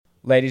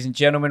Ladies and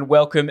gentlemen,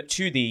 welcome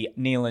to the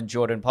Neil and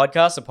Jordan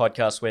podcast, a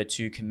podcast where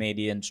two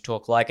comedians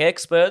talk like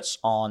experts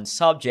on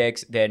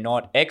subjects they're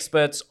not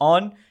experts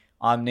on.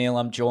 I'm Neil.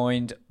 I'm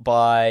joined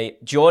by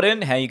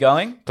Jordan. How you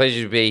going?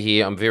 Pleasure to be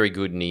here. I'm very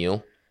good,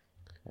 Neil.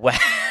 Wow,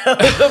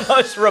 the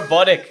most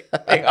robotic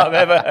thing I've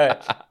ever heard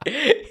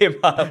in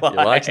my life.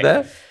 You liked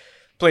that?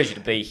 Pleasure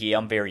to be here.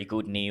 I'm very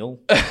good, Neil.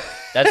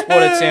 That's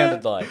what it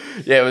sounded like.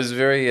 Yeah, it was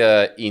very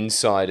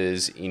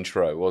insider's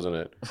intro, wasn't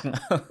it?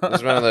 It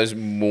was one of those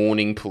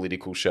morning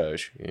political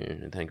shows.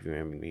 Yeah, thank you for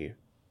having me here.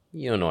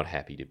 You're not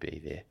happy to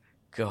be there.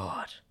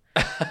 God.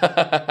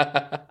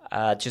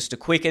 Just a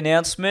quick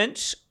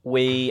announcement.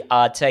 We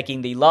are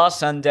taking the last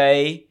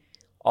Sunday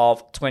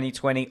of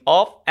 2020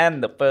 off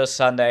and the first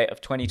Sunday of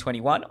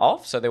 2021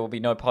 off. So there will be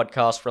no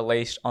podcast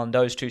released on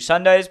those two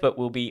Sundays, but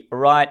we'll be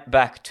right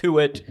back to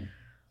it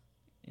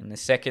in the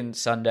second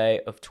Sunday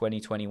of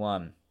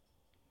 2021.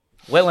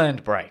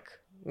 Well-earned break.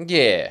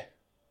 Yeah.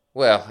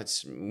 Well,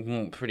 it's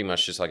pretty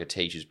much just like a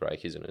teacher's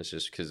break, isn't it? It's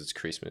just because it's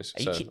Christmas.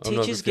 So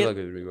Teachers get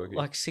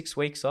like 6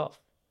 weeks off.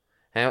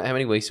 How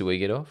many weeks do we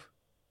get off?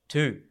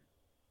 2.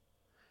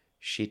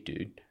 Shit,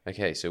 dude.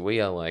 Okay, so we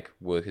are like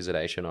workers at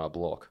H&R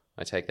Block.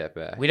 I take that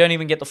back. We don't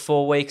even get the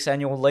 4 weeks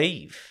annual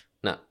leave.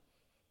 No.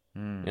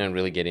 You don't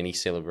really get any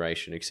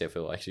celebration except for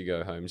like to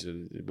go home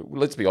to... But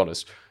let's be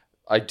honest.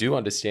 I do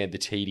understand the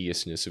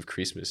tediousness of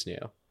Christmas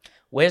now.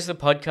 Where's the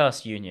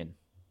podcast union?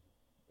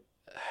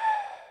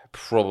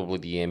 Probably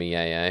the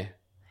MEAA.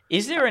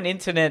 Is there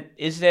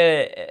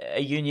a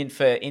union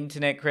for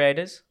internet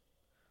creators?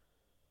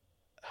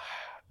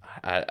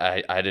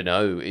 I don't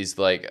know. Is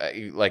like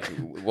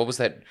what was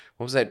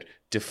that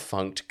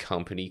defunct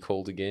company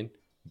called again?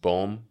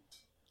 Bomb?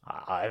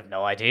 I have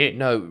no idea.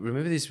 No,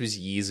 remember this was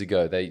years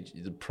ago. They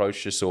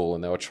approached us all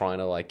and they were trying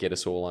to like get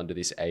us all under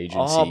this agency.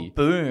 Oh,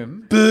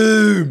 Boom.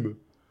 Boom.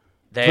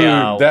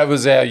 That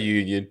was our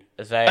union.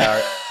 They've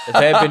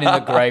been in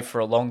the grave for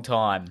a long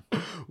time.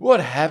 What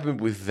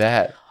happened with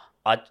that?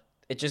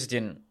 It just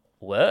didn't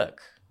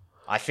work,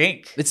 I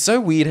think. It's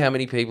so weird how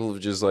many people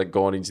have just like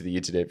gone into the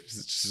internet.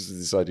 It's just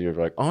this idea of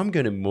like, I'm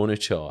going to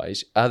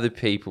monetize other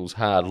people's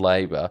hard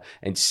labor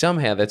and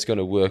somehow that's going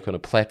to work on a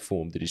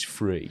platform that is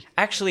free.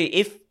 Actually,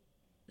 if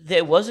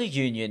there was a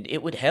union,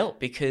 it would help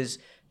because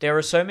there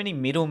are so many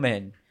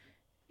middlemen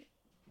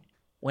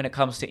when it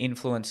comes to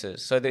influencers.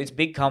 So these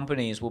big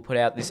companies will put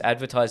out this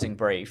advertising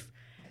brief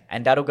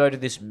and that'll go to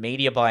this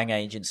media buying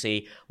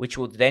agency, which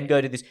will then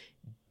go to this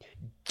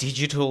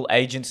digital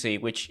agency,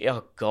 which,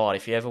 oh God,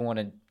 if you ever want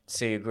to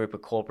see a group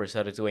of corporates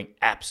that are doing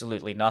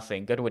absolutely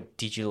nothing, go to a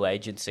digital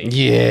agency.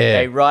 Yeah.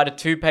 They write a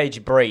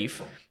 2-page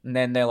brief and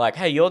then they're like,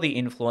 hey, you're the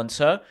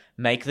influencer,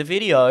 make the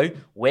video.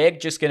 We're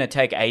just going to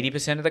take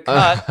 80% of the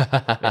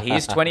cut, but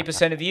here's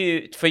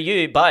 20% for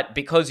you. But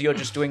because you're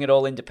just doing it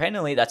all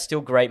independently, that's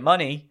still great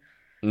money.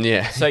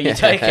 Yeah. So you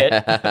take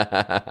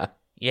it.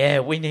 Yeah,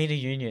 we need a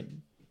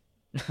union.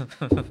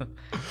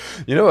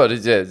 You know what?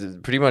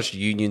 Pretty much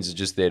unions are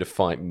just there to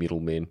fight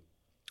middlemen.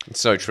 It's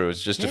so true.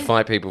 It's just to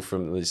fight people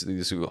from this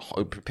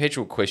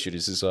perpetual question in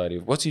society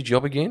of, what's your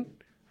job again?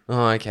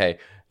 Oh, okay.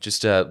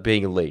 Just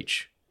being a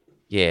leech.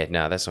 Yeah,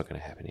 no, that's not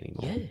going to happen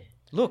anymore. Yeah.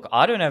 Look,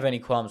 I don't have any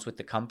qualms with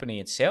the company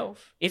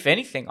itself. If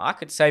anything, I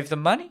could save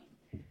them money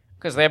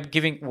because they're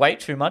giving way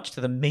too much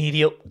to the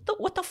media.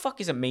 What the fuck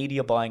is a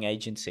media buying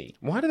agency?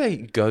 Why do they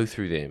go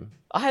through them?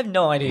 I have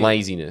no idea.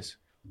 Laziness.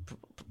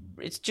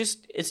 It's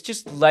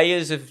just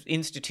layers of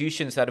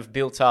institutions that have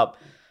built up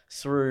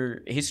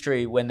through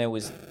history when there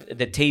was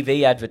the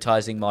TV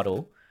advertising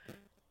model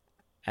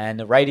and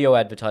the radio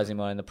advertising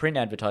model and the print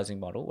advertising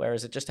model,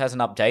 whereas it just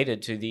hasn't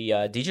updated to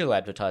the digital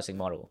advertising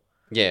model.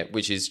 Yeah,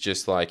 which is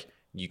just like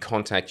you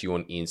contact you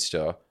on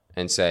Insta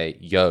and say,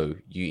 yo,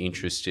 you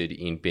interested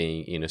in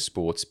being in a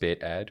sports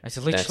bet ad? That's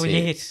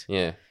literally it.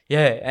 Yeah.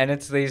 Yeah, and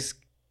it's these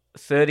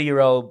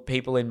 30-year-old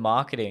people in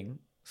marketing,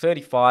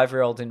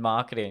 35-year-olds in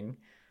marketing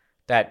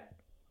that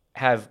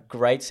have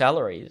great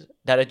salaries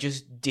that are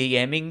just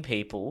DMing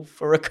people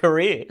for a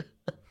career.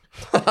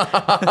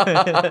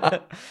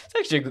 It's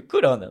actually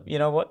good on them. You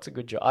know what? It's a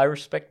good job. I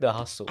respect the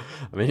hustle.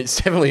 I mean, it's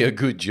definitely a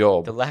good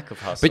job. The lack of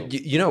hustle. But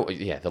you know,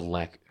 yeah, the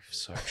lack.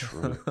 So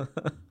true.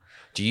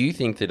 Do you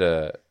think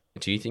that?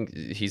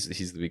 Here's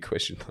the big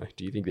question though.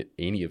 Do you think that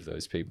any of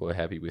those people are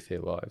happy with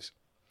their lives?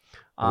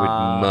 I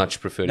would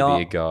much prefer to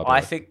be a garber. I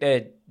think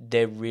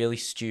they're really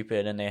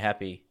stupid and they're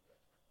happy.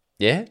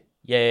 Yeah.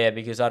 Yeah,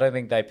 because I don't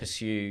think they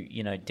pursue,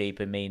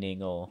 deeper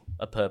meaning or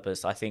a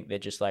purpose. I think they're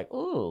just like,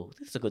 ooh,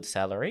 this is a good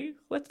salary.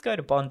 Let's go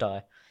to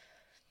Bondi.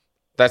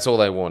 That's all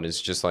they want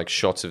is just like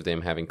shots of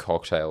them having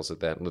cocktails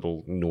at that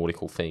little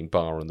nautical themed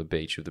bar on the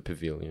beach of the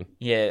pavilion.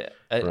 Yeah,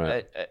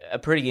 a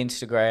pretty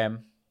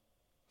Instagram.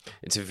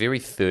 It's a very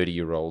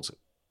 30-year-old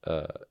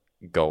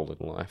goal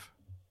in life.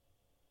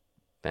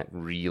 That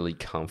really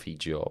comfy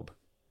job.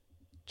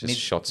 Just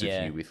shots of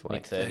you with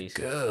like mid-30s.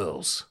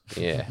 girls.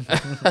 Yeah.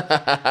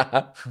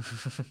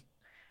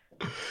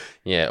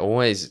 Yeah,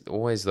 always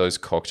those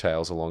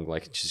cocktails along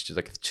like just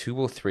like 2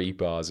 or 3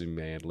 bars in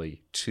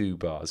Manly, 2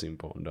 bars in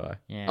Bondi.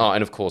 Yeah. Oh,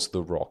 and of course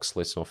the Rocks.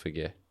 Let's not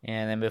forget.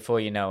 And then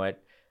before you know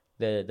it,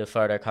 the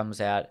photo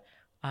comes out.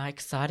 I'm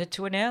excited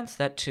to announce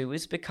that 2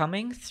 is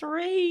becoming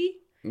 3.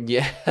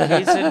 Yeah,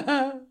 Here's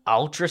an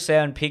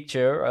ultrasound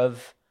picture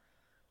of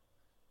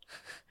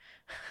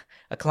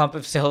a clump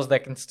of cells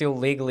that can still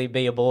legally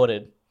be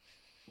aborted.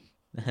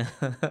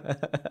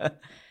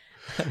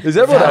 Is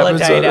that what happens?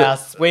 Validate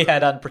us. We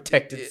had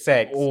unprotected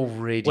sex.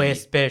 Already. We're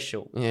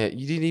special. Yeah,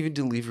 you didn't even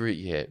deliver it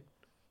yet.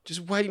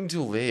 Just wait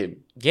until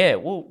then. Yeah,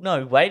 well,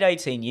 no, wait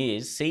 18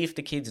 years, see if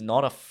the kid's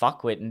not a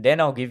fuckwit, and then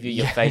I'll give you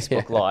your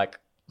Facebook like.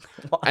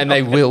 And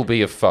they will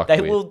be a fuckwit.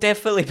 They will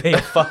definitely be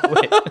a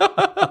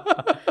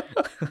fuckwit.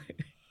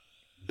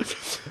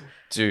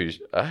 Dude,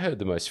 I heard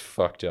the most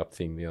fucked up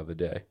thing the other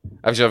day.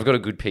 Actually, I've got a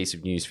good piece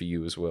of news for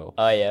you as well.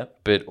 Oh, yeah?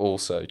 But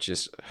also, I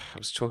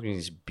was talking to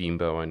this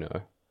bimbo I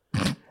know.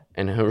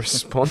 And her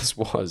response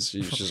was, she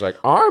was just like,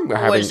 I'm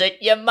having... Was it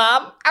your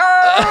mum?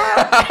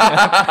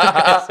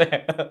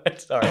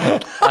 Sorry,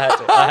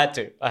 I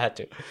had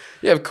to.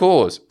 Yeah, of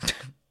course.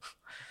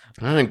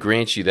 I don't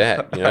grant you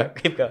that, you know?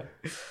 Keep going.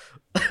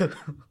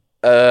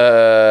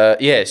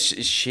 Yeah,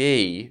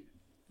 she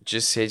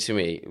just said to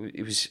me,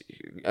 it was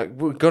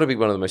got to be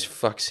one of the most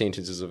fucked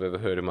sentences I've ever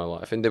heard in my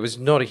life. And there was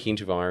not a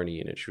hint of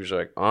irony in it. She was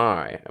like,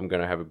 I am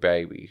going to have a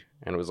baby.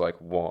 And it was like,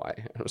 why?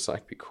 And I was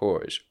like,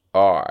 because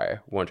I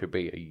want to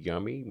be a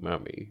yummy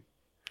mummy.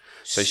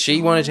 So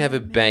she wanted to have a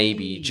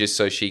baby just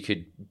so she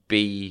could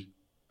be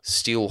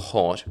still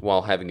hot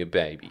while having a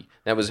baby.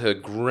 That was her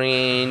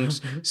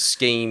grand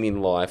scheme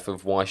in life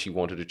of why she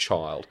wanted a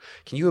child.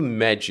 Can you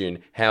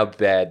imagine how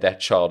bad that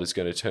child is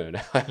going to turn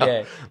out?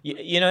 Yeah.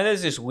 You know,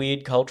 there's this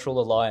weird cultural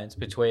alliance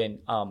between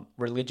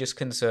religious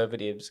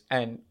conservatives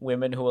and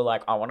women who are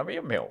like, I want to be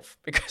a MILF,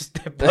 because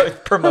they're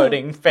both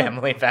promoting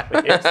family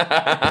values.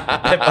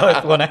 They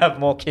both want to have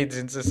more kids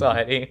in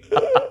society.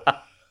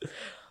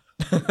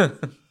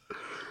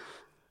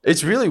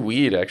 It's really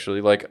weird,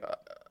 actually. Like,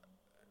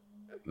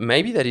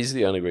 maybe that is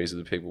the only reason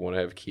that people want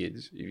to have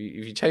kids. If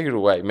you take it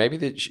away,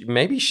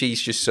 maybe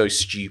she's just so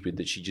stupid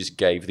that she just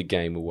gave the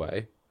game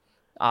away.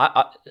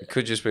 It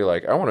could just be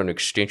like, I want an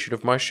extension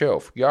of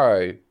myself.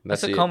 Yo,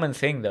 that's a common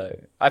thing, though.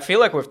 I feel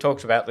like we've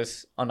talked about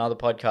this on other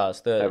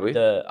podcasts.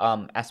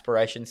 The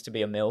aspirations to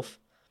be a MILF.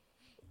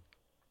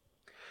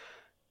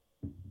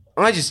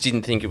 I just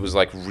didn't think it was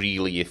like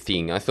really a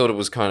thing. I thought it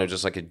was kind of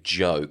just like a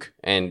joke,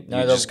 and No,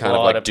 you're just kind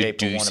of like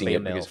deducing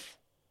it.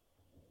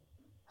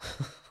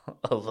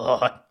 A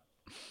lot.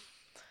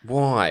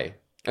 Why?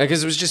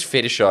 Because it was just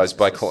fetishized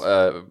by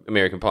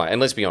American Pie. And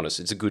let's be honest,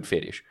 it's a good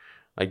fetish.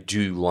 I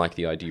do like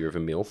the idea of a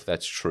MILF.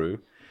 That's true.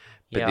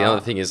 But the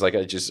other thing is, like,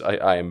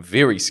 I am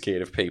very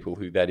scared of people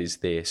who that is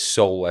their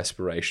sole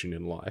aspiration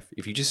in life.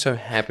 If you just so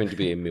happen to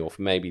be a MILF,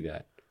 maybe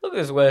that. Look,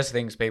 there's worse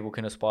things people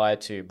can aspire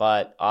to,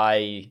 but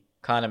I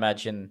can't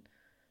imagine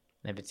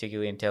they're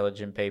particularly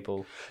intelligent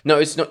people. No,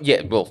 it's not.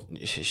 Yeah, well,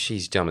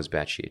 she's dumb as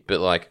batshit. But,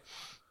 like...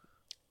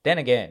 Then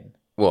again...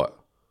 What?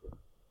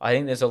 I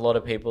think there's a lot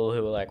of people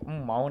who are like, I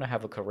want to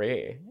have a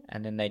career.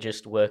 And then they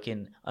just work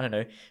in, I don't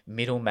know,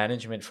 middle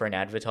management for an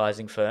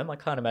advertising firm. I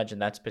can't imagine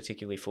that's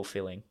particularly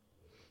fulfilling.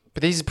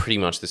 But these are pretty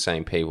much the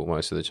same people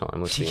most of the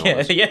time, let's be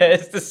honest. Yeah,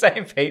 it's the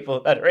same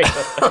people that are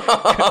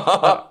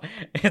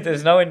either...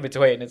 There's no in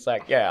between. It's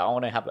like, yeah, I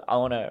want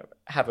to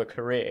have a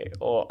career,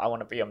 or I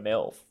want to be a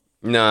MILF.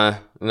 No,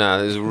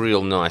 there's a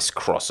real nice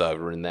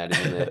crossover in that,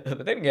 isn't there?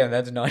 But then again,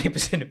 that's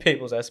 90% of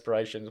people's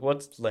aspirations.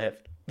 What's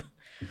left?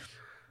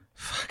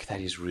 Fuck, that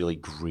is really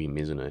grim,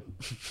 isn't it?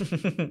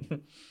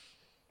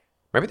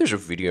 Maybe there's a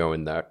video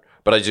in that,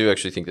 but I do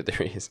actually think that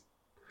there is.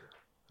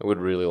 I would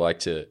really like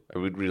to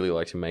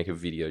make a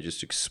video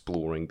just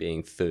exploring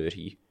being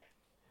 30.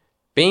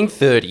 Being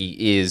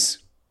 30 is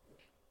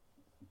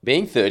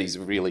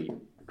a really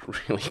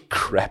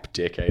crap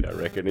decade, I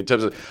reckon. In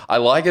terms of, I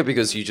like it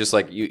because you just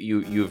like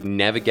you've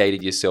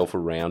navigated yourself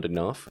around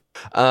enough.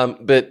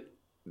 But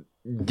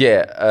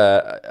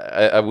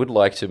yeah, I would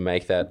like to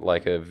make that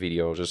like a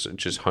video, or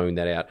just hone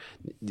that out.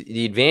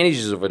 The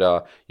advantages of it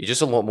are you're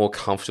just a lot more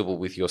comfortable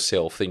with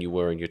yourself than you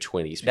were in your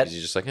 20s, because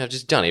you're just like, I've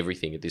just done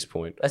everything at this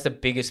point. That's the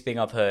biggest thing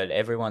I've heard.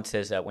 Everyone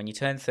says that when you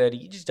turn 30,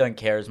 you just don't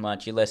care as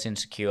much. You're less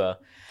insecure.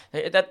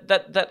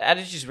 That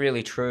adage is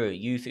really true.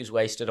 Youth is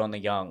wasted on the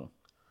young.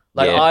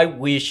 Like, yeah. I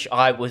wish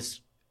I was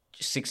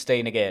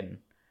 16 again.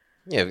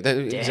 Yeah,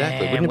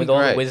 exactly. Wouldn't it be great?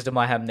 All the wisdom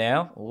I have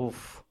now,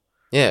 oof.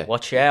 Yeah.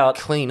 Watch out.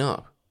 Clean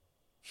up.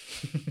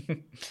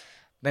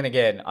 Then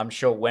again, I'm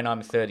sure when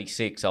I'm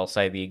 36, I'll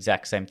say the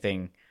exact same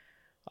thing.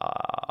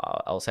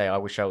 I'll say I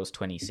wish I was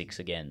 26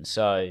 again.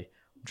 So I'm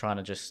trying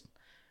to just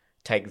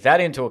take that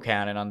into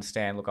account and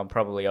understand, look, I'm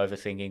probably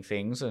overthinking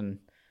things.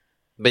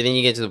 But then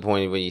you get to the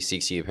point where you're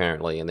 60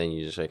 apparently, and then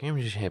you're just like, I'm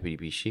just happy to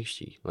be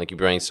 60. Like your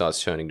brain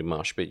starts turning to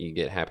mush, but you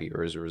get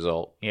happier as a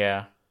result.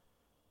 Yeah.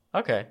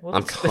 Okay. Well,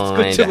 I'm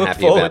kind of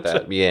happy about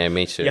that. Yeah,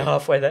 me too. You're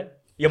halfway there.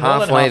 You're more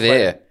than halfway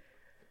there.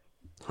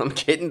 I'm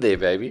getting there,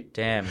 baby.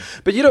 Damn.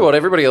 But you know what?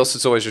 Everybody else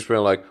is always just been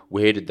like,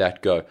 where did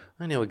that go?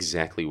 I know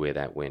exactly where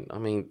that went. I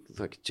mean,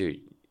 like,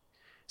 dude,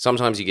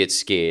 sometimes you get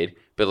scared,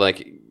 but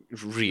like,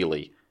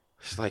 really,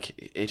 it's like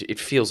it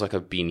feels like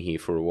I've been here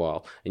for a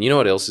while. And you know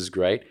what else is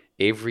great?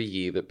 Every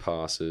year that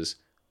passes,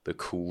 the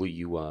cooler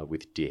you are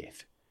with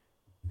death.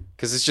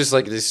 Because it's just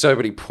like there's so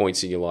many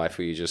points in your life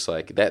where you're just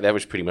like, that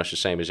was pretty much the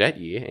same as that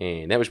year,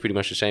 and that was pretty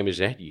much the same as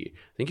that year.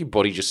 I think your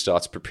body just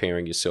starts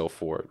preparing yourself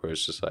for it, where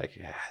it's just like,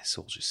 it's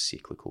all just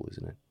cyclical,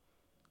 isn't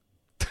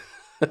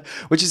it?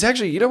 Which is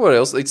actually, you know what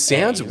else? It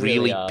sounds you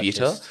really are bitter,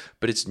 just-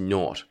 but it's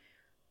not.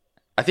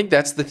 I think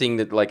that's the thing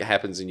that like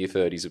happens in your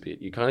 30s a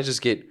bit. You kind of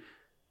just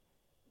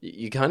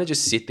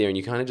sit there and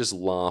you kind of just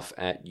laugh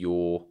at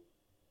your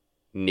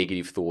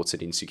negative thoughts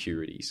and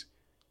insecurities.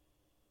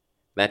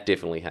 That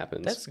definitely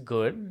happens. That's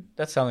good.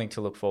 That's something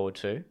to look forward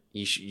to.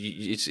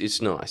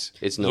 It's nice.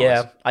 It's nice.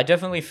 Yeah, I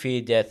definitely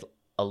fear death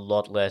a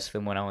lot less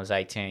than when I was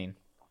 18.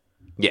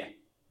 Yeah.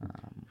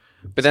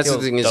 But that's the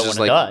Still thing is don't just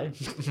wanna like,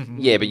 die.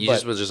 yeah, but you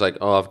just was just like,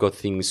 oh, I've got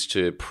things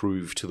to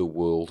prove to the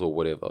world or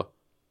whatever.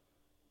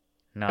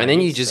 No, And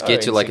then you it's just so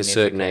get to like a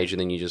certain insignificant. age and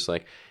then you're just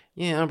like,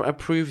 yeah, I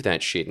proved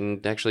that shit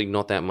and actually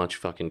not that much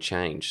fucking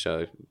change.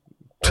 So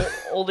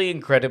All the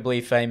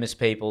incredibly famous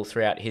people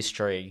throughout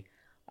history,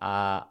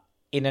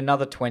 in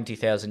another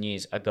 20,000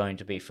 years, are going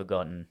to be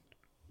forgotten.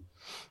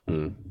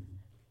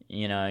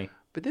 You know,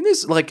 But then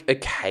there's like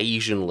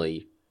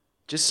occasionally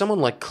just someone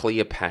like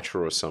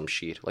Cleopatra or some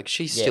shit. Like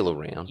she's still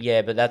around.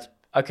 yeah, but that's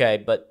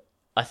okay. But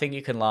I think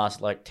you can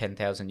last like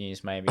 10,000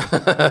 years, maybe. And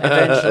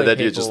Eventually, then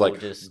you're people just will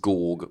like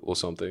Gorg or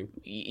something.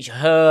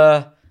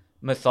 her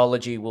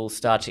mythology will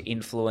start to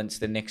influence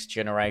the next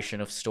generation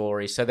of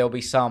stories. So there'll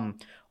be some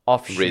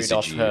offshoot of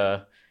Residue.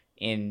 her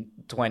in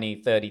 20,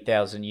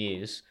 30,000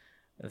 years.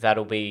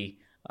 That'll be,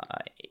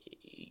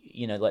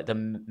 like the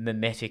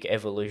mimetic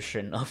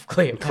evolution of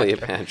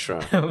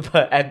Cleopatra.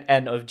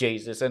 and of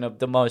Jesus and of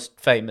the most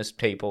famous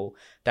people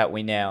that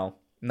we now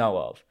know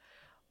of.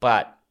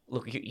 But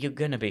look, you're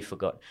going to be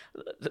forgotten.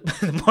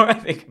 The more I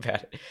think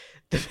about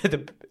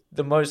it,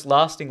 the most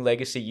lasting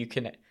legacy you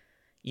can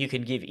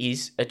give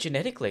is a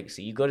genetic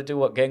legacy. You got to do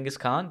what Genghis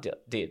Khan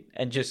did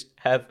and just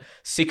have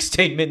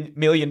 16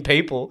 million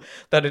people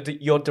that are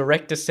your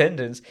direct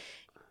descendants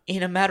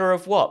in a matter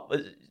of what?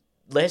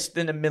 Less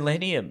than a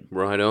millennium.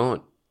 Right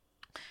on.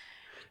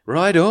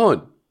 Right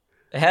on.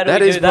 How do That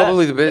we is do that?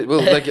 probably the best.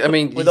 Well, like, I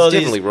mean, he's With all these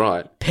definitely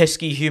right.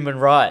 pesky human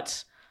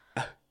rights.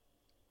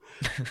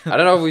 I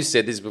don't know if we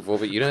said this before,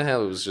 but you know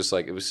how it was just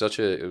like it was such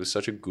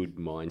a good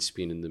mind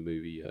spin in the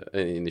movie,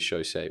 in the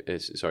show,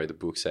 the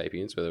book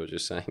Sapiens, where they were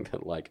just saying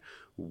that like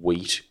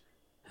wheat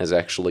has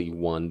actually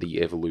won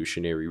the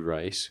evolutionary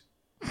race.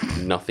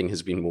 Nothing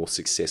has been more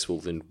successful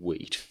than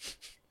wheat,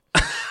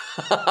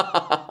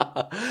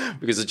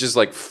 because it just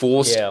like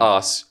forced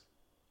us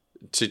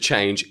to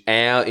change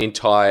our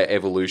entire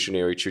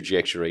evolutionary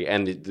trajectory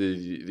and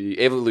the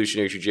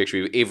evolutionary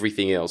trajectory of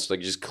everything else, like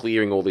just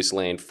clearing all this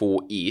land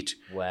for it,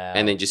 Wow.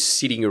 and then just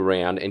sitting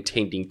around and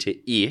tending to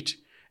it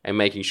and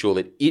making sure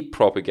that it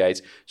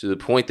propagates to the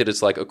point that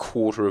it's like a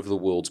quarter of the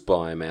world's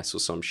biomass or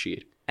some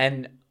shit.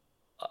 And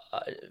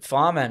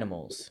farm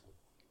animals.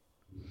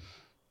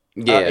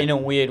 Yeah. In a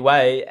weird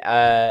way,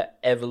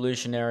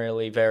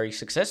 evolutionarily very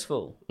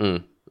successful.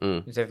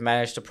 Because they've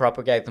managed to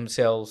propagate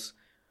themselves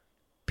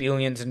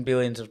billions and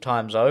billions of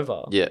times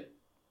over. Yeah.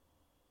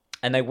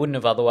 And they wouldn't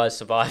have otherwise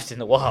survived in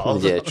the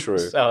wild. Yeah, true.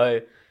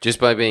 So, Just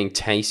by being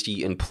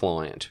tasty and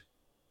pliant.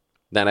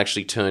 That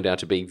actually turned out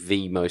to be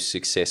the most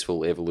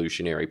successful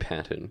evolutionary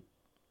pattern.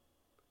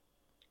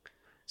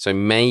 So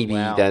maybe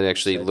wow. that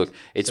actually, So- look,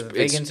 it's so the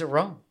vegans are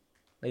wrong.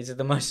 These are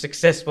the most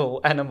successful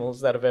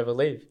animals that have ever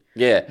lived.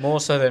 yeah. More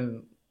so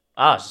than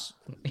us.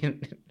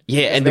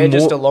 Yeah, and they're the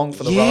just more- along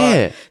for the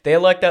yeah. ride. They're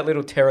like that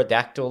little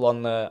pterodactyl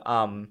on the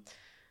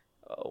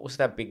what's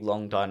that big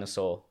long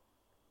dinosaur?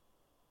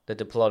 The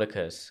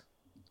Diplodocus.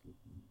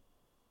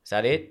 Is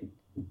that it?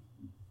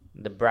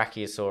 The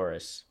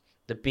Brachiosaurus.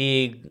 The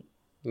big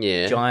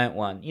Yeah. giant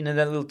one. You know,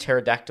 that little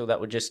pterodactyl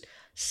that would just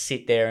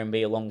sit there and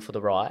be along for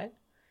the ride?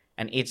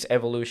 And its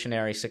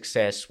evolutionary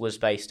success was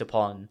based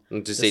upon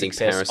Just the eating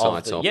success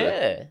parasites off it.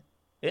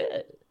 Yeah.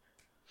 Yeah.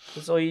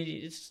 So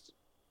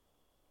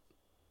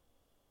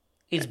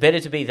it's better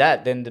to be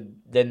that than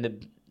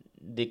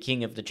the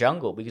king of the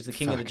jungle, because the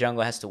king of the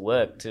jungle has to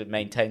work to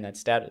maintain that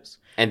status.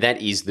 And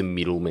that is the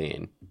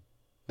middleman.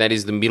 That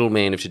is the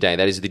middleman of today.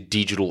 That is the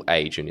digital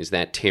agent. Is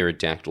that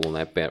pterodactyl on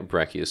that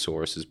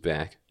Brachiosaurus's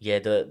back? Yeah,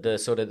 the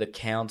sort of the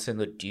counts and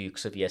the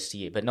dukes of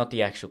yesteryear, but not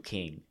the actual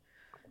king.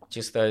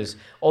 Just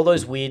all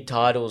those weird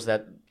titles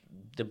that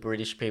the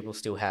British people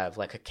still have,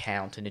 like a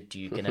count and a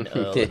duke and an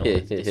earl and all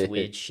this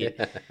weird shit.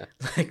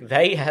 Like,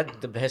 they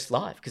had the best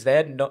life because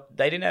they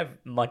didn't have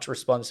much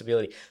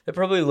responsibility. They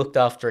probably looked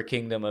after a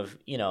kingdom of,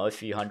 a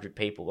few hundred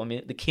people. I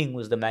mean, the king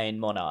was the main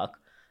monarch.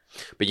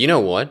 But you know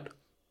what?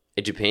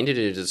 It depended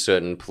at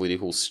certain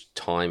political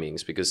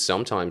timings, because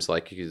sometimes,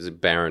 like, the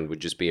Baron would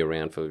just be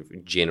around for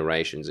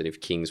generations, and if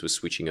kings were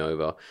switching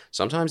over,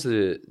 sometimes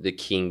the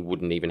king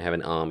wouldn't even have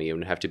an army and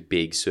would have to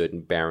beg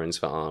certain barons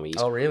for armies.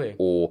 Oh, really?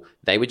 Or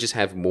they would just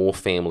have more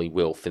family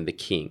wealth than the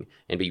king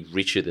and be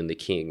richer than the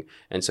king.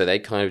 And so they'd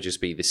kind of just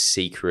be the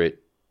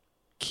secret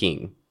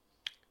king.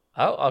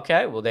 Oh,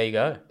 okay. Well, there you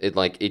go.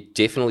 It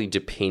definitely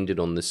depended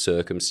on the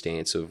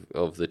circumstance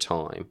of the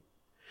time.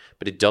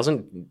 But it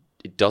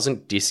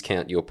doesn't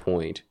discount your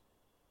point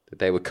that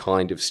they were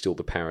kind of still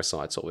the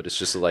parasites of it. It's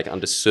just like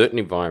under certain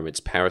environments,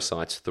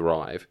 parasites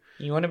thrive.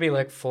 You want to be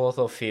like 4th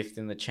or 5th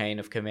in the chain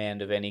of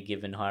command of any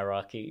given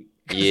hierarchy.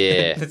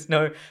 Yeah. There's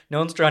no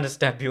one's trying to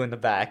stab you in the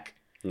back.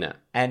 No.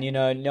 And,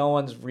 no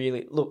one's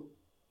really... Look,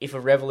 if a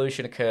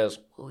revolution occurs,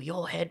 will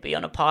your head be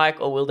on a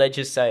pike, or will they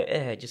just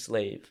say, just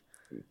leave?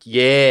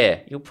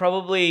 Yeah. You'll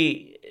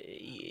probably...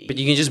 But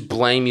you can just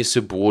blame your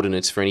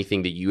subordinates for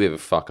anything that you ever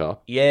fuck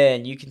up. Yeah,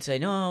 and you can say,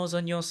 no, I was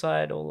on your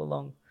side all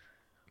along.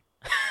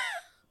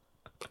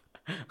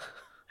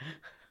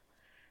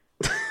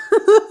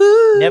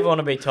 Never want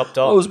to be top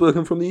dog. I was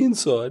working from the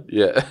inside.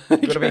 Yeah.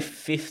 You've got to be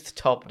 5th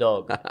top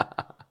dog.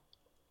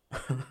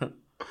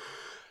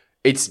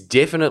 It's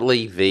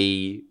definitely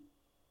the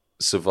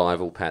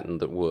survival pattern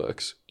that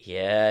works.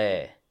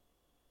 Yeah.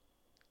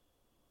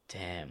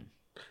 Damn.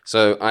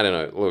 So, I don't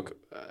know. Look,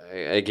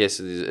 I guess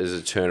as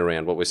a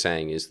turnaround, what we're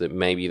saying is that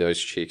maybe those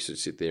chicks that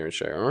sit there and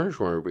say, I just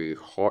want to be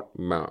hot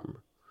mum.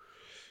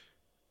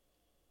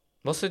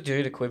 What's the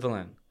dude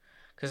equivalent?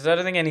 Because I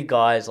don't think any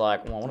guy's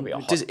like, well, I want to be a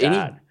hot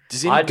dad.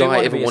 Does any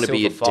guy ever want to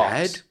be a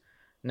dad?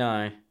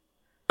 No.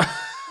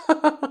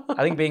 I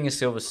think being a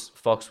silver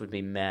fox would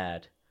be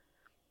mad.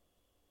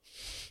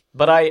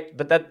 But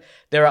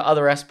there are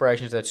other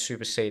aspirations that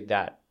supersede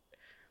that.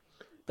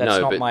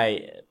 That's not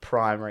my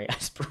primary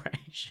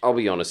aspiration. I'll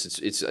be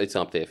honest, it's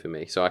up there for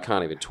me. So I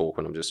can't even talk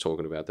when I'm just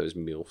talking about those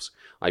MILFs.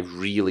 I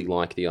really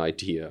like the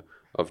idea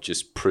of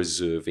just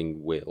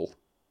preserving well.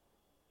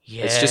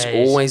 Yes. It's just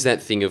always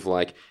that thing of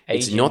like,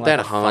 it's Aging not like that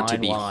a hard to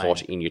fine be wine.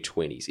 hot in your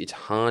 20s. It's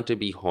hard to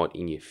be hot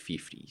in your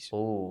 50s.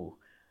 Oh,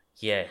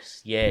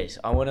 yes.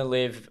 I want to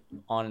live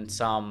on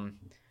some,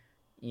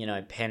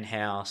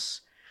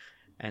 penthouse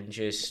and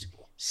just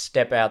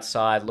step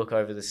outside, look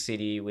over the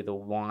city with a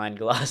wine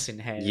glass in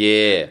hand.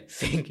 Yeah.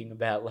 Thinking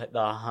about like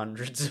the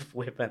hundreds of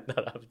women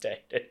that I've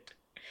dated.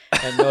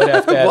 And not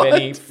have to have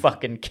any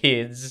fucking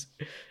kids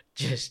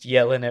just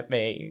yelling at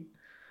me.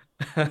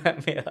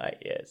 Be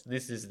like, yes,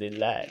 this is the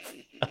life.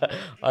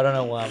 I don't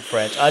know why I'm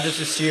French. I just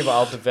assume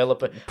I'll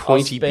develop it.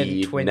 Pointy I'll spend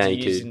beard, 20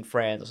 naked. years in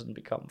France and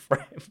become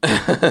French.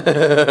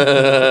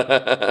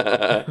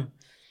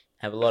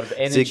 Have a lot of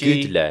energy. It's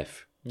a good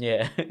life.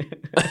 Yeah.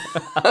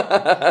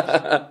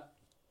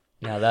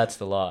 Now that's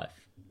the life.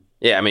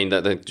 Yeah, I mean,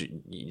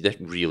 that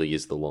really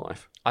is the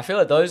life. I feel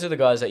like those are the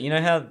guys that,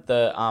 how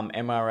the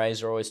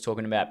MRAs are always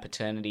talking about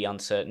paternity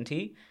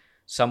uncertainty?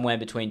 Somewhere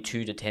between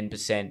 2 to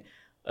 10%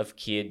 of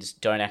kids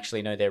don't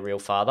actually know their real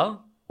father.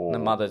 And the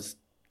mother's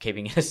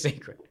keeping it a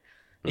secret.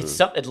 It's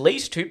at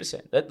least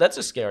 2%. That's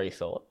a scary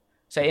thought.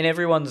 So in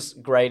everyone's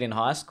grade in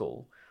high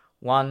school,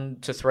 1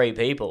 to 3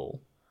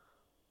 people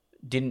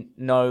didn't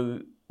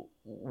know,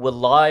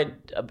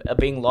 are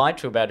being lied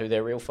to about who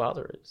their real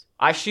father is.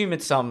 I assume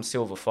it's some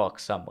silver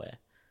fox somewhere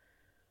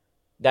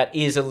that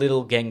is a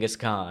little Genghis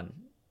Khan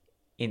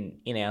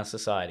in our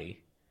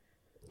society.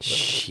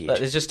 Shit. But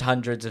there's just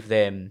hundreds of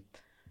them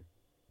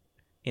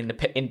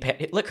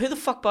Look, who the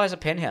fuck buys a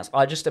penthouse?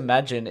 I just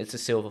imagine it's a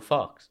silver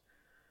fox.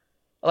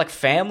 Like,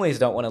 families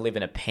don't want to live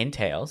in a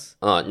penthouse.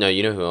 Oh, no,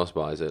 you know who else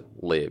buys it?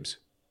 Lebs.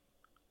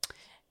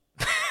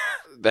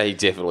 They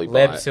definitely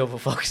buy Leb it. silver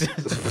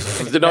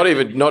foxes. They're not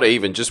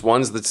even, just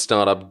ones that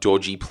start up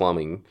dodgy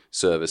plumbing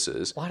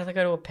services. Why do they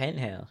go to a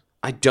penthouse?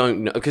 I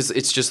don't know, because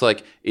it's just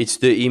like, it's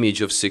the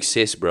image of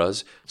success,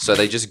 bruz. So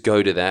they just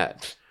go to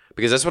that.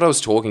 Because that's what I was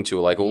talking to.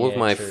 Like, all of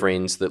my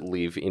friends that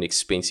live in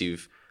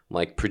expensive,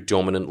 like,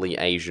 predominantly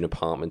Asian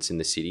apartments in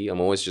the city, I'm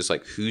always just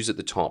like, who's at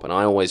the top? And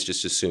I always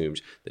just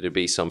assumed that it'd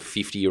be some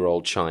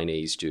 50-year-old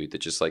Chinese dude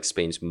that just, like,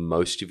 spends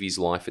most of his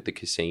life at the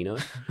casino.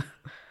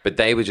 But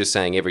they were just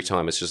saying every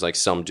time it's just like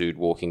some dude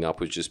walking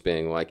up with just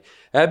being like,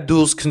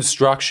 Abdul's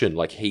Construction.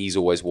 Like, he's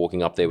always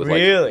walking up there with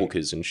like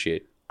hookers and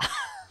shit.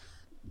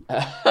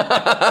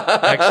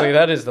 Actually,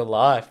 that is the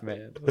life,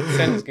 man. That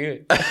sounds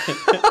good.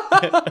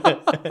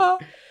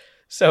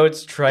 So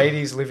it's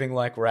tradies living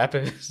like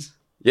rappers.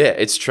 Yeah,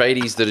 it's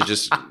tradies that have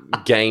just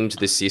gamed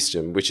the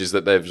system, which is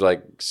that they've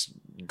like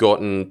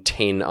gotten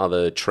 10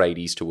 other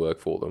tradies to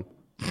work for them.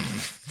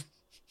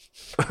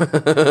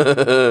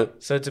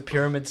 So it's a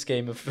pyramid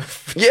scheme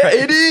of yeah,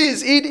 it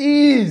is.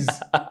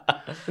 And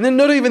they're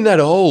not even that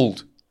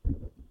old.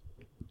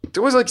 It's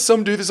always like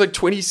some dude that's like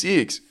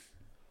 26.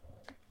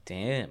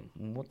 Damn,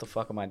 what the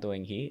fuck am I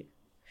doing here?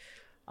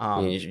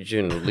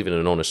 You're living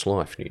an honest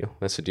life, Neil.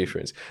 That's the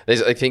difference.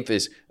 I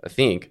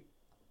think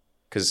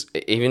because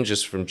even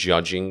just from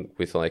judging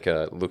with like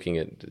looking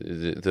at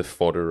the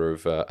fodder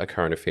of a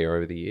current affair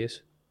over the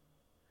years,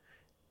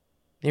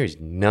 there is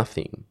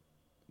nothing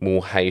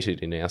more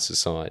hated in our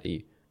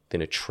society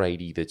than a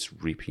tradie that's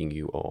ripping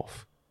you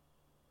off.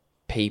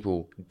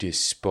 People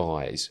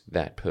despise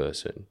that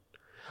person.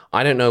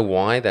 I don't know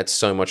why that's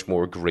so much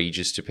more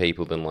egregious to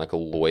people than like a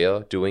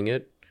lawyer doing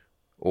it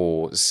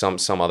or some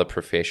other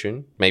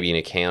profession, maybe an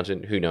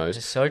accountant, who knows.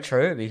 It's so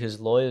true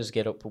because lawyers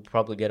will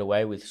probably get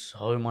away with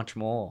so much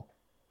more.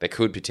 They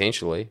could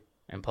potentially.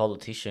 And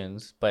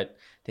politicians, but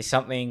there's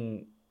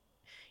something...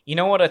 You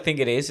know what I think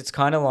it is? It's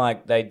kind of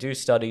like they do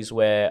studies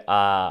where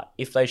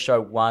if they show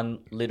one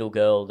little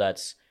girl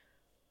that's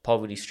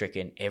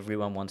poverty-stricken,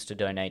 everyone wants to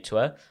donate to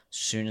her. As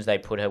soon as they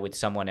put her with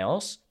someone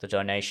else, the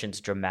donations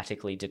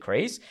dramatically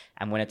decrease.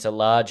 And when it's a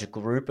large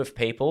group of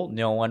people,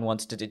 no one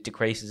wants to, it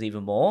decreases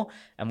even more.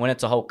 And when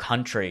it's a whole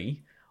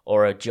country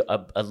or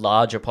a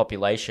larger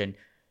population,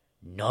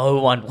 no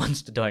one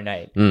wants to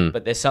donate.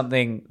 But there's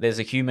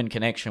a human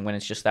connection when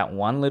it's just that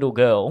one little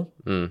girl,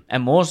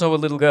 and more so a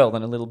little girl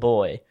than a little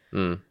boy.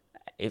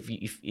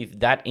 If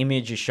that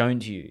image is shown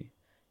to you,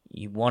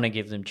 you want to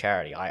give them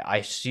charity. I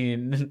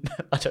assume,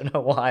 I don't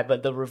know why,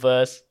 but the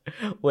reverse,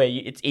 where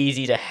it's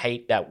easy to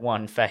hate that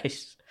one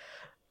face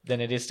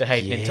than it is to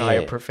hate an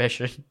entire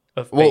profession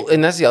of people. Well,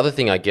 and that's the other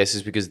thing, I guess,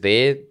 is because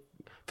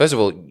first of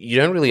all, you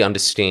don't really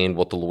understand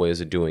what the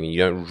lawyers are doing and you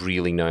don't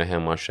really know how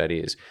much that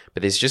is.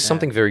 But there's just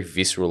something very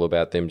visceral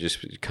about them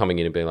just coming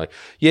in and being like,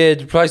 yeah,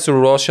 the price of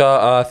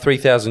Russia,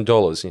 $3,000.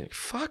 And you're like,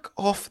 fuck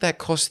off, that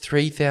costs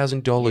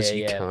 $3,000,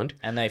 you cunt.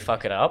 And they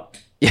fuck it up.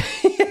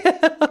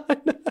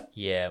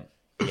 Yeah,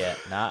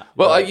 nah.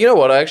 Well, you know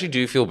what? I actually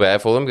do feel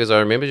bad for them because I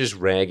remember just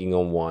ragging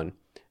on one.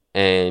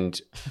 And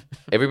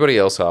everybody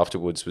else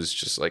afterwards was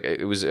just like,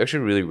 it was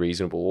actually really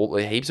reasonable.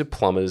 Heaps of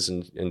plumbers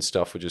and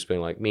stuff were just being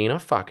like, man, I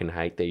fucking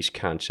hate these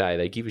cunts, eh?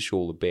 They give us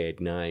all a bad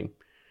name.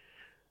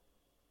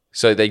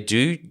 So they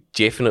do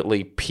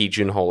definitely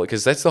pigeonhole it,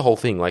 because that's the whole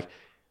thing. Like,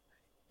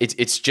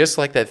 it's just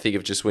like that thing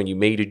of just when you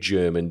meet a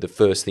German, the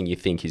first thing you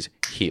think is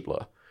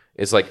Hitler.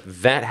 It's like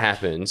that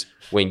happens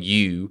when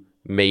you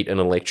meet an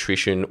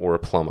electrician or a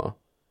plumber.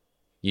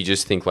 You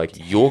just think like,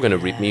 you're going to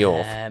rip me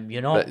off.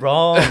 You're not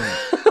wrong.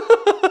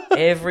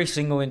 Every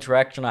single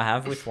interaction I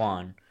have with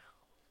one,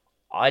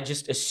 I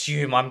just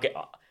assume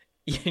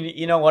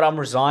you know what? I'm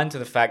resigned to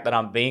the fact that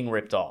I'm being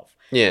ripped off.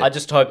 Yeah. I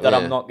just hope that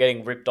I'm not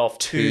getting ripped off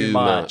too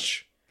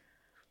much.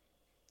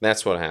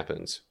 That's what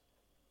happens.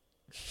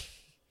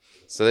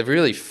 So they've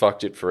really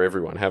fucked it for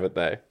everyone, haven't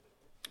they?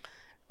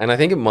 And I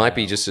think it might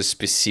be just a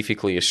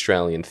specifically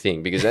Australian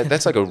thing, because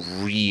that's like a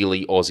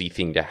really Aussie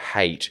thing to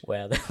hate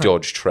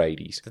dodge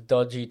tradies. The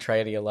dodgy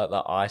tradie are like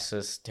the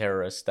ISIS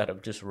terrorists that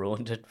have just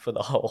ruined it for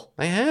the whole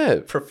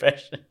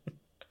profession.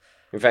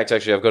 In fact,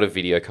 actually, I've got a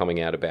video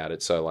coming out about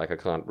it, so like I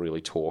can't really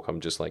talk.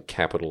 I'm just like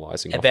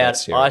capitalizing about off that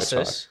stereotype.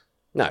 ISIS?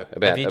 No,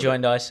 about... Have you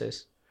joined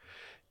ISIS?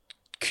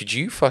 Could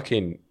you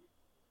fucking...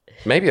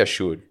 Maybe I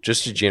should,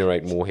 just to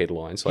generate more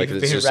headlines. Like,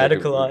 You've it's been just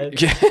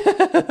radicalized.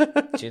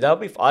 Like Dude, that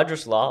would be... I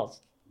just laugh.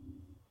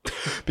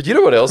 But you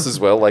know what else as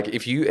well? Like,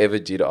 if you ever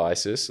did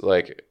ISIS,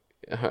 like,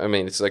 I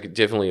mean, it's like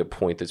definitely a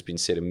point that's been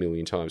said a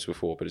million times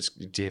before, but it's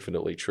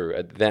definitely true.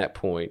 At that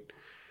point,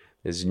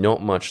 there's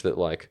not much that,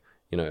 like,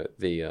 you know,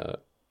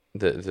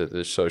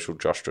 the social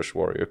justice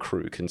warrior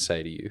crew can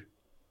say to you.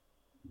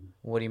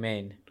 What do you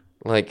mean?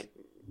 Like,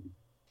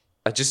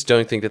 I just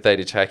don't think that they'd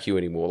attack you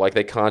anymore. Like,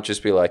 they can't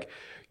just be like,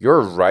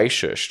 you're a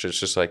racist. It's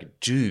just like,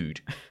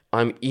 dude,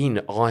 I'm in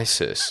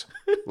ISIS.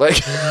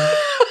 Like...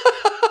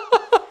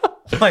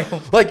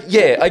 Like,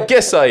 yeah, I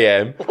guess I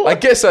am. I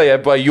guess I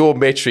am by your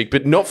metric,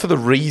 but not for the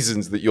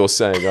reasons that you're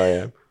saying I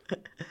am.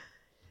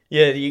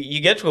 Yeah, you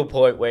get to a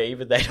point where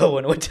even they don't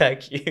want to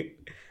attack you.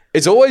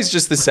 It's always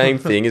just the same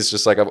thing. It's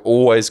just like, I've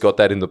always got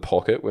that in the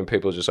pocket when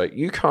people are just like,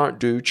 you can't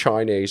do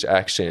Chinese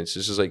accents.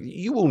 It's just like,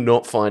 you will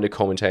not find a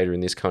commentator in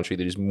this country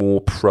that is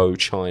more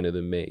pro-China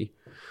than me.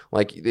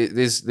 Like,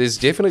 there's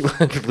definitely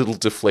like little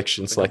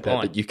deflections like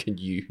that you can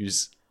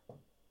use.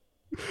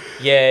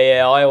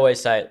 Yeah, I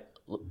always say,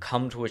 look,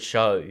 come to a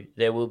show.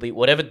 There will be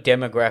whatever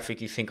demographic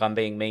you think I'm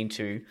being mean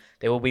to.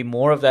 There will be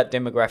more of that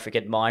demographic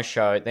at my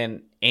show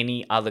than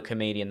any other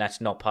comedian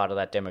that's not part of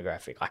that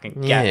demographic.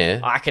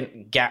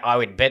 I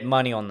would bet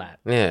money on that.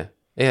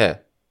 Yeah.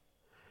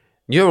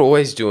 You're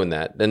always doing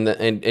that, and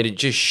it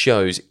just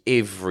shows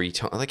every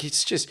time. Like,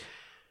 it's just,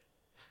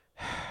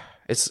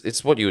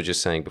 it's what you were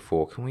just saying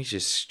before. Can we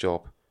just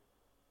stop?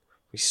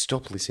 We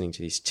stop listening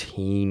to this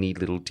teeny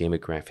little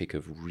demographic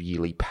of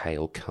really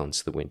pale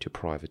cunts that went to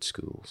private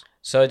schools.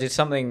 So did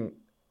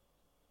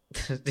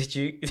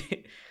you...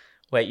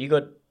 Wait,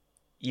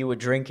 you were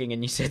drinking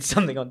and you said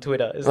something on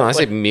Twitter. I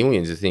said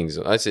millions of things.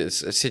 I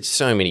said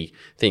so many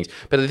things.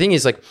 But the thing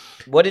is, like...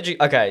 What did you...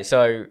 Okay,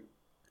 so...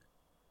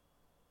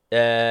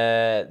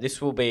 this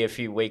will be a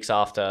few weeks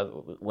after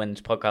when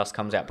this podcast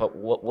comes out, but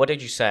what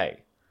did you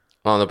say?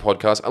 On the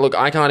podcast? Look,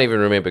 I can't even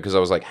remember because I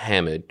was, like,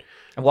 hammered.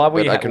 And why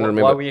were you?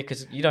 Why were you?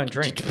 Because you don't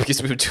drink.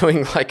 Because we were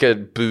doing like a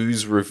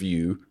booze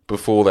review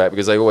before that,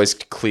 because they always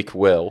click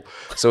well.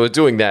 So we're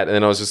doing that, and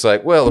then I was just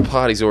like, "Well, the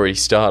party's already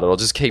started. I'll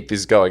just keep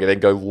this going, and then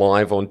go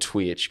live on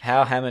Twitch."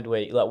 How hammered were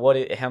you?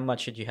 Like, how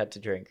much had you had to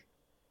drink?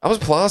 I was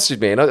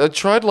plastered, man. I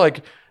tried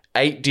like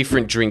 8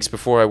 different drinks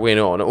before I went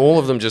on. All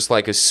of them just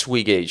like a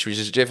swig each, which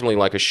is definitely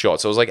like a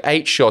shot. So I was like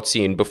 8 shots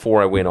in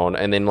before I went on.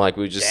 And then like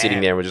we were just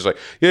sitting there and we're just like,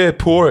 yeah,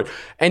 pour it.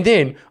 And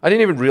then I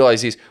didn't even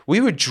realize this.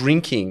 We were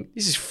drinking.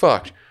 This is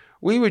fucked.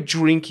 We were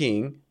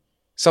drinking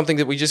something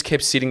that we just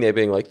kept sitting there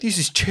being like, this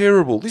is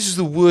terrible. This is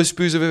the worst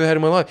booze I've ever had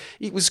in my life.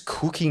 It was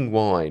cooking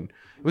wine.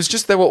 It was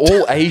just, they were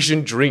all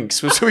Asian drinks.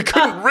 So we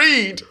couldn't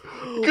read.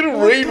 We couldn't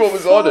read what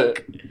was on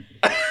it.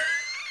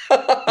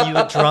 You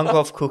were drunk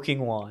off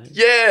cooking wine.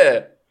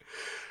 Yeah.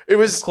 It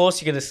was. Of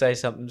course, you're going to say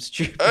something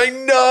stupid. I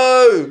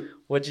know.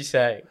 What'd you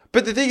say?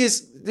 But the thing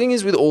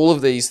is with all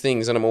of these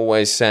things, and I'm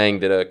always saying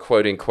that are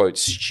quote unquote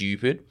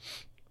stupid,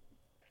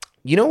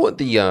 you know what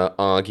the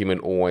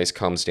argument always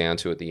comes down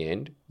to at the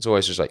end? It's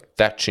always just like,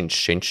 that's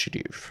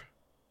insensitive.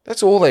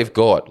 That's all they've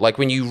got. Like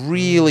when you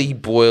really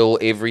boil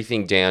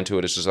everything down to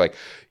it, it's just like,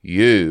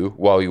 you,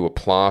 while you were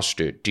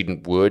plastered,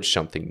 didn't word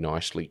something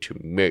nicely to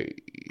me.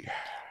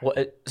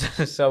 What?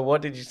 So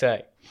what did you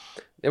say?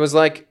 There was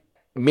like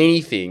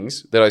many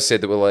things that I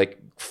said that were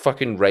like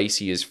fucking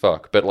racy as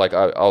fuck, but like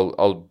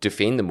I'll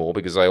defend them all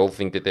because I all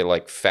think that they're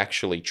like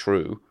factually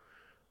true.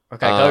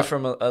 Okay, go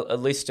from a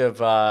list of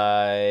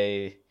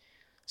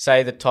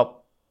say the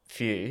top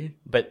few,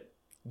 but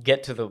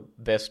get to the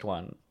best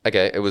one.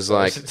 Okay, it was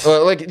like,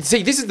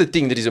 see, this is the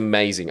thing that is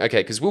amazing.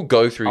 Okay, because we'll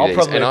go through I'll these,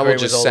 probably and I agree will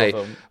just with all say,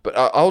 of them. but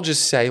I'll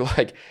just say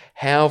like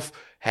how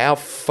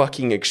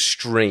fucking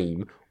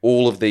extreme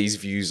all of these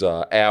views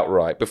are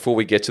outright before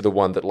we get to the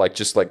one that like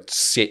just like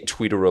set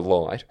Twitter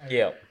alight.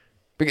 Yeah.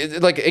 Because,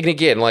 like, and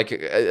again, like,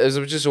 as I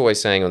was just always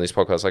saying on this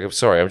podcast, like, I'm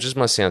sorry, I just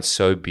must sound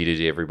so bitter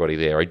to everybody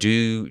there. I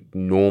do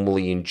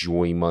normally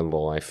enjoy my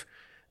life.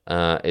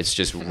 It's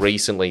just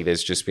recently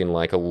there's just been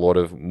like a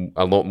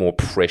lot more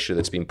pressure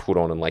that's been put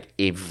on, and like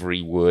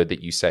every word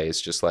that you say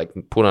is just like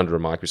put under a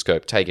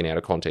microscope, taken out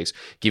of context,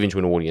 given to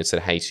an audience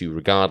that hates you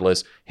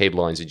regardless.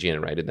 Headlines are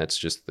generated. That's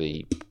just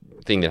the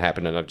thing that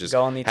happened, and I've just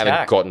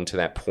haven't gotten to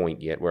that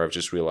point yet where I've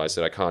just realized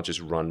that I can't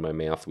just run my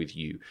mouth with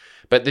you.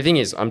 But the thing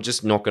is, I'm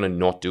just not going to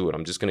not do it.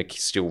 I'm just going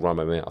to still run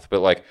my mouth.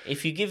 But like,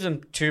 if you give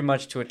them too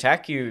much to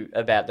attack you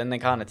about, then they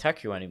can't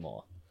attack you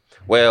anymore.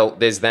 well,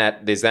 there's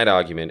that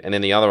argument, and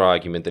then the other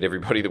argument that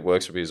everybody that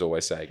works for me is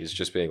always saying is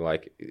just being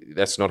like,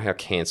 that's not how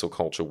cancel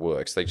culture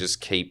works. They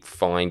just keep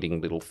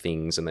finding little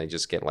things, and they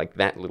just get like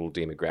that little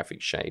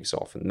demographic shaves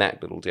off, and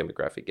that little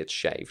demographic gets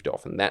shaved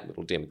off, and that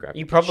little demographic.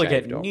 You probably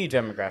gets get shaved off. new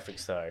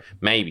demographics though.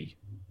 Maybe.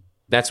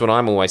 That's what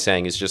I'm always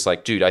saying is just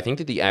like, dude, I think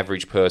that the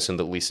average person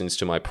that listens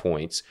to my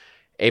points,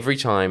 every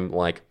time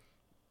like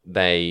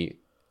they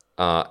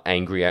are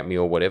angry at me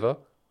or whatever,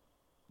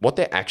 what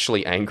they're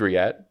actually angry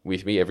at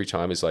with me every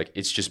time is like,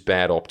 it's just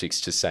bad optics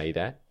to say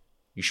that.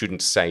 You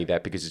shouldn't say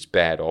that because it's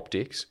bad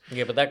optics.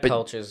 Yeah, but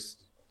culture's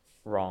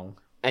wrong.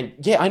 And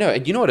yeah, I know.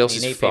 And you know what else You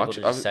is need fucked?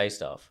 people to just say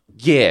stuff.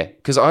 Yeah,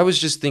 because I was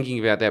just thinking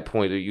about that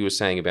point that you were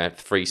saying about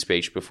free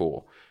speech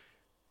before.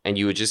 And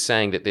you were just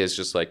saying that there's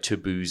just like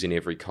taboos in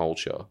every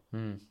culture.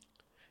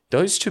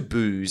 Those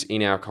taboos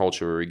in our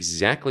culture are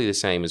exactly the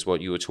same as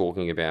what you were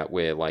talking about,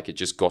 where like it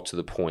just got to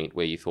the point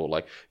where you thought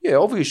like, yeah,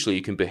 obviously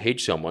you can behead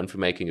someone for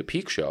making a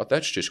picture.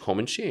 That's just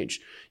common sense.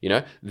 You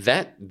know,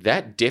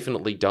 that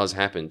definitely does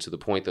happen to the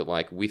point that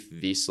like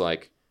with this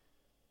like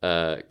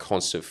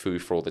constant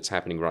foo-for-all that's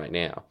happening right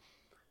now.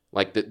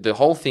 Like the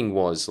whole thing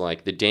was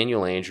like the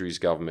Daniel Andrews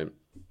government.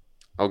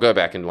 I'll go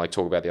back and like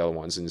talk about the other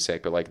ones in a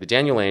sec, but like the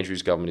Daniel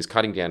Andrews government is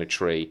cutting down a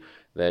tree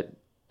that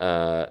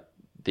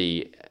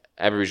the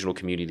Aboriginal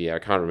community there, I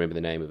can't remember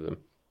the name of them,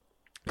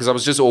 because I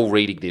was just all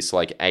reading this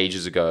like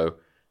ages ago,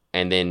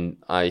 and then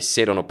I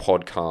said on a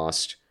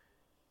podcast,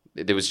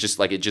 there was just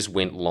like, it just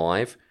went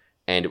live,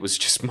 and it was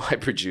just my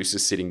producer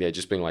sitting there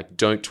just being like,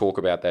 don't talk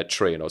about that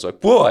tree. And I was like,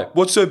 why?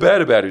 What's so bad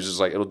about it? It's just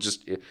like,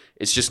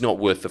 it's just not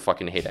worth the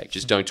fucking headache.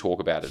 Just don't talk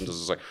about it. And I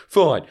was like,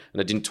 fine.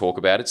 And I didn't talk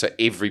about it. So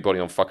everybody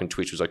on fucking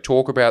Twitch was like,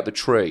 talk about the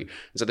tree.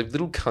 And so the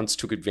little cunts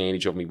took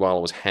advantage of me while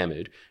I was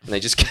hammered, and they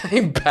just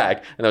came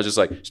back, and I was just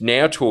like,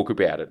 now talk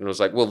about it. And I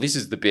was like, well, this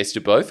is the best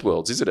of both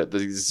worlds, isn't it?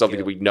 This is something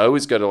that we know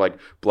is going to like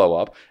blow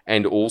up.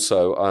 And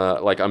also,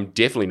 like, I'm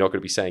definitely not going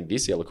to be saying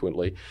this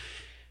eloquently.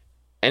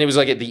 And it was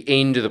like at the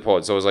end of the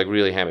pod, so I was like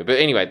really hammered. But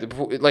anyway,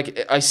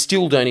 like I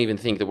still don't even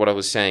think that what I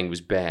was saying was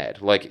bad.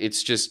 Like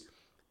it's just,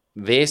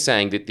 they're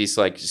saying that this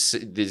like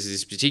there's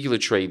this particular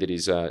tree that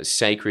is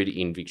sacred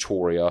in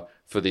Victoria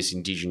for this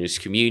Indigenous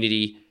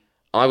community.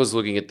 I was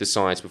looking at the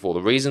science before.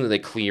 The reason that they're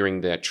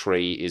clearing that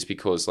tree is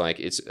because like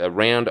it's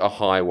around a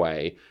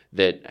highway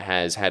that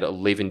has had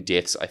 11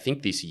 deaths, I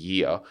think, this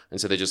year. And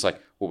so they're just like,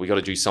 well, we got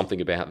to do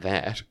something about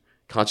that.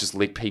 Can't just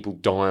let people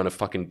die on a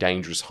fucking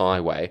dangerous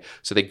highway.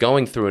 So they're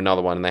going through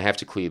another one, and they have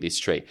to clear this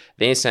tree.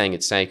 They're saying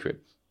it's sacred.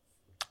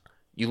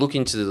 You look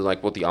into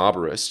like what the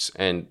arborists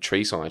and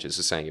tree scientists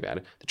are saying about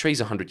it. The tree's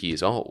 100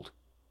 years old.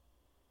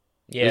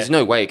 Yeah. There's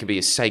no way it can be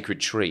a sacred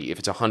tree if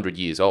it's 100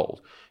 years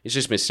old. It's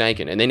just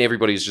mistaken. And then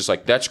everybody's just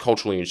like, that's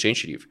culturally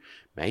insensitive.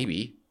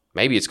 Maybe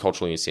it's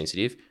culturally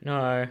insensitive.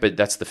 No. But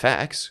that's the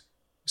facts.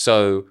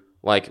 So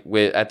Like,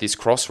 we're at this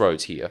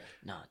crossroads here.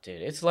 No,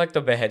 dude, it's like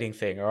the beheading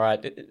thing, all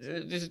right?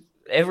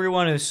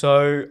 Everyone is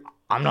so...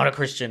 I'm not a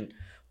Christian,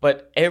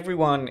 but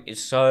everyone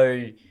is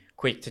so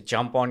quick to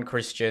jump on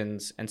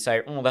Christians and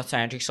say, oh, that's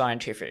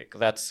anti-scientific,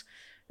 that's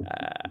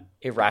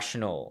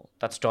irrational,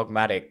 that's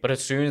dogmatic. But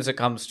as soon as it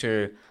comes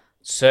to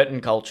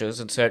certain cultures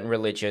and certain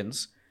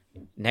religions,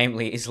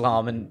 namely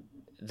Islam and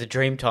the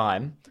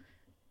Dreamtime,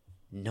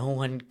 no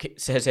one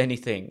says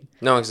anything.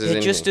 No one says They're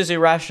anything. just as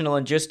irrational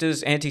and just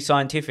as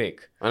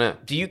anti-scientific. I know.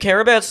 Do you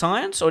care about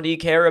science or do you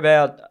care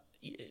about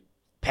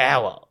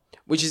power?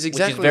 Which is Which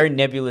exactly is a very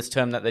nebulous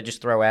term that they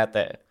just throw out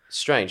there.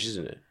 strange,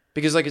 isn't it?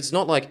 Because, like, it's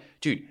not like,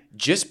 dude,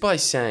 just by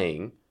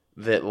saying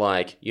that,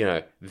 like, you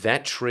know,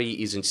 that tree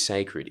isn't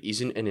sacred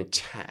isn't an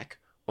attack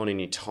on an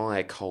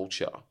entire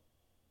culture.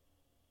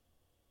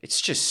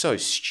 It's just so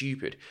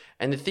stupid.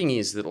 And the thing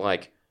is that,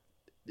 like,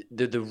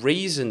 the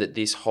reason that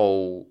this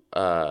whole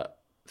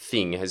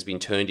thing has been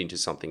turned into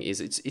something is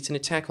it's an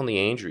attack on the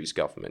Andrews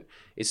government.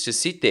 It's to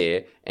sit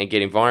there and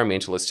get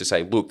environmentalists to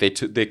say, look,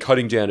 they're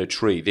cutting down a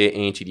tree, they're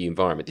anti the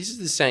environment. This is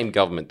the same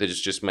government that has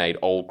just made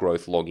old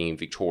growth logging in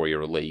Victoria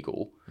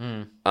illegal.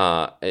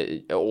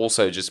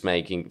 Also just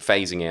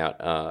phasing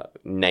out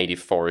native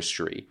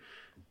forestry.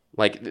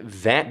 Like,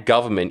 that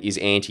government is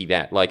anti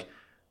that. Like,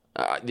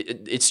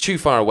 it's too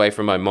far away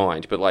from my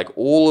mind, but like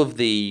all of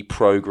the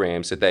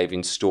programs that they've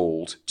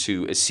installed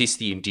to assist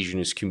the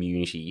Indigenous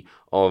community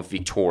of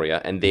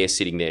Victoria, and they're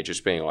sitting there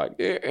just being like,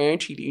 they're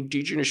anti the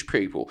Indigenous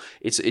people.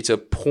 It's a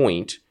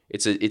point.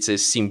 It's a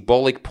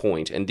symbolic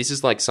point, and this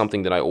is like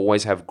something that I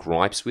always have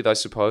gripes with, I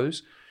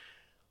suppose.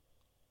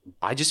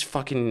 I just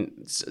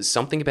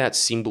something about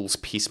symbols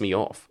piss me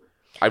off.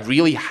 I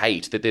really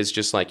hate that there's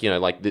just like, you know,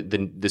 like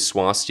the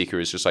swastika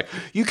is just like,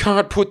 you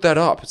can't put that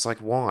up. It's like,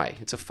 why?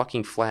 It's a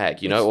fucking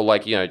flag, you know? Or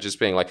like, you know, just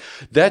being like,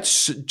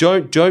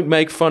 don't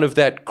make fun of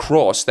that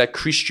cross, that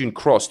Christian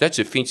cross. That's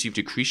offensive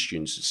to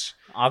Christians.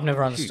 I've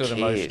never understood cares?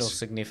 emotional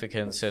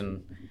significance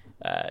and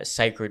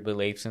sacred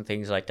beliefs and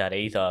things like that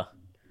either,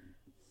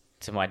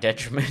 to my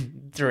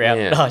detriment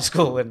throughout high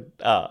school and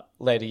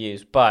later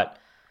years. But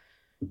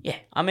yeah,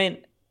 I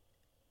mean,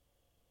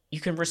 you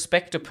can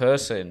respect a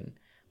person,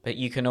 but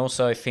you can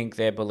also think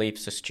their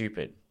beliefs are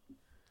stupid.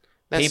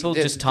 People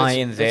just tie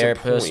in their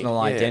personal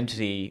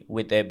identity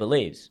with their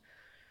beliefs.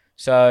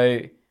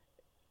 So,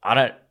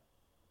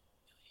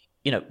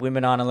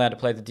 women aren't allowed to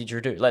play the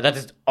didgeridoo. Like,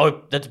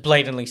 that's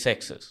blatantly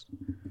sexist.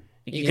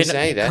 You can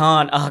say that.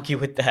 Can't argue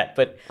with that.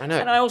 But I know.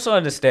 And I also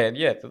understand,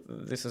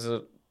 this is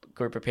a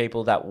group of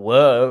people that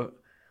were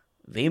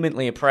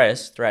vehemently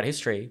oppressed throughout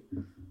history.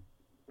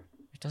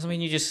 It doesn't mean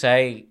you just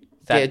say...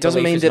 it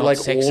doesn't mean that like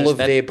sexist. all of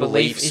that their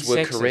belief beliefs is were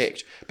sexist.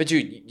 correct. But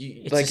dude,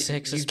 you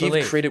give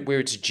belief. credit where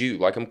it's due.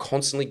 Like, I'm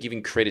constantly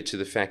giving credit to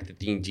the fact that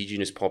the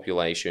Indigenous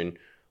population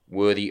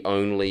were the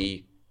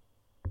only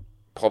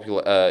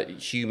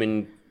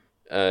human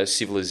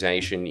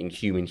civilization in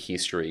human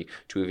history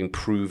to have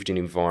improved an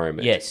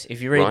environment. Yes,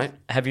 if you read, right?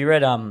 Have you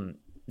read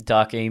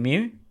Dark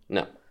Emu?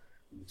 No,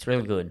 It's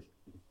really good.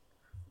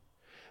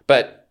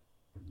 but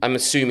I'm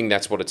assuming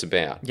that's what it's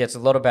about. Yeah, it's a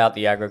lot about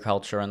the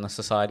agriculture and the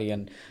society,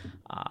 and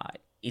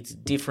it's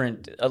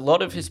different. A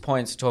lot of his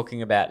points are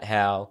talking about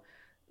how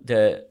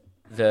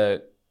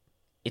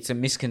it's a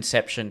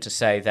misconception to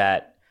say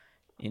that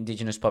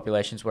Indigenous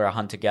populations were a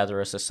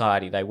hunter-gatherer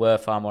society. They were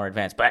far more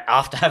advanced. But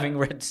after having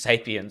read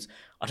 *Sapiens*,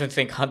 I don't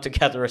think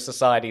hunter-gatherer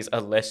societies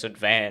are less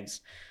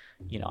advanced.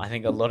 You know, I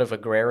think a lot of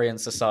agrarian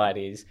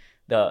societies,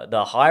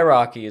 the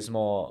hierarchy is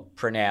more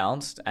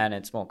pronounced and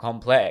it's more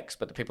complex,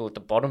 but the people at the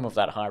bottom of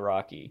that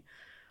hierarchy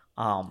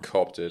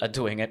Copped it. are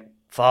doing it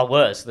far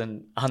worse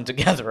than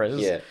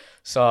hunter-gatherers. Yeah.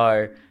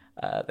 So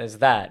there's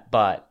that.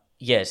 But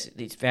yes,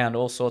 it's found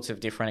all sorts of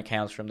different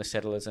accounts from the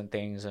settlers and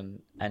things,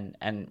 and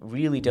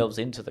really delves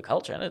into the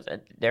culture.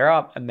 And there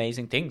are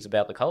amazing things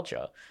about the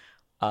culture,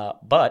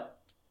 but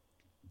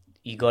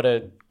you got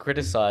to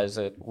criticize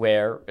it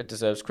where it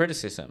deserves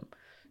criticism.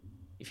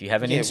 If you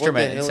have an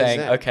instrument and saying,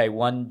 okay,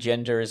 one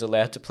gender is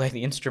allowed to play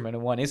the instrument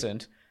and one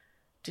isn't,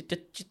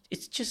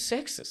 it's just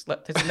sexist.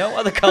 Like, there's no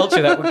other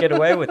culture that would get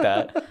away with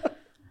that.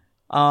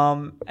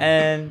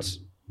 And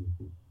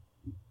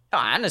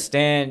I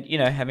understand,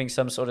 having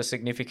some sort of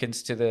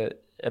significance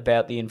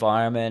about the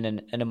environment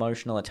and an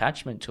emotional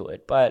attachment to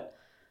it, but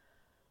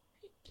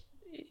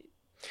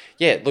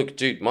yeah, look,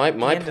 dude, my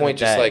point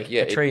just like,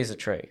 yeah, a tree is a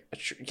tree.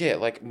 Yeah,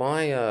 like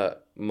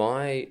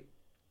my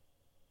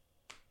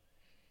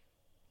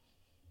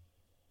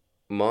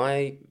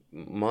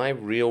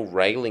real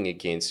railing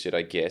against it,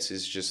 I guess,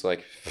 is just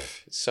like,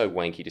 it's so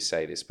wanky to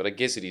say this, but I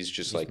guess it is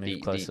just like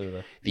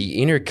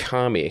the inner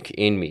karmic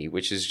in me,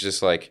 which is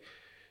just like,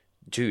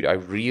 dude, I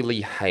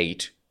really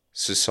hate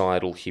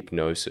societal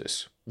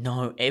hypnosis.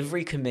 No,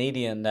 every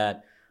comedian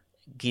that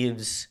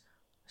gives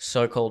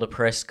so-called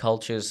oppressed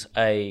cultures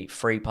a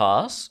free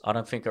pass, I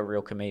don't think are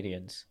real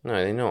comedians. No,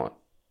 they're not.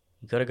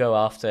 You got to go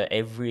after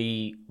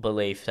every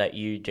belief that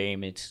you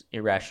deem it's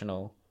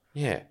irrational.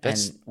 Yeah,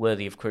 and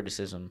worthy of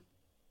criticism.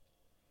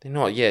 They're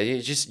not. Yeah,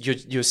 you're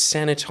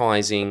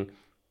sanitizing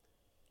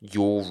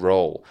your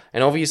role.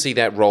 And obviously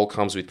that role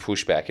comes with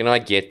pushback, and I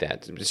get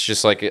that. It's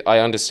just like, I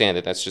understand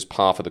that that's just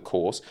par for the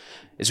course.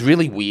 It's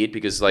really weird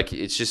because like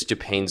it just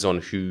depends on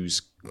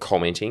who's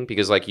commenting,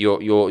 because like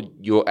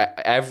your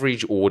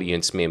average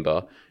audience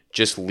member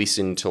just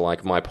listened to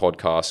like my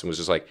podcast and was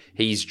just like,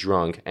 he's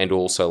drunk, and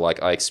also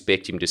like I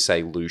expect him to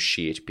say loose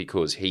shit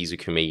because he's a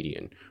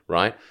comedian,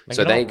 right? But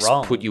so you're they not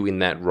wrong. put you in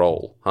that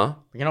role, huh?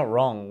 You're not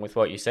wrong with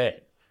what you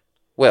said.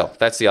 Well,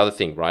 that's the other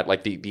thing, right?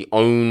 Like the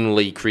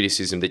only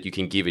criticism that you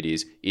can give it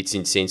is it's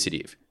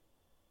insensitive.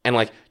 And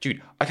like,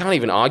 dude, I can't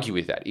even argue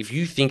with that. If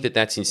you think that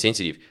that's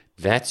insensitive,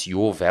 that's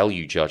your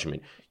value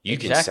judgment. You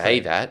can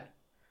say that.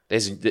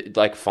 There's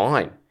like,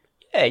 fine.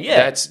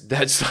 Yeah.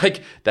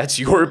 That's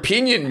your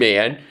opinion,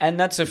 man. And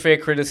that's a fair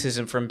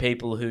criticism from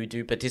people who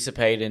do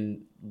participate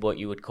in what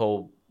you would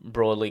call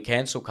broadly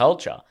cancel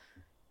culture.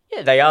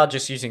 Yeah, they are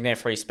just using their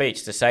free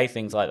speech to say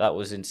things like that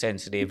was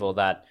insensitive or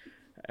that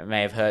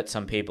may have hurt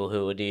some people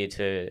who adhere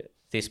to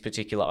this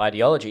particular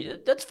ideology.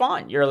 That's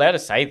fine. You're allowed to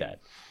say that.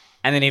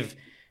 And then if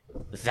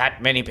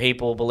that many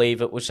people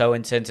believe it was so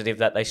insensitive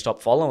that they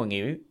stopped following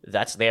you,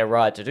 that's their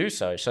right to do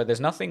so. So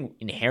there's nothing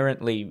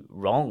inherently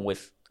wrong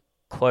with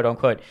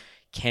quote-unquote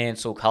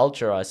cancel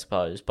culture, I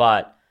suppose.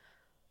 But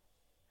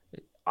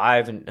I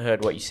haven't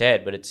heard what you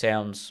said, but it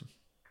sounds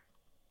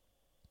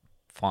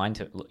fine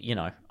to,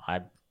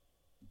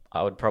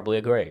 I would probably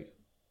agree.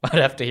 I'd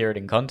have to hear it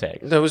in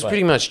context. No, it was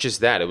pretty much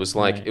just that. It was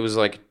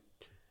like,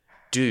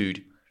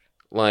 dude,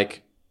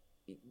 like,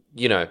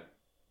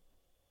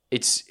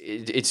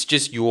 it's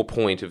just your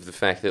point of the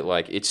fact that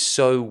like it's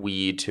so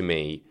weird to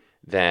me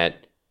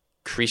that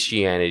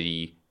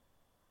Christianity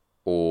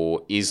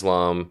or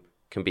Islam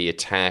can be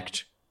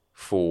attacked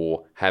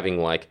for having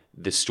like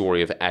the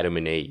story of Adam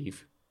and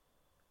Eve.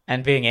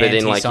 And being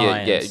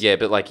anti-science.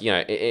 But like,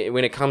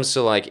 when it comes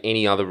to like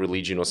any other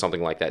religion or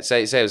something like that,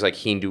 say it was like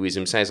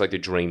Hinduism, say it's like the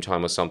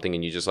Dreamtime or something,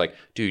 and you're just like,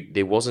 dude,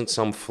 there wasn't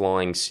some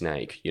flying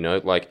snake,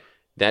 like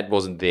that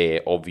wasn't there,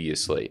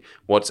 obviously.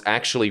 What's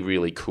actually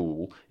really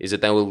cool is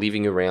that they were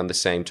living around the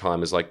same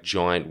time as like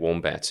giant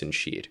wombats and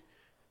shit.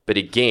 But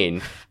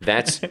again,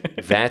 that's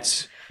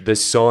the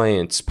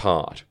science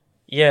part.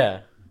 Yeah.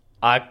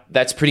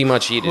 That's pretty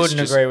much it. Couldn't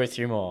agree with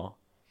you more.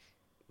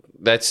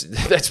 It's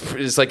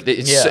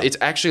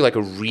actually like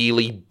a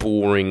really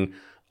boring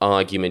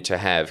argument to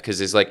have because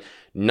there's like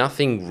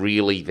nothing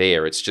really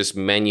there. It's just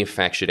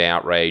manufactured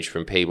outrage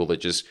from people that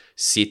just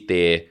sit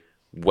there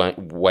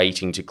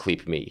waiting to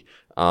clip me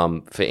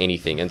for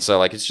anything. And so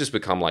like it's just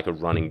become like a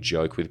running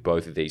joke with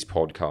both of these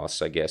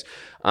podcasts, I guess.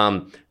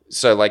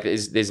 So like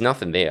there's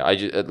nothing there. I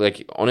just,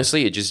 like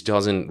honestly, it just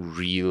doesn't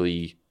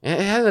really. It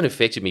hasn't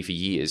affected me for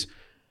years.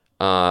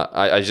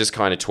 I just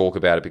kind of talk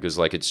about it because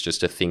like it's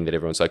just a thing that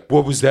everyone's like,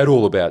 what was that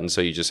all about? And so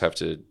you just have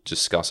to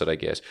discuss it, I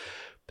guess.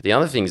 But the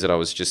other things that I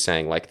was just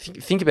saying, like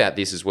think about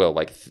this as well.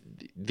 Like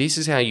this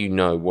is how you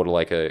know what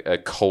like a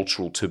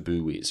cultural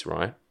taboo is,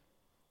 right?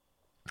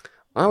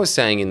 I was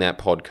saying in that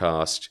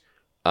podcast,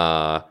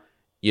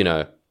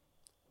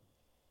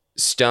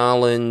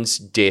 Stalin's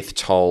death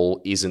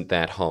toll isn't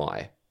that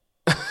high.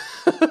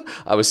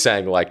 I was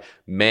saying like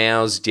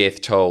Mao's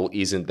death toll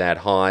isn't that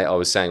high. I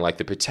was saying like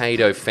the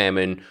potato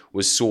famine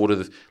was sort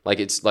of like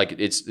it's like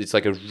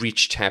a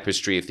rich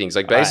tapestry of things.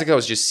 Like basically, I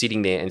was just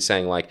sitting there and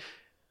saying like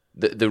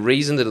the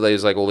reason that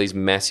there's like all these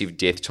massive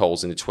death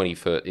tolls in the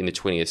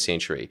 20th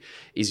century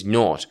is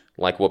not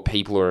like what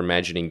people are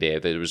imagining there.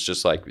 That it was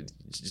just like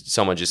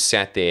someone just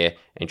sat there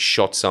and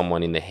shot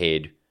someone in the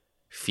head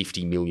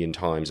 50 million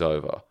times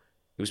over.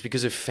 It was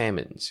because of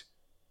famines,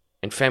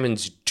 and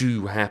famines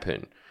do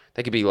happen.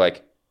 They could be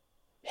like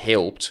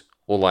helped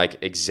or like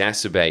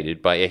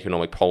exacerbated by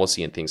economic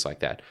policy and things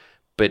like that.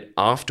 But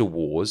after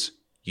wars,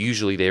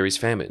 usually there is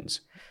famines.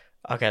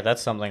 Okay,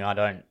 that's something I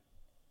don't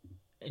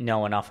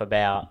know enough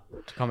about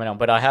to comment on.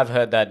 But I have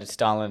heard that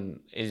Stalin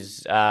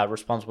is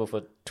responsible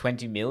for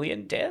 20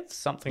 million deaths,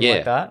 something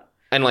like that.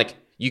 And like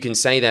you can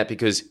say that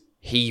because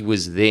he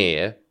was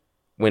there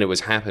when it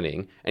was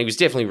happening, and he was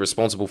definitely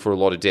responsible for a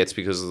lot of deaths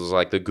because it was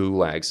like the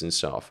gulags and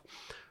stuff.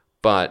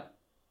 But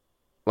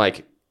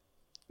like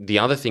the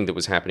other thing that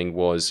was happening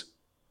was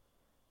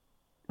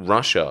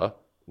Russia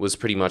was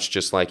pretty much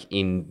just like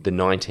in the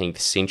 19th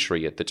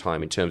century at the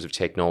time in terms of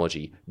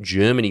technology.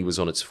 Germany was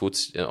on its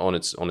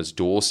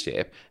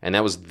doorstep, and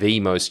that was the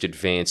most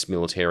advanced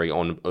military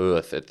on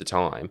Earth at the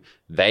time.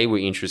 They were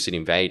interested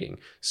in invading.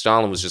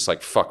 Stalin was just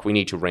like, fuck, we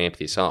need to ramp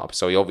this up.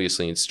 So he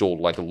obviously installed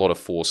like a lot of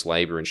forced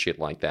labor and shit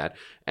like that,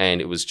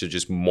 and it was to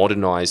just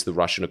modernize the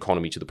Russian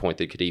economy to the point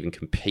that it could even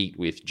compete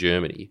with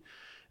Germany.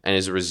 And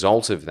as a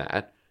result of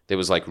that, there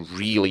was like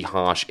really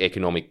harsh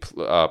economic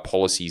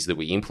policies that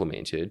we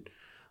implemented.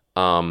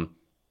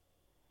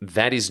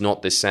 That is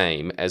not the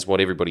same as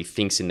what everybody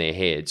thinks in their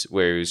heads,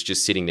 where it was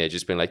just sitting there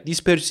just being like, this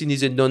person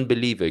is a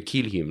non-believer,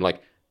 kill him.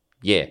 Like,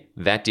 yeah,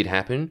 that did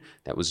happen.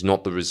 That was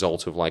not the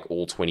result of like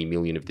all 20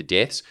 million of the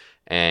deaths.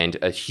 And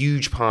a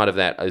huge part of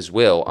that as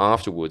well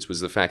afterwards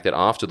was the fact that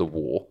after the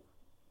war,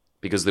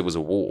 because there was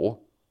a war,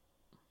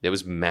 There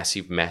was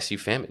massive,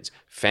 massive famines.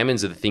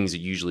 Famines are the things that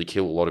usually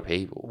kill a lot of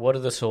people. What are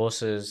the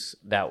sources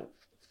that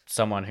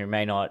someone who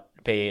may not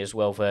be as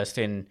well versed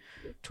in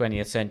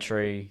 20th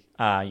century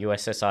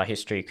USSR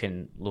history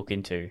can look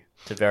into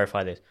to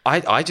verify this?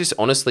 I just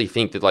honestly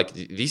think that like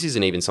this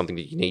isn't even something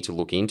that you need to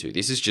look into.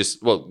 This is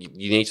just, well,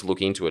 you need to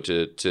look into it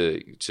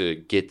to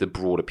get the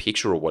broader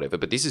picture or whatever.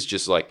 But this is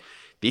just like,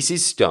 this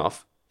is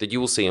stuff that you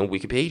will see on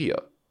Wikipedia.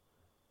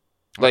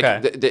 Like,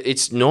 Okay.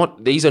 it's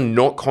not, these are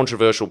not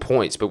controversial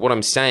points, but what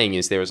I'm saying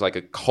is there is like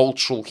a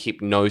cultural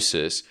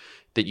hypnosis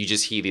that you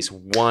just hear this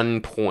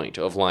one point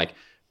of like,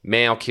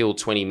 Mao killed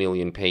 20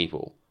 million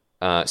people.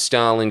 Mao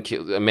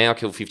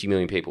killed 50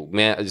 million people.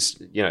 It's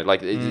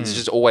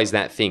just always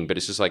that thing, but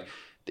it's just like,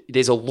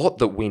 there's a lot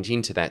that went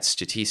into that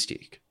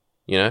statistic,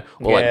 you know?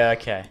 Or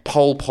Okay.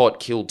 Pol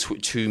Pot killed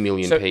 2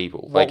 million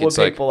people. What Like, were it's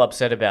like, people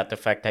upset about the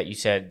fact that you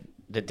said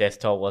the death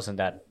toll wasn't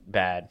that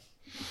bad?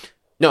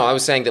 no, I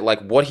was saying that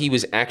like what he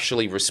was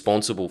actually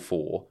responsible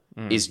for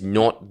is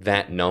not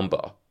that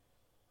number.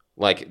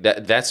 Like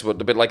that's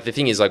what, but like the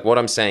thing is like what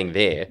I'm saying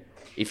there,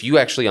 if you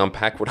actually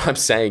unpack what I'm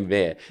saying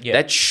there,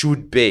 that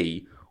should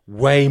be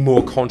way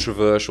more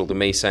controversial than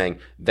me saying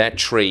that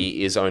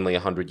tree is only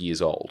 100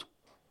 years old.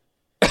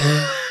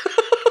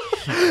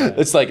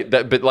 It's like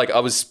that, but like I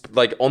was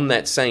like on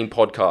that same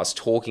podcast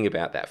talking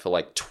about that for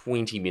like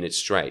 20 minutes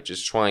straight,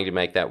 just trying to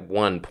make that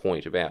one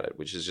point about it,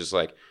 which is just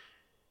like,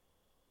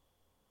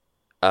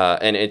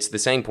 and it's the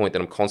same point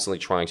that I'm constantly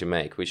trying to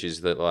make, which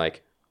is that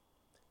like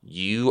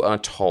you are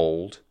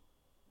told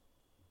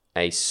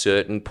a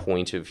certain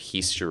point of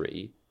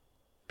history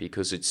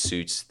because it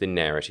suits the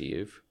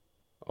narrative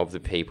of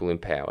the people in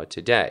power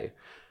today.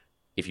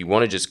 If you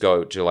want to just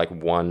go to like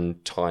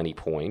one tiny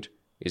point,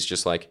 it's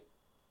just like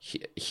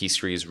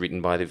history is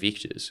written by the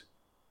victors.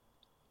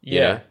 Yeah. You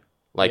know?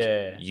 Like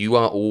you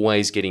are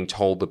always getting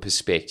told the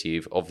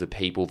perspective of the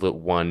people that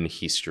won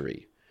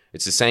history.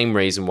 It's the same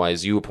reason why,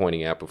 as you were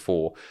pointing out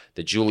before,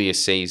 that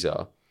Julius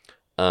Caesar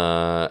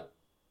was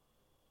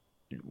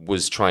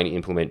trying to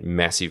implement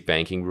massive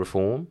banking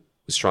reform,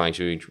 was trying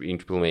to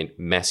implement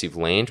massive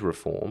land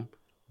reform,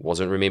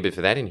 wasn't remembered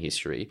for that in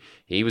history.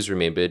 He was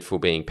remembered for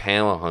being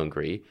power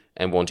hungry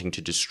and wanting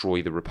to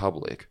destroy the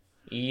Republic.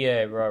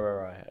 Yeah,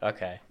 right.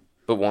 Okay.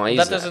 But why is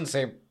That that? doesn't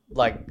seem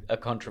like a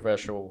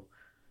controversial...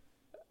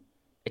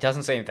 It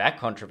doesn't seem that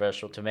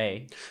controversial to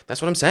me.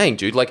 That's what I'm saying,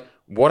 dude. Like,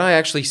 what I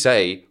actually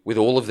say with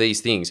all of these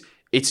things,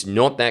 it's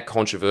not that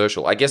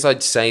controversial. I guess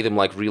I'd say them,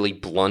 like, really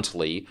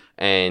bluntly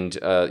and,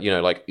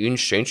 like,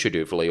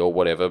 insensitively or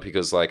whatever,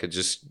 because, like, it's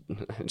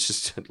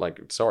just,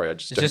 like, sorry, I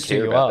just don't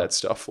care about that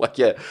stuff. Like,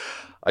 yeah,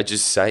 I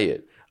just say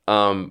it.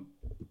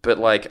 But,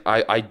 like,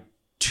 I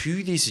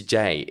to this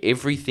day,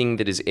 everything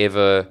that is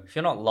ever... If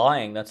you're not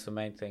lying, that's the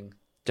main thing.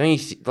 Don't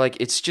you like,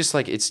 it's just,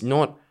 like, it's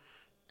not...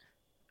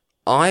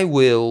 I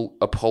will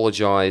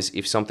apologize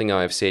if something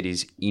I have said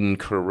is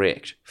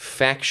incorrect,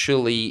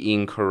 factually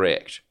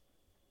incorrect.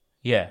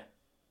 Yeah.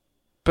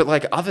 But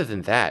like other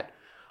than that,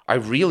 I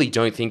really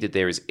don't think that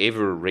there is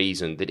ever a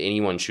reason that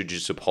anyone should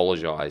just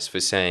apologize for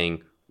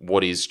saying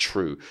what is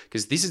true.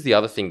 Because this is the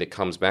other thing that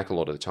comes back a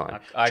lot of the time.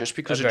 Just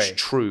because it's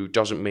true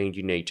doesn't mean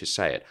you need to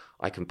say it.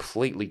 I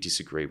completely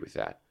disagree with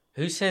that.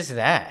 Who says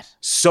that?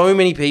 So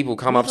many people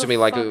come up to me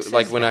like when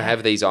that? I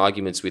have these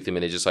arguments with them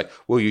and they're just like,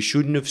 well, you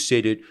shouldn't have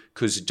said it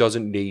because it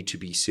doesn't need to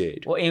be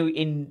said. Well,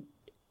 in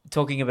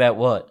talking about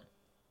what?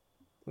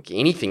 Like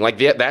anything. Like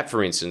that,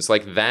 for instance.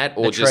 Like that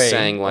or The just tree,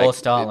 saying like or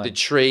Stalin. the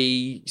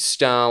tree,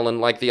 Stalin.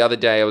 Like the other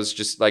day I was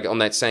just like on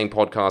that same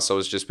podcast I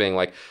was just being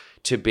like,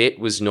 Tibet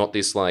was not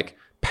this like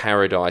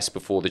paradise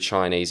before the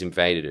Chinese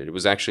invaded it. It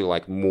was actually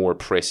like more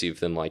oppressive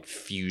than like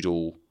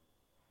feudal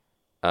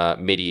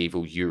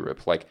medieval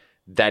Europe. Like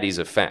that is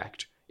a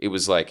fact. It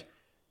was like,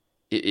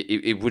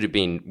 it would have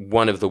been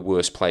one of the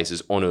worst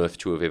places on earth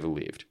to have ever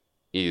lived,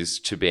 is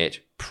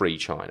Tibet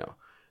pre-China.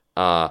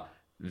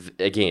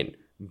 Again,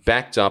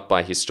 backed up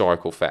by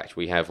historical fact.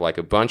 We have like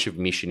a bunch of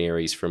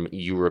missionaries from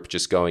Europe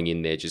just going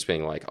in there, just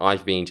being like,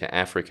 I've been to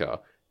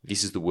Africa.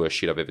 This is the worst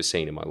shit I've ever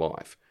seen in my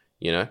life.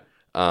 You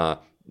know?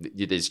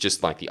 There's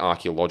just like the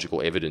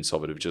archaeological evidence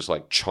of it, of just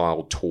like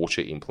child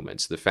torture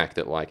implements. The fact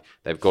that like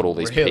they've got all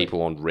these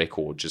people on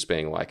record just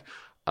being like,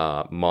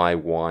 my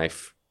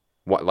wife,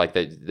 what, like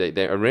I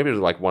remember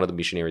like one of the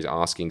missionaries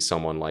asking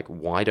someone like,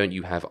 why don't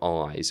you have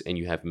eyes and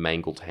you have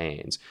mangled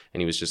hands? And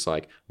he was just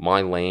like,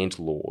 my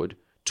landlord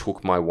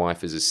took my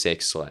wife as a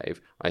sex slave.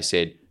 I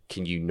said,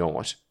 can you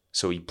not?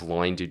 So he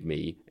blinded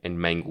me and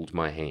mangled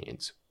my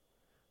hands.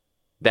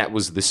 That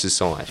was the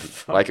society.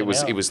 Like it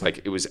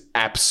was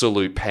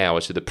absolute power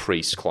to the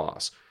priest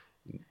class.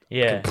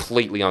 Yeah.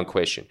 Completely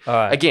unquestioned.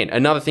 Right. Again,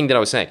 another thing that I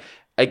was saying,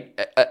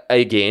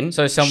 again,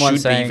 so someone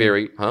should saying, be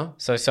very,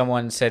 So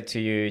someone said to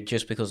you,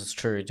 just because it's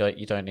true,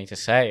 you don't need to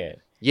say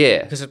it.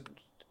 Yeah. Because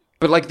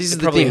but like this is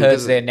the probably thing.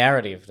 hurts their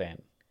narrative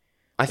then.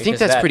 I think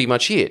that's pretty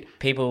much it.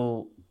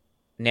 People,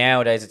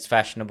 nowadays it's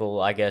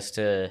fashionable, I guess,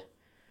 to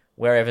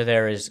wherever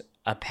there is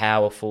a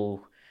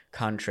powerful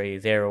country,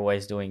 they're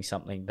always doing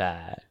something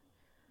bad.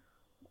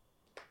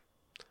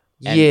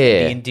 And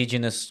Yeah. the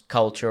indigenous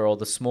culture or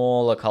the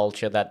smaller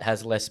culture that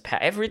has less power.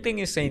 Everything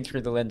is seen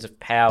through the lens of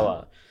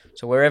power.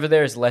 So wherever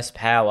there is less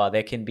power,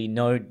 there can be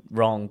no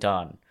wrong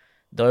done.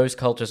 Those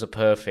cultures are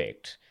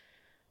perfect.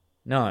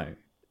 No,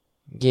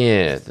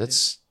 Yeah,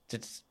 that's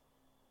it's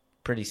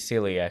pretty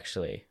silly,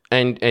 actually.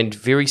 and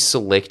very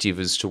selective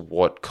as to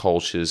what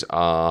cultures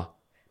are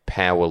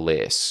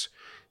powerless.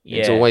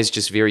 It's Yeah. always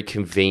just very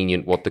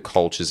convenient what the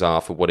cultures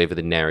are for whatever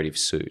the narrative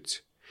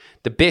suits.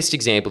 The best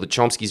example that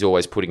Chomsky's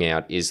always putting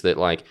out is that,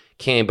 like,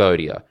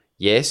 Cambodia,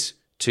 yes,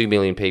 2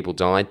 million people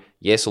died.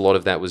 Yes, a lot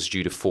of that was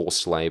due to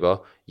forced labor.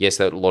 Yes,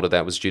 a lot of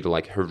that was due to,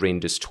 like,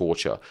 horrendous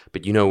torture.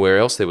 But you know where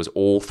else there was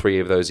all three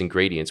of those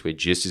ingredients where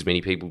just as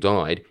many people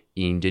died?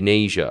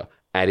 Indonesia,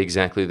 at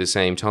exactly the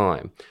same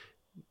time.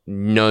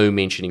 No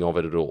mentioning of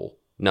it at all.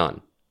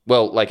 None.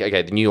 Well, like,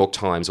 okay, the New York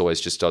Times always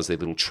just does their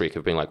little trick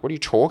of being like, what are you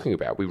talking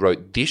about? We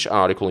wrote this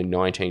article in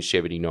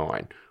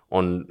 1979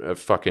 on a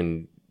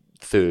fucking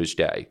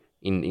Thursday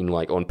in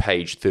like on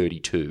page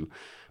 32.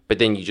 But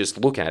then you just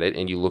look at it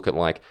and you look at,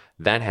 like,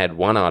 that had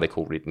one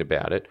article written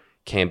about it.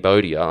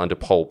 Cambodia under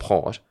Pol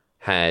Pot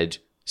had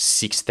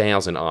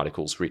 6,000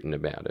 articles written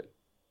about it.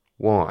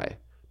 Why?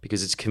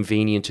 Because it's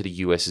convenient to the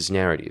US's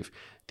narrative.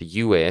 The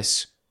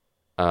US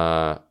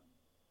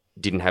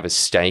didn't have a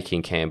stake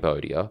in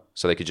Cambodia,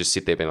 so they could just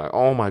sit there being like,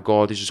 oh my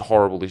God, this is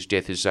horrible, this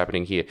death is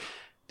happening here.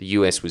 The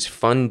US was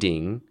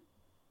funding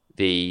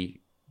the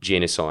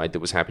genocide that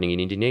was happening in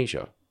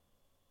Indonesia.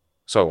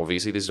 So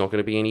obviously there's not going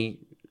to be any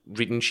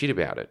written shit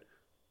about it.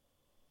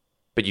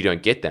 But you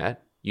don't get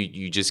that.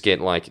 You just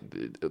get, like,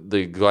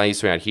 the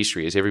glaze throughout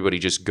history is everybody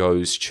just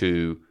goes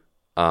to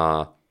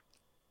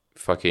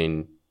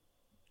fucking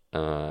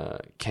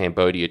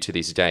Cambodia to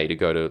this day to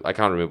go to, I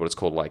can't remember what it's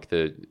called, like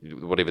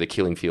whatever the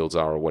killing fields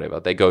are or whatever.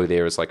 They go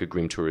there as like a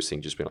grim tourist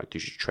thing, just being like,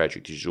 this is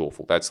tragic, this is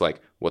awful. That's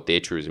like what their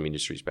tourism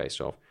industry is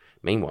based off.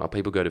 Meanwhile,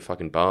 people go to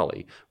fucking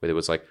Bali, where there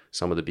was like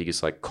some of the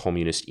biggest like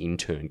communist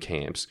intern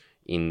camps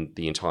in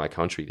the entire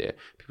country there.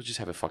 People just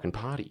have a fucking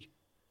party.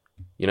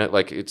 You know,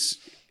 like it's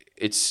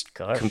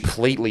Gosh.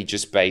 completely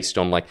just based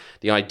on like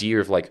the idea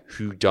of like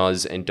who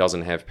does and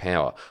doesn't have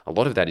power. A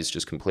lot of that is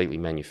just completely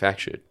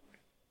manufactured.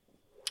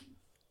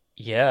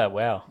 Yeah,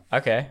 wow.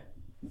 Okay.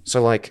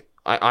 So like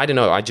I don't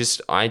know.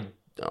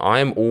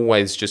 I'm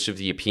always just of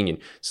the opinion.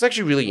 It's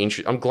actually really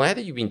interesting. I'm glad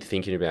that you've been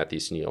thinking about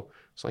this, Neil.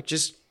 It's like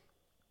just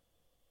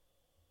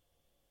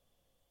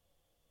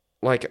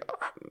like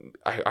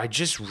I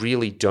just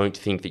really don't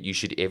think that you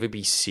should ever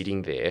be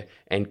sitting there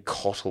and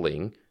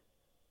coddling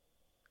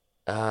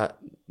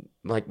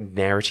like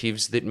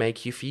narratives that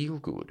make you feel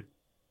good.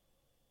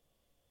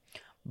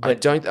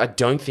 But I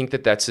don't think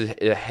that that's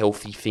a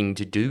healthy thing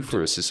to do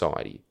for a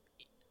society.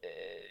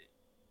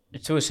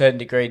 To a certain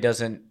degree,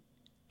 doesn't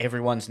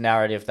everyone's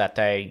narrative that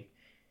they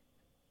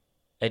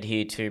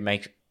adhere to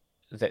make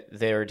that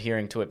they're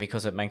adhering to it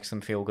because it makes them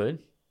feel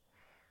good?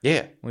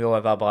 Yeah. We all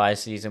have our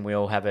biases and we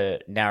all have a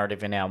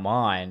narrative in our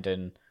mind,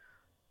 and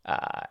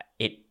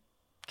it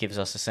gives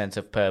us a sense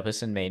of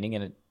purpose and meaning,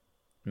 and it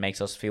makes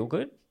us feel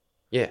good.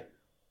 Yeah.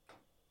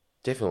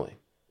 Definitely.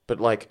 But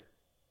like,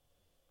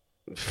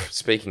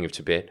 speaking of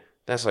Tibet,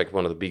 that's like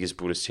one of the biggest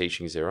Buddhist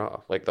teachings there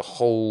are. Like the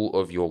whole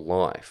of your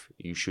life,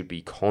 you should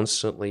be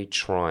constantly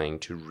trying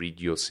to rid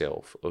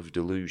yourself of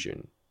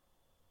delusion.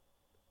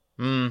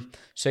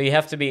 So you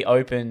have to be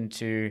open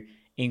to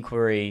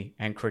inquiry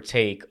and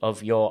critique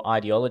of your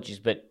ideologies,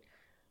 but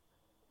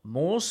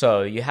more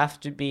so, you have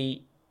to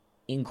be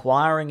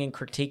inquiring and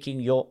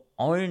critiquing your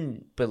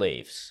own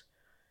beliefs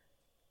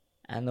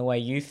and the way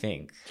you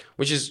think.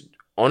 Which is,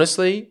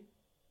 honestly,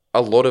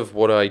 a lot of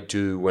what I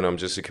do when I'm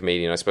just a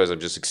comedian. I suppose I'm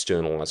just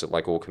externalize it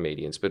like all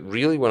comedians. But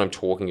really when I'm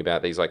talking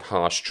about these like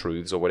harsh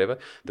truths or whatever,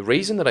 the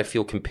reason that I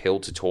feel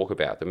compelled to talk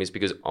about them is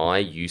because I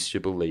used to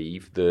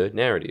believe the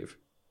narrative.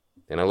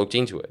 Then I looked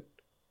into it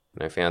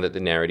and I found that the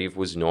narrative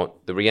was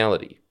not the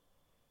reality.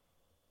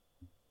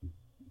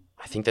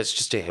 I think that's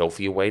just a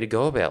healthier way to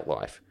go about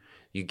life.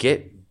 You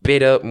get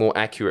better, more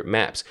accurate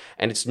maps.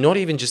 And it's not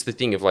even just the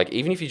thing of like,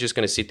 even if you're just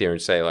going to sit there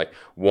and say like,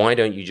 why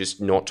don't you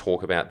just not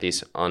talk about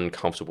this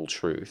uncomfortable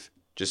truth?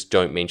 Just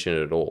don't mention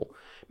it at all.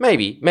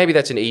 Maybe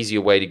that's an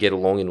easier way to get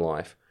along in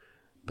life.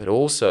 But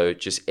also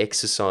just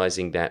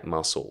exercising that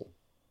muscle.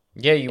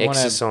 Yeah, you want to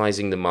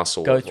exercising the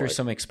muscle. go through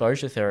some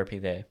exposure therapy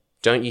there.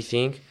 Don't you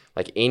think?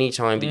 Like any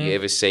time that you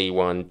ever see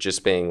one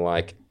just being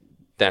like,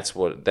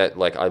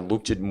 like I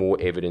looked at more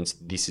evidence,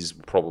 this is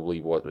probably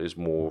what is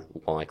more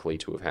likely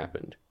to have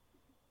happened.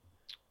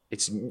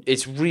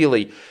 It's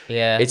really,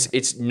 Yeah.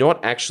 it's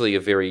not actually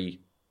a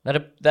very,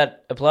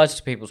 That applies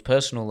to people's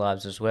personal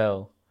lives as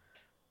well.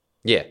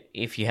 yeah,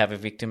 If you have a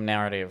victim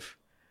narrative,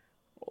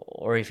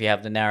 or if you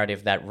have the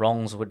narrative that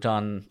wrongs were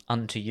done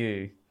unto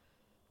you,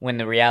 when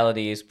the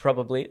reality is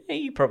probably,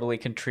 you probably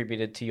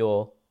contributed to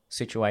your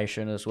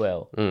situation as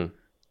well.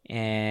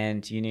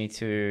 And you need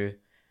to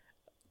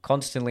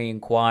constantly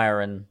inquire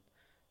and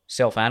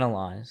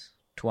self-analyze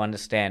to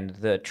understand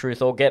the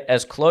truth, or get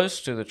as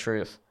close to the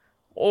truth,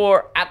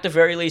 or at the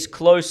very least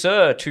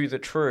closer to the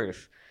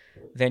truth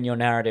than your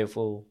narrative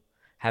will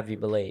have you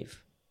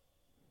believe.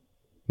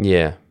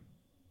 Yeah.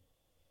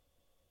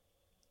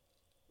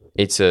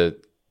 I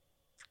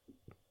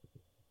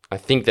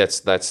think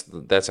that's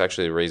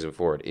actually the reason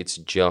for it. It's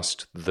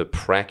just the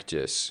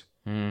practice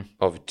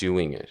of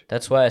doing it.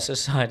 That's why a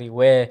society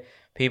where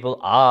people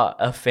are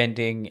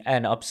offending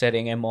and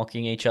upsetting and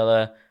mocking each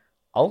other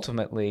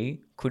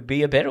ultimately could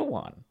be a better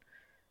one.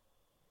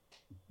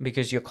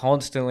 Because you're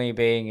constantly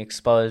being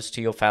exposed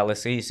to your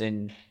fallacies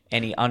and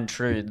any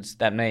untruths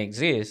that may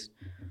exist.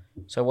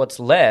 So what's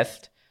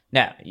left...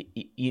 Now,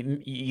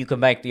 you can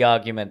make the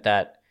argument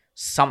that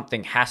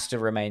something has to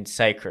remain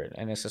sacred,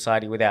 and a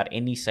society without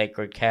any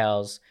sacred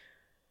cows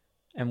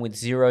and with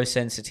zero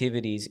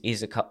sensitivities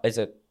is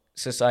a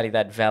society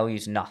that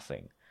values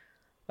nothing.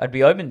 I'd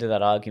be open to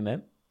that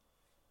argument.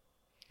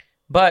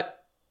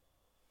 But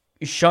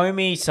show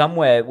me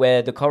somewhere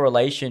where the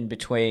correlation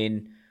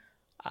between,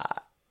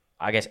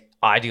 I guess,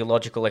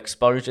 ideological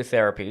exposure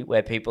therapy,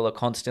 where people are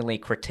constantly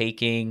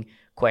critiquing,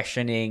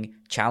 questioning,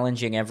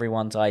 challenging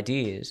everyone's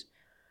ideas,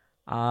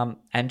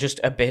 and just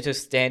a better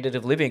standard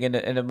of living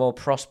in a more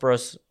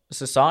prosperous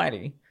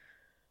society.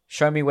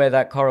 Show me where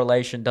that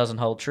correlation doesn't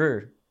hold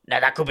true.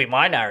 Now, that could be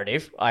my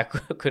narrative. I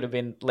could have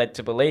been led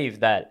to believe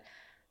that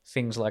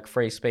things like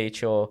free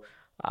speech or,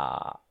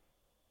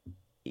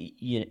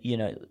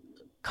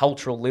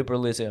 cultural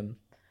liberalism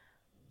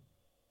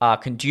are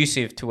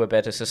conducive to a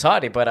better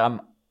society, but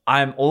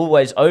I'm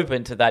always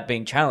open to that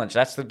being challenged.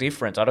 That's the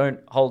difference. I don't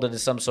hold it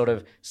as some sort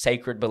of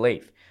sacred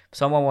belief. If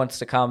someone wants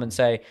to come and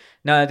say,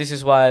 no, this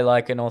is why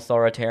like an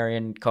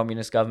authoritarian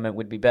communist government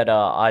would be better,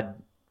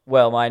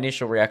 my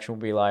initial reaction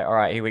would be like, all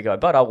right, here we go.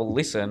 But I will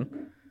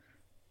listen.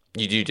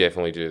 You do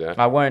definitely do that.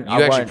 I won't.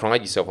 You actually pride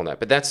yourself on that.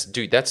 But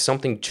that's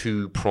something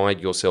to pride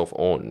yourself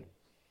on.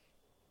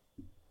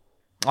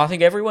 I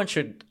think everyone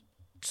should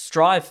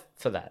strive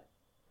for that.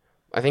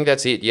 I think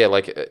that's it. Yeah,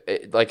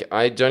 like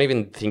I don't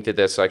even think that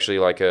that's actually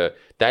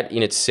that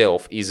in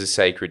itself is a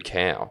sacred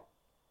cow.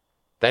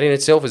 That in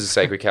itself is a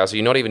sacred cow. So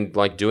you're not even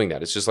like doing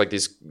that. It's just like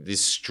this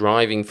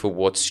striving for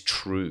what's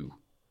true.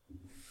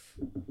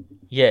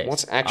 Yeah.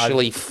 What's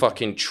actually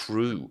fucking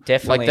true?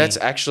 Definitely. Like that's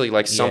actually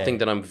like something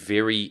that I'm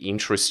very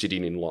interested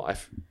in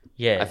life.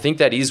 Yeah. I think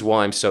that is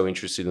why I'm so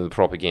interested in the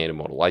propaganda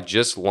model. I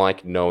just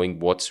like knowing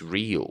what's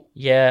real.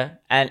 Yeah,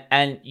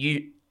 and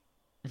you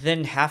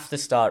then have to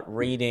start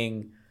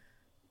reading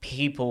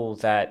people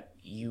that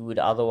you would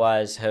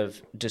otherwise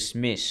have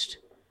dismissed.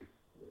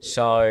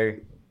 So,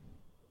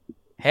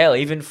 hell,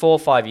 even 4 or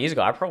 5 years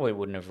ago, I probably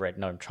wouldn't have read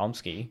Noam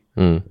Chomsky.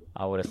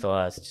 I would have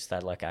thought it's just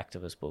that like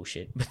activist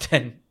bullshit. But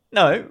then,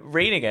 no,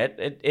 reading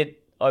it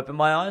opened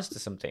my eyes to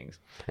some things.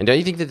 And don't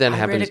you think that I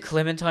happens? read a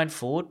Clementine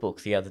Ford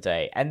book the other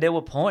day, and there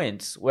were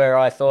points where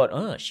I thought,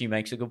 oh, she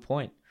makes a good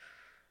point.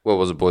 What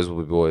was it? Boys Will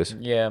Be Boys.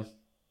 Yeah.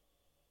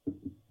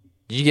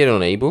 Did you get it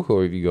on ebook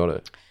or have you got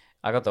it?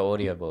 I got the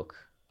audiobook.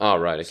 Oh,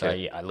 right. Okay. So,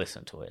 yeah, I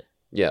listened to it.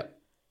 Yeah.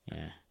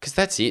 Yeah. Because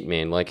that's it,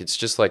 man. Like, it's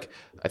just like,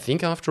 I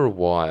think after a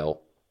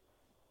while,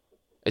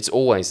 it's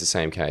always the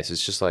same case.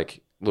 It's just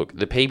like, look,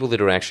 the people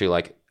that are actually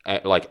like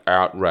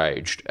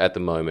outraged at the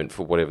moment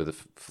for whatever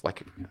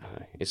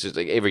it's just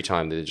like every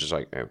time they're just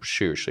like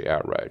seriously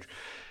outraged.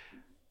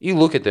 You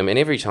look at them and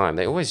every time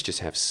they always just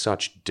have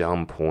such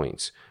dumb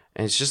points.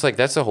 And it's just like,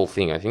 that's the whole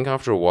thing. I think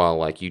after a while,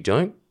 like you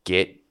don't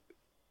get,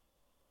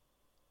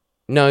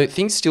 no,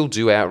 things still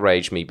do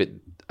outrage me, but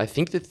I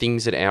think the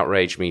things that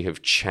outrage me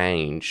have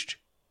changed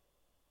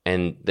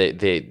and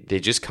they're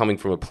just coming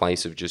from a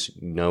place of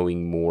just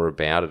knowing more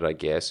about it, I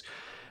guess.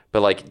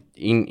 But like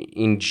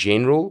in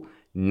general,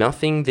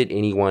 nothing that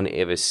anyone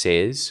ever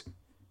says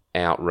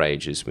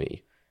outrages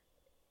me.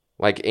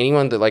 Like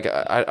anyone that like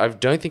I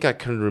don't think I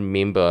can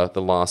remember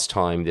the last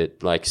time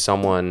that like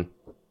someone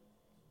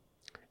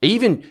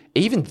even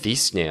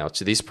this now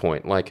to this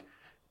point, like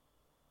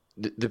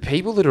the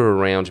people that are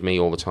around me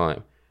all the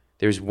time,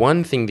 there's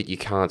one thing that you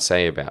can't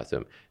say about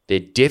them. They're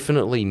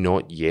definitely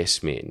not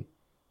yes men.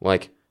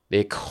 Like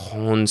they're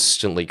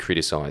constantly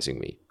criticizing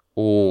me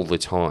all the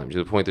time to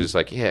the point that it's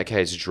like, yeah,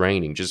 okay, it's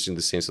draining just in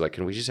the sense of like,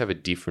 can we just have a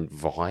different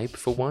vibe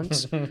for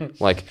once?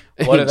 Like,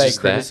 what are they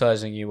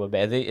criticizing you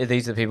about? Are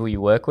these the people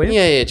you work with?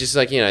 Yeah, just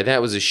like,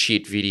 that was a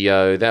shit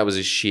video. That was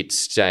a shit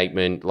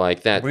statement.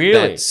 Like that, really?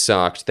 That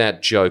sucked.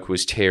 That joke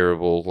was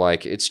terrible.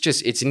 Like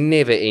it's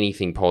never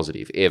anything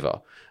positive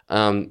ever.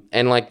 And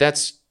like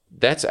that's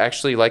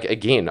actually like,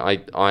 again,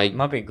 It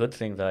might be a good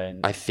thing though.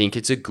 I think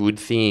it's a good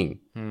thing.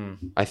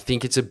 I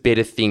think it's a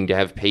better thing to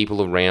have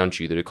people around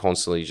you that are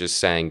constantly just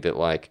saying that,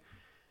 like,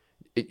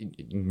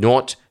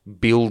 not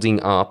building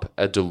up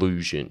a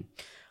delusion.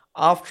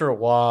 After a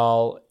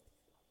while,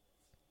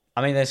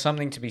 I mean, there's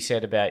something to be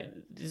said about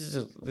this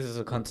is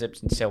a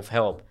concept in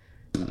self-help,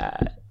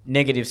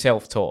 negative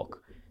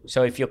self-talk.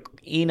 So if you're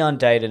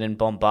inundated and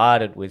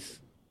bombarded with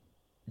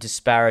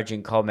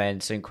disparaging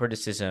comments and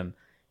criticism,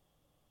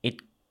 it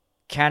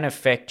can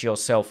affect your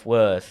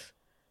self-worth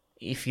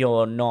if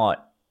you're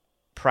not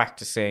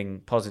practicing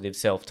positive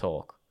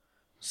self-talk.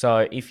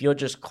 So if you're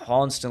just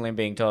constantly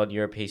being told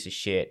you're a piece of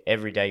shit,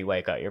 every day you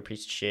wake up, you're a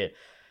piece of shit,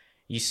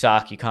 you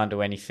suck, you can't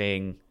do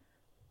anything,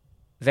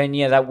 then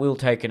yeah, that will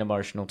take an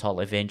emotional toll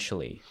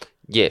eventually.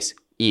 Yes,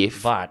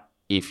 But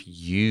if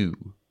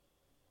you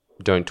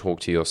don't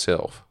talk to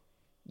yourself.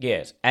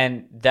 yes,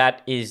 and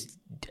that is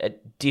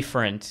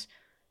different.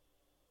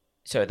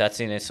 So that's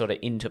in a sort of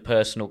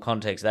interpersonal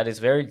context. That is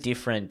very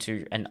different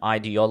to an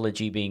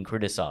ideology being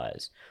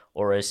criticized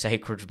or a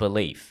sacred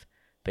belief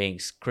being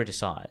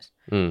criticized.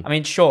 I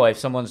mean, sure, if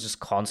someone's just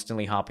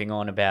constantly harping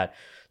on about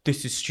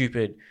this is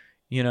stupid,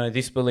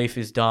 this belief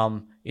is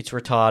dumb, it's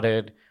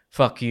retarded,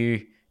 fuck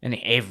you, and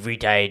every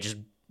day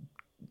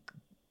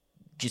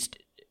just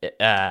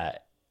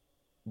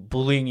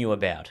bullying you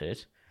about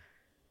it.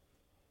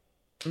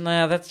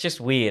 No, that's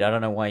just weird. I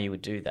don't know why you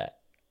would do that.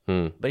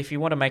 But if you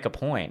want to make a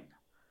point,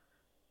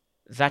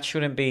 that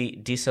shouldn't be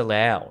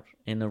disallowed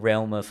in the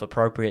realm of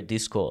appropriate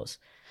discourse.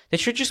 There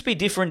should just be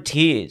different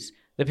tiers.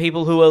 The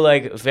people who are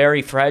like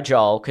very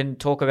fragile can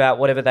talk about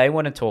whatever they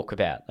want to talk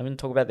about. They want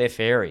to talk about their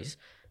fairies.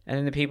 And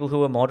then the people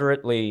who are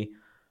moderately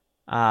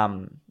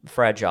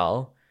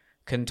fragile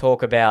can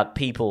talk about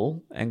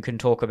people and can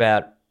talk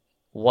about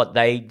what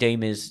they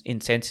deem as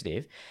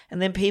insensitive.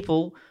 And then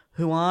people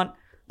who aren't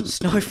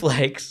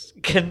snowflakes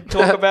can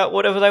talk about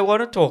whatever they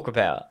want to talk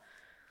about.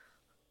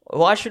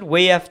 Why should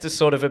we have to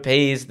sort of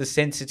appease the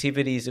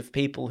sensitivities of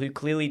people who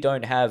clearly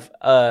don't have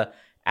a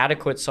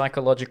adequate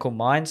psychological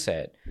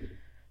mindset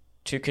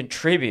to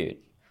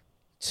contribute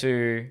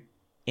to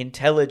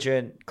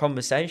intelligent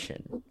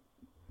conversation?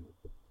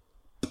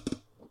 I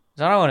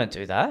don't want to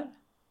do that.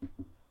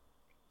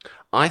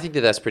 I think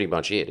that's pretty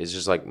much it. It's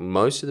just like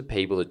most of the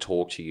people that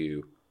talk to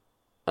you,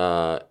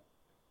 fuck.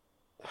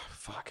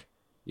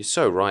 You're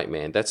so right,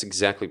 man. That's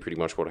exactly pretty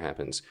much what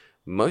happens.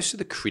 Most of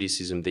the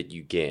criticism that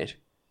you get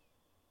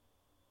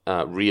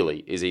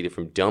really is either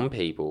from dumb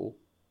people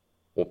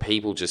or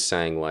people just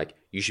saying like,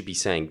 you should be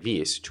saying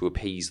this to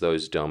appease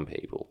those dumb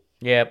people.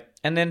 Yeah,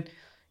 and then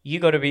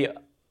you've got to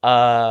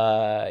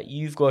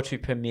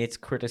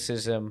permit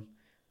criticism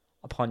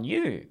upon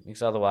you,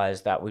 because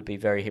otherwise that would be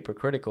very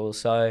hypocritical.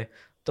 So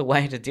the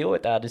way to deal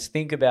with that is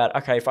think about,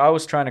 okay, if I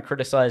was trying to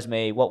criticize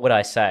me, what would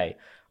I say?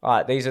 All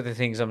right, these are the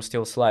things I'm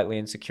still slightly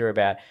insecure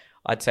about.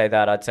 I'd say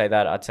that, I'd say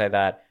that, I'd say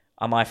that.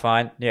 Am I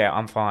fine? Yeah,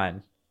 I'm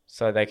fine.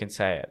 So they can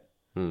say it.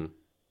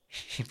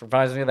 It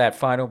reminds me of that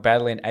final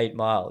battle in 8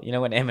 Mile. You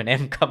know when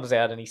Eminem comes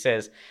out and he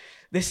says,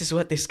 this is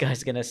what this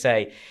guy's going to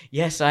say.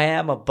 Yes, I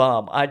am a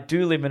bum. I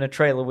do live in a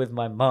trailer with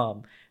my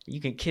mum. You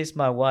can kiss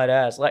my white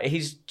ass. Like,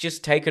 he's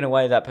just taken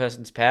away that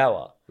person's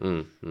power.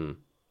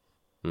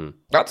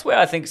 That's where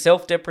I think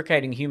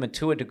self-deprecating humor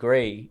to a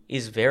degree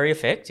is very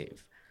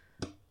effective.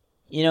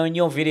 In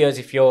your videos,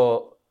 if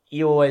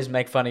you always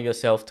make fun of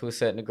yourself to a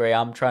certain degree.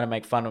 I'm trying to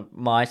make fun of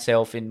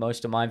myself in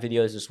most of my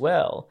videos as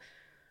well,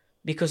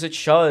 because it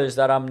shows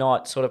that I'm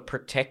not sort of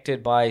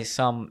protected by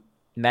some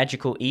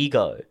magical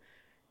ego.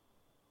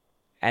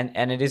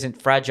 And it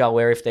isn't fragile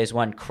where if there's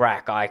one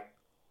crack, I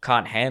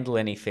can't handle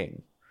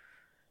anything.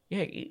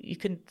 Yeah, you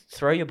can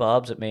throw your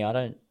barbs at me. I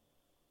don't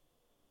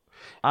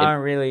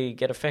really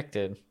get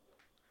affected.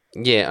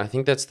 Yeah, I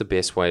think that's the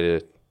best way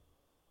to...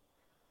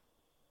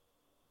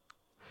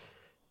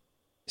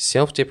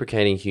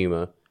 Self-deprecating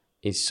humor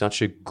is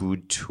such a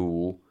good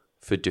tool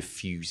for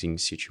diffusing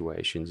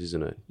situations,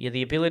 isn't it? Yeah,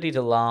 the ability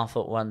to laugh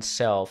at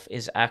oneself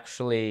is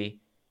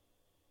actually...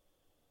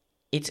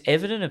 It's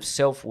evident of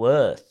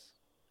self-worth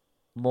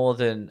more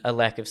than a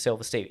lack of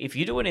self-esteem. If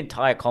you do an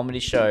entire comedy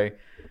show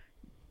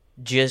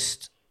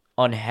just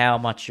on how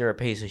much you're a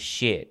piece of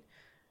shit,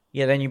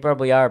 yeah, then you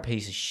probably are a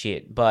piece of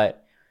shit,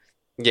 but...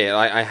 Yeah,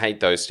 I hate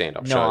those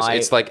stand-up shows.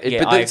 It's like,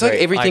 yeah, but it's like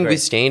agree, everything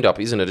with stand-up,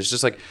 isn't it? It's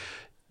just like,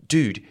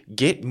 dude,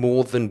 get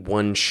more than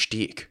one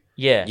shtick.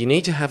 Yeah. You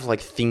need to have like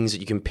things that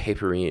you can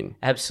pepper in.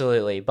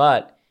 Absolutely.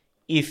 But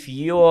if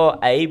you're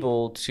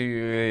able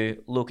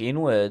to look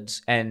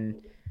inwards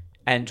and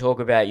talk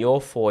about your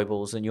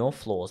foibles and your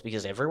flaws,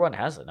 because everyone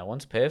has it, no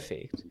one's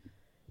perfect,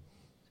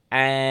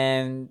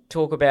 and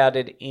talk about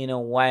it in a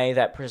way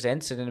that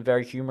presents it in a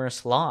very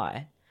humorous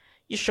light,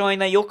 you're showing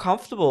that you're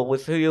comfortable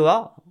with who you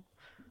are.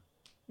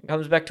 It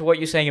comes back to what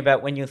you're saying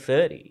about when you're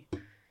 30.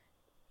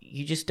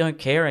 You just don't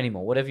care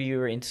anymore. Whatever you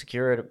were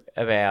insecure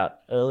about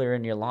earlier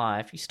in your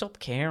life, you stop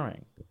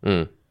caring.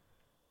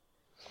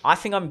 I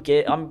think I'm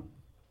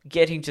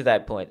getting to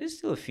that point. There's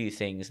still a few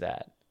things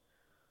that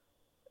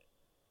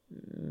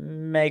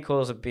may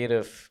cause a bit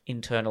of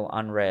internal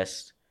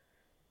unrest.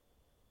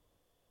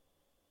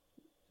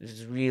 This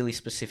is really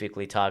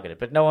specifically targeted,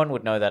 but no one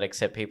would know that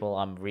except people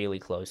I'm really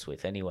close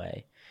with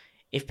anyway.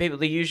 If people,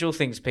 the usual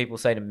things people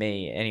say to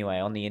me anyway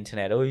on the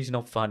internet, oh, he's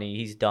not funny,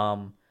 he's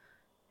dumb,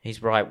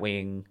 he's right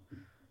wing,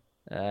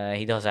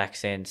 he does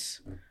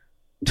accents,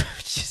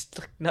 just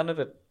like none of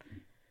it.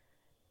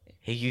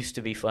 He used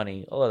to be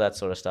funny, all of that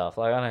sort of stuff.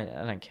 Like I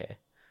don't care.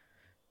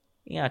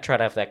 I try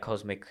to have that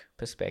cosmic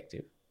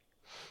perspective.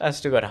 I've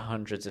still got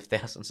hundreds of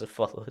thousands of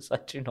followers. I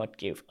do not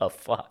give a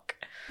fuck.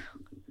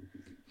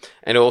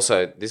 And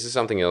also, this is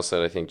something else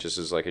that I think just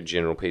as like a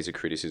general piece of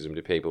criticism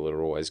to people that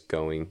are always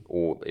going,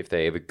 or if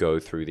they ever go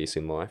through this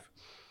in life.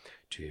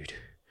 Dude,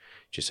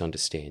 just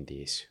understand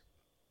this.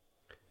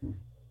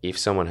 if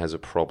someone has a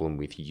problem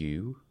with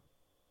you,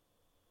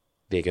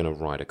 they're going to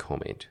write a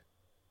comment.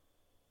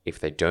 If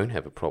they don't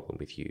have a problem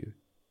with you,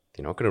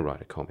 they're not going to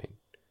write a comment.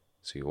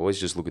 So you always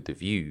just look at the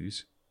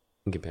views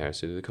in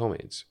comparison to the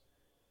comments.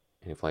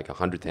 And if like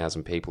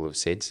 100,000 people have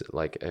said,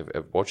 like,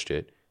 have watched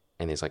it,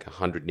 and there's like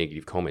 100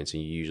 negative comments,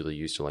 and you're usually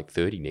used to like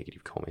 30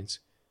 negative comments,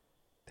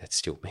 that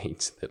still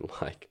means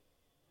that like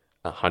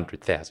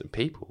 100,000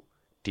 people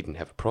didn't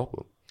have a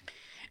problem.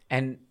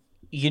 And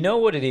you know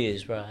what it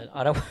is, right?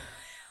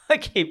 I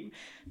keep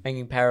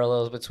making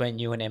parallels between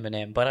you and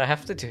Eminem, but I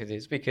have to do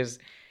this because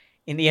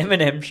in the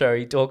Eminem show,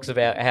 he talks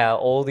about how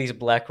all these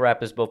black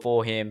rappers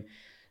before him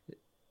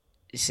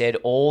said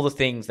all the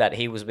things that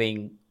he was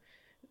being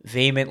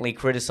vehemently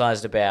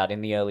criticized about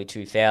in the early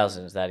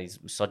 2000s, that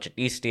he's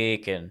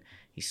misogynistic and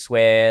he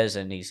swears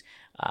and he's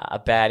a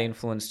bad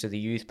influence to the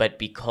youth. But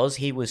because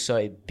he was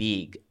so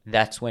big,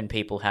 that's when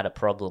people had a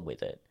problem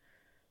with it.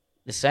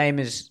 The same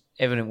is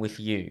evident with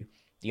you.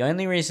 The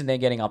only reason they're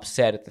getting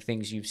upset at the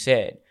things you've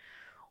said,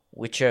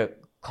 which are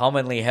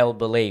commonly held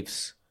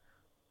beliefs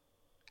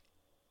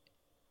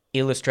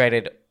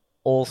illustrated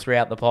all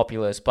throughout the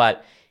populace,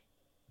 but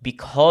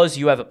because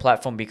you have a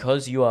platform,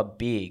 because you are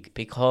big,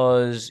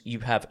 because you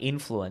have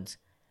influence,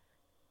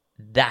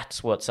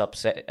 that's what's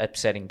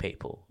upsetting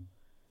people.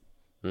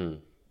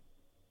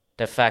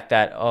 The fact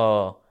that,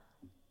 oh,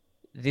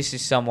 this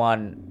is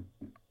someone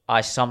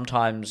I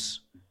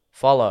sometimes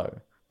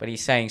follow, but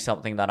he's saying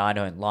something that I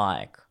don't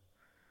like.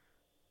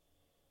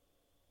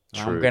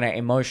 True. I'm going to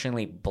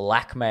emotionally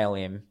blackmail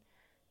him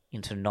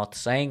into not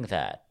saying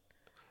that.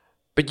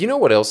 But you know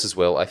what else as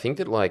well? I think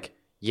that, like,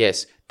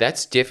 yes,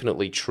 that's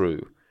definitely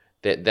true.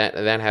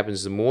 That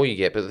happens the more you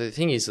get. But the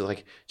thing is,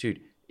 like,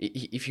 dude,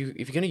 if you're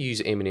going to use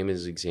Eminem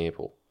as an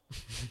example,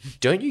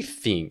 don't you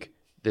think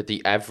that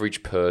the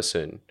average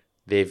person,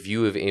 their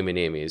view of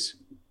Eminem is,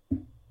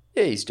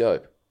 yeah, he's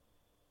dope.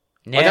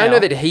 Like, I know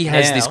that he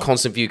has this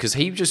constant view because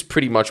he just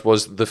pretty much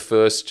was the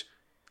first,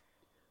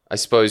 I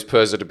suppose,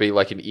 person to be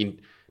like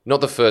not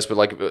the first, but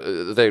like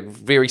the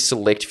very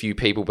select few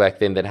people back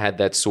then that had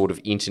that sort of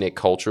internet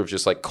culture of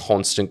just like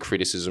constant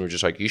criticism of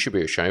just like, you should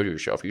be ashamed of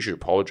yourself, you should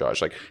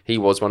apologize. Like, he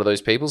was one of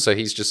those people, so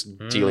he's just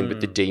dealing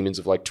with the demons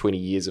of like 20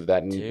 years of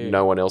that, and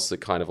no one else that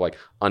kind of like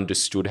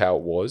understood how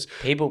it was.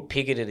 People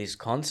picketed his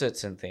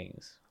concerts and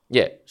things.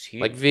 Yeah,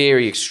 like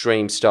very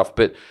extreme stuff.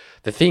 But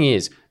the thing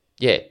is,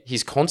 yeah,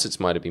 his concerts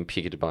might have been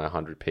picketed by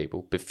 100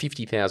 people, but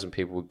 50,000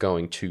 people were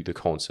going to the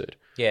concert.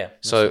 Yeah,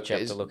 that's so what you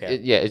have to look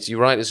at. You're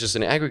right. It's just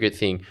an aggregate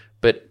thing,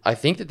 but I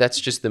think that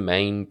that's just the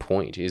main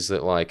point. Is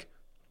that like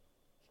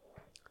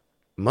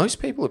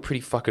most people are pretty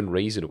fucking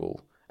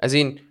reasonable. As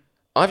in,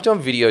 I've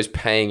done videos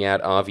paying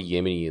out Avi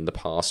Yemeni in the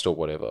past or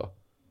whatever,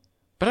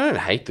 but I don't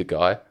hate the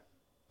guy.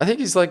 I think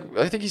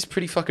he's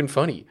pretty fucking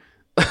funny.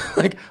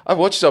 Like, I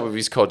watch some of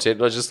his content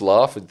and I just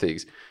laugh at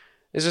things.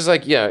 It's just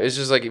like, yeah, it's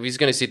just like if he's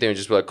going to sit there and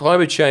just be like,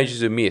 climate change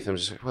is a myth, I'm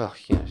just like, well,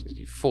 yeah,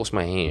 you force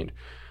my hand.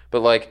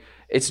 But like,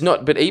 it's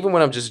not, but even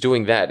when I'm just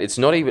doing that, it's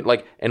not even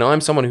like, and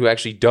I'm someone who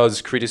actually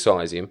does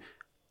criticize him,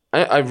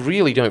 I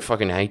really don't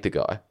fucking hate the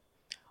guy.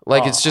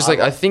 Like, it's just like,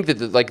 I think that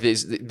like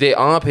there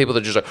are people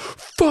that are just like,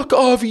 fuck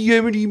Avi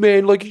Yemeni,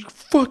 man, like, he's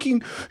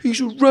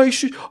a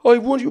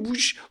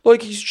racist,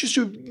 like, he's just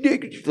a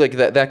negative, like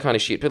that kind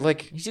of shit. But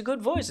like, he's a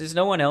good voice. There's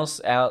no one else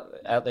out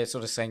there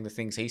sort of saying the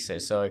things he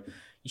says, so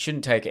you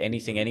shouldn't take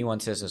anything anyone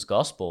says as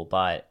gospel,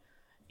 but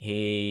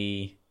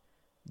he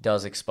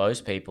does expose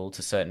people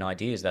to certain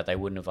ideas that they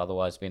wouldn't have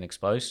otherwise been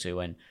exposed to.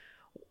 And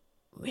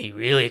he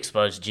really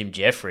exposed Jim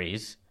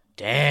Jeffries.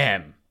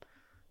 Damn.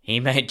 He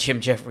made Jim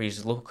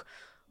Jeffries look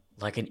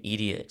like an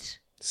idiot.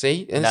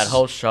 See? That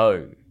whole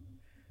show.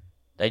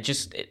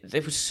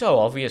 It was so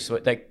obvious.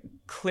 They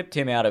clipped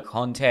him out of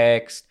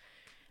context.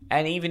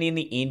 And even in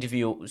the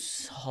interview, it was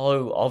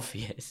so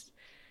obvious.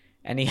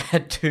 And he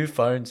had 2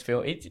 phones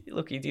filmed.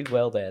 He did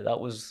well there.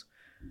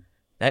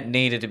 That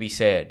needed to be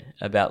said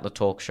about the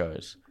talk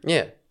shows.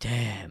 Yeah.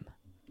 Damn.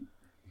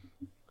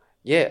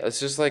 Yeah, it's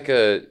just like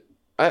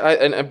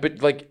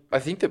but like, I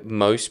think that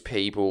most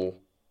people,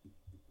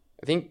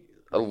 I think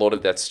a lot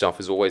of that stuff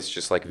is always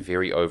just like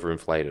very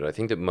overinflated. I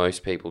think that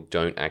most people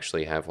don't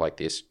actually have like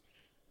this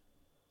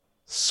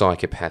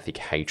psychopathic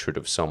hatred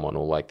of someone,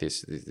 or like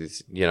this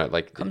you know,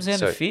 like, comes down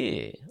to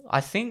fear.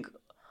 I think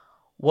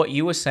what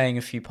you were saying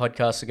a few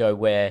podcasts ago,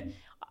 where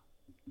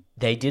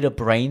they did a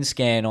brain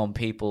scan on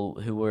people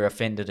who were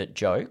offended at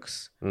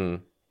jokes,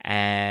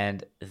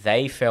 and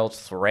they felt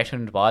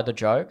threatened by the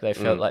joke. They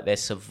felt like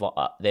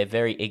their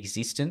very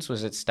existence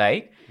was at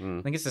stake.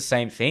 I think it's the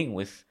same thing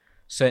with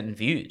certain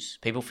views.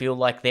 People feel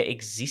like their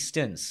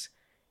existence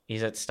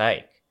is at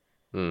stake.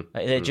 Like,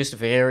 they're just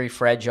very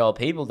fragile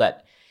people.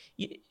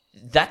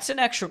 That's an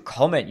actual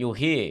comment you'll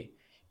hear.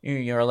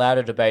 You're allowed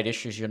to debate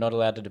issues. You're not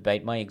allowed to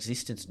debate my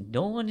existence.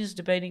 No one is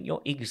debating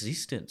your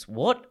existence.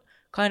 What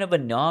kind of a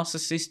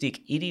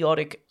narcissistic,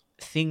 idiotic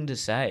thing to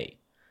say?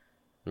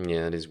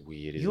 Yeah, that is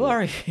weird. You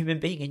are a human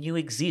being and you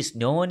exist.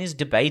 No one is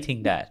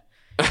debating that.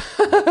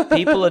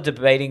 People are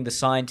debating the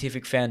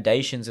scientific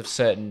foundations of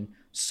certain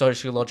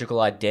sociological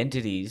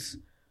identities.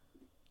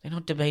 They're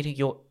not debating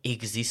your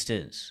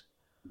existence.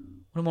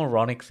 What a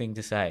moronic thing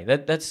to say.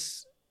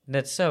 That's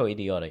so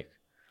idiotic.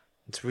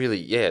 It's really,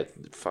 yeah,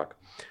 fuck.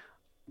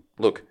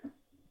 Look,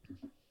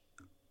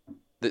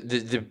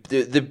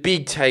 the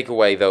big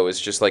takeaway though is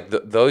just like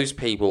those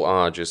people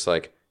are just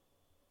like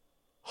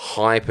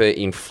hyper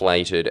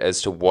inflated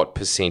as to what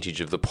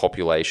percentage of the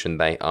population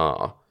they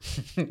are.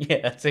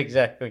 Yeah, that's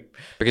exactly.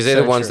 Because they're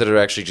so the ones true. that are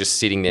actually just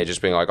sitting there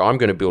just being like, I'm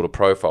going to build a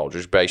profile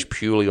just based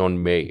purely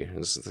on me. And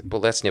it's like,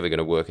 well, that's never going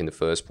to work in the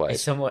first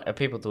place. Are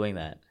people doing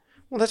that?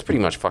 Well, that's pretty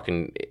much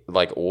fucking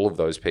like all of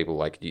those people,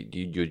 like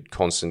your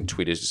constant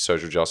Twitter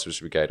social justice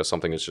brigade or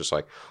something. It's just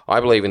like, I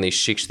believe in these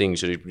 6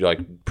 things that are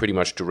like pretty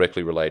much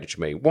directly related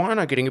to me. Why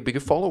aren't I getting a bigger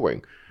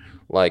following?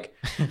 Like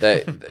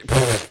they,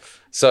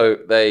 so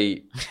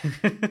they,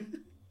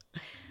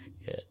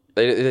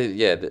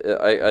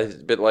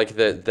 but like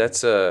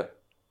that's a.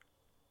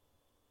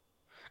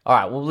 All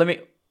right. Well,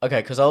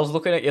 okay, because I was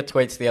looking at your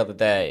tweets the other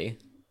day.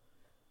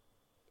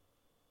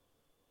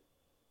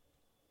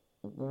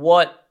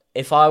 What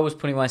if I was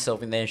putting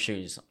myself in their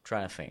shoes? I'm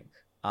trying to think.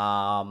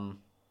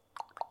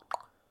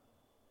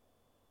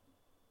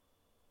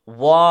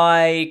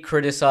 Why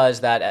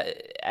criticize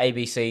that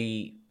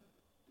ABC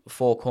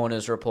Four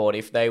Corners report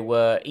if they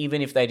were,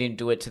 even if they didn't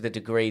do it to the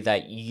degree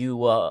that you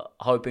were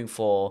hoping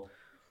for?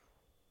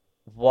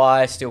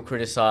 Why still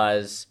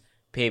criticize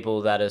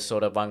people that are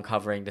sort of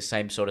uncovering the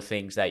same sort of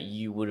things that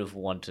you would have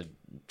wanted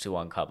to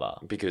uncover?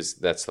 Because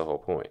that's the whole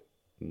point.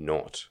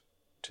 Not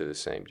to the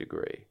same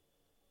degree.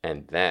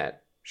 And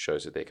that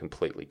shows that they're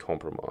completely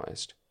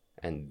compromised.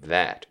 And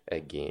that,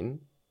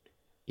 again,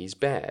 is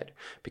bad.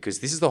 Because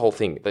this is the whole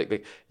thing.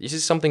 Like, this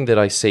is something that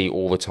I see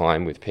all the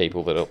time with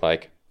people that are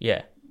like...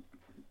 Yeah.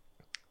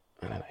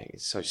 I don't know,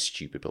 it's so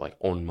stupid, but like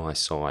on my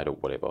side or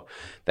whatever.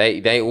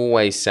 They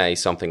always say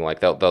something like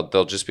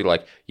they'll just be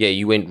like, yeah,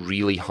 you went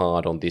really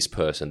hard on this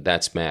person.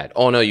 That's mad.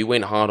 Oh no, you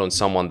went hard on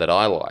someone that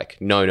I like.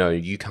 No,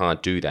 you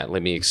can't do that.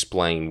 Let me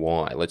explain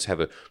why. Let's have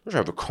a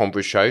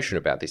conversation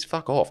about this.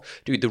 Fuck off.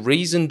 Dude, the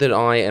reason that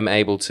I am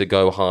able to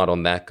go hard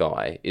on that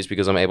guy is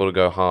because I'm able to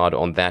go hard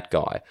on that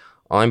guy.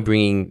 I'm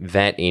bringing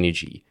that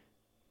energy.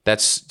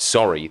 That's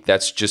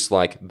just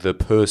like the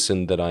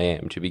person that I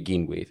am to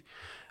begin with.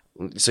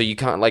 So you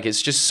can't, like,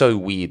 it's just so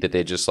weird that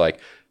they're just like,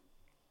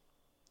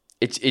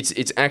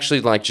 it's actually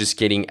like just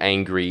getting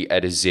angry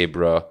at a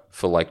zebra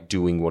for like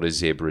doing what a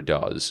zebra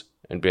does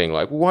and being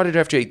like, well, why did I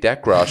have to eat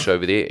that grass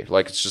over there?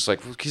 Like, it's just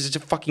like, because it's a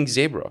fucking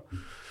zebra.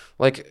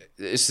 Like,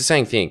 it's the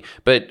same thing.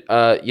 But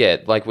yeah,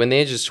 like when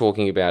they're just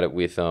talking about it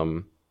with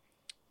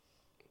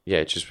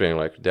just being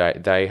like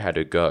they had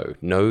a go.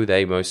 No,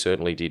 they most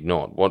certainly did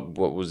not. What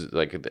was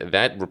like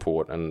that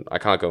report? And I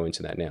can't go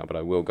into that now, but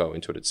I will go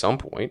into it at some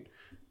point.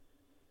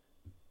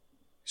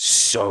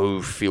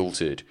 So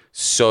filtered.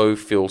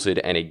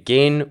 And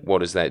again, what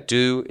does that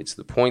do? It's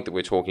the point that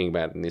we're talking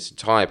about in this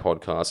entire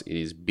podcast. It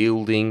is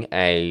building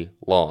a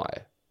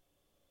lie.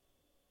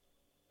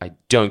 I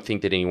don't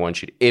think that anyone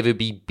should ever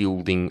be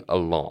building a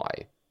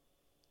lie.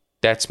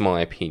 That's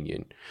my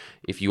opinion.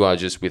 If you are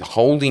just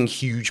withholding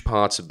huge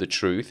parts of the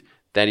truth,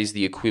 that is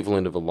the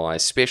equivalent of a lie,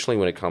 especially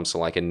when it comes to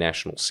like a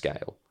national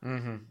scale.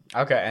 Mm-hmm.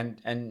 Okay,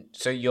 and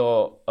so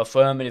you're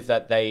affirmative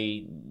that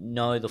they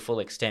know the full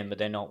extent, but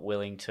they're not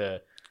willing to...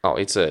 Oh,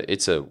 it's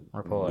a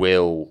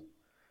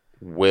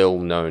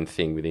well-known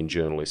thing within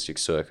journalistic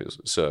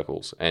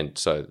circles. And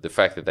so the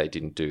fact that they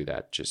didn't do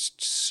that, just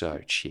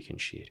so chicken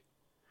shit.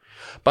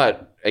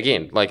 But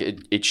again, like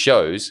it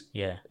shows,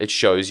 it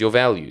shows your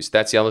values.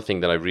 That's the other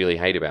thing that I really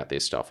hate about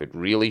this stuff. It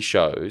really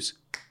shows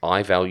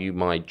I value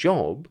my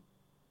job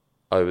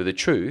over the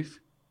truth,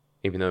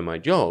 even though my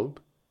job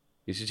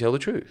is to tell the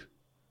truth.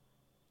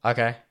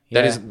 Okay.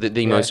 That is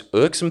the most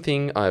irksome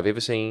thing I've ever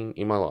seen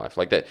in my life.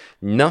 Like that,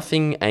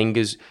 nothing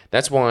angers.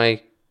 That's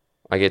why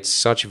I get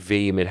such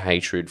vehement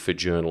hatred for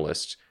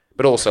journalists.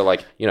 But also,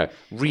 like, you know,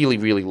 really,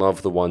 really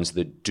love the ones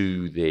that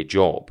do their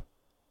job.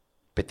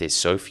 But there's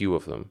so few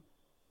of them.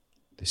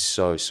 There's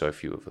so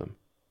few of them.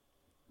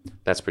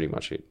 That's pretty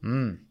much it.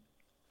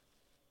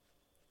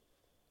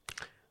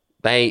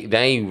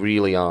 They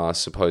really are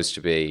supposed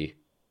to be...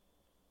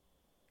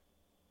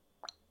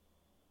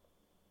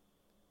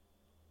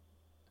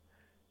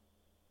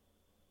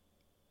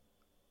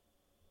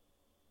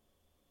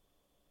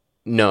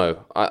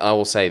 No, I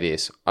will say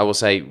this. I will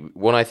say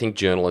what I think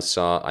journalists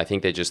are, I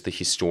think they're just the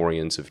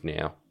historians of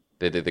now.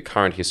 They're the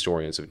current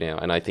historians of now.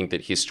 And I think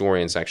that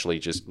historians actually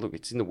just, look,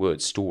 it's in the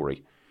word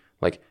story.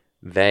 Like,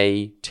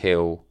 they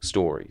tell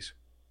stories.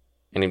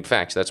 And in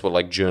fact, that's what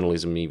like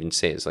journalism even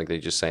says. Like, they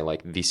just say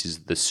like, this is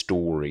the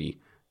story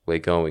we're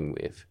going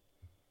with.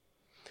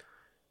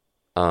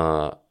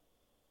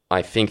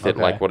 I think that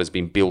like what has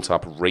been built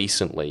up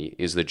recently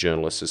is that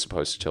journalists are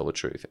supposed to tell the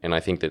truth. And I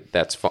think that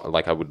that's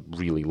like, I would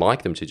really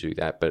like them to do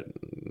that. But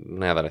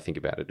now that I think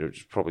about it,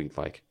 it's probably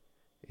like,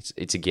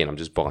 it's again, I'm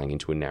just buying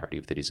into a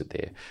narrative that isn't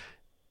there.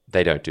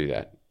 They don't do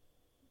that.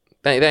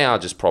 They are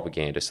just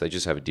propagandists. They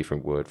just have a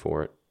different word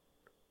for it.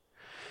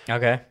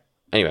 Okay.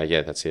 Anyway,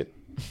 yeah, that's it.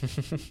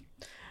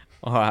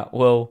 All right.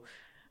 Well,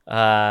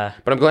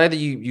 But I'm glad that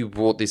you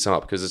brought this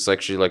up because it's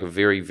actually like a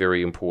very,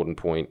 very important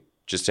point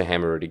just to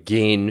hammer it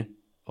again.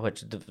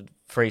 Which the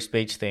free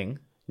speech thing.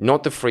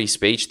 Not the free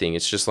speech thing.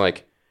 It's just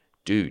like,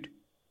 dude,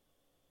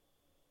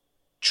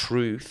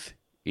 truth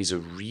is a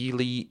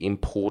really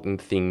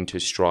important thing to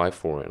strive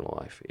for in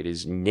life. It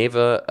is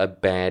never a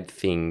bad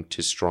thing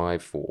to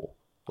strive for.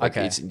 Like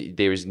Okay.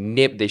 there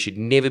should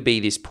never be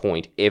this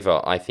point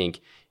ever, I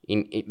think.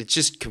 It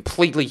just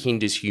completely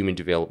hinders human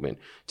development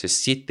to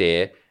sit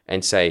there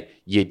and say,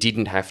 you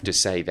didn't have to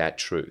say that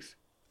truth.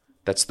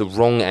 That's the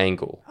wrong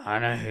angle. I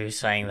know who's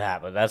saying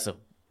that, but that's a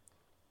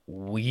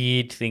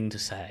weird thing to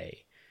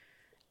say.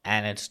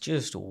 And it's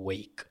just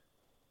weak.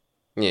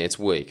 Yeah, it's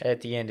weak.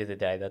 At the end of the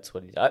day, that's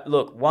what it is.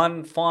 Look,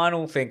 one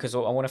final thing, because I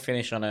want to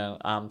finish on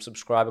a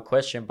subscriber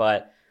question,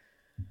 but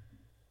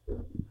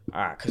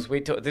because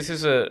this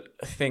is a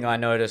thing I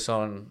notice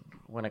on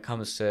when it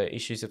comes to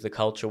issues of the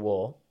culture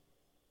war.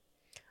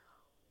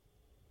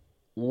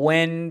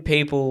 When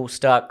people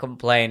start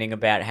complaining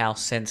about how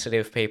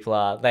sensitive people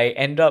are, they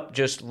end up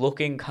just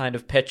looking kind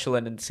of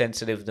petulant and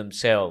sensitive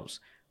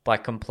themselves by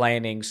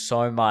complaining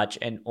so much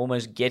and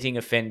almost getting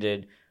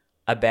offended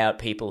about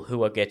people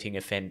who are getting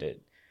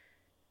offended.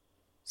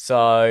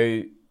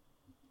 So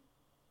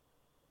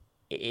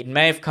it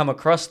may have come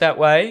across that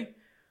way,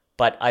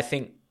 but I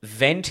think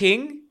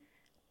venting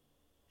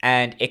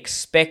and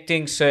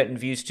expecting certain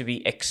views to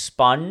be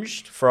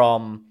expunged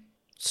from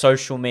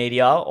social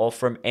media or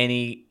from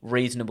any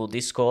reasonable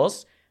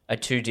discourse are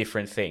two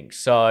different things.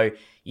 So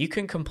you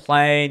can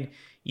complain,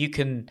 you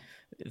can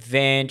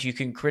vent, you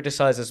can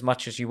criticize as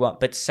much as you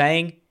want, but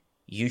saying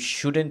you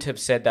shouldn't have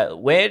said that.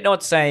 We're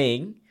not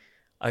saying,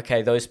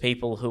 okay, those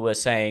people who are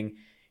saying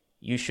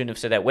you shouldn't have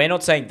said that. We're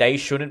not saying they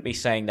shouldn't be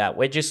saying that.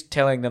 We're just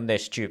telling them they're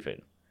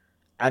stupid.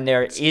 And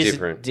there's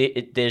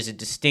a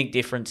distinct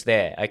difference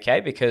there, okay?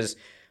 Because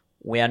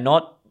we are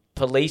not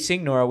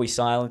policing nor are we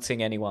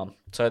silencing anyone.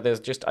 So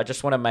I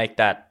just want to make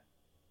that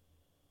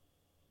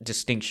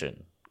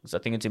distinction because I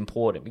think it's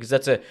important, because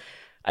that's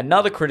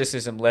another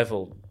criticism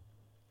leveled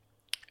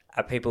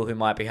at people who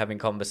might be having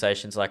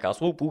conversations like us.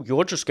 Well,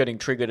 you're just getting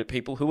triggered at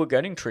people who are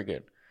getting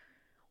triggered.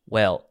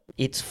 Well,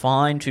 it's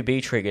fine to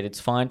be triggered. It's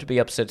fine to be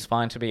upset. It's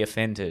fine to be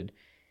offended.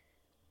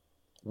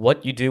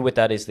 What you do with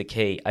that is the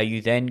key. Are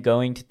you then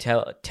going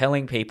to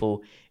telling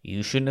people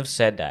you shouldn't have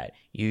said that?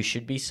 You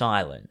should be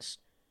silenced.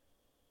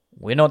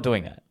 We're not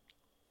doing that.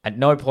 At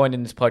no point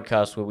in this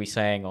podcast were we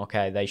saying,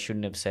 okay, they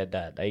shouldn't have said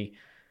that.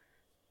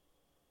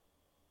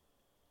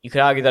 You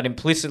could argue that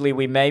implicitly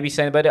we may be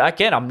saying, but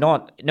again, I'm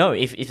not. No,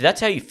 if that's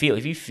how you feel,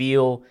 if you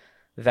feel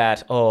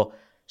that,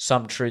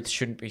 some truths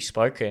shouldn't be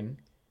spoken,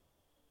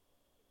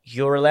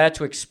 you're allowed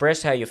to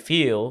express how you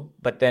feel,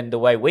 but then the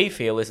way we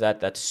feel is that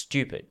that's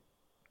stupid.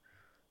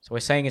 So we're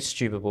saying it's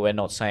stupid, but we're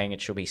not saying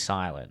it should be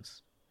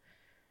silenced.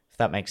 If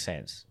that makes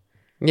sense.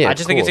 Yeah, I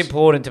just think it's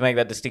important to make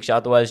that distinction.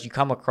 Otherwise,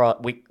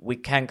 we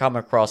can come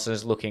across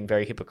as looking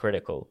very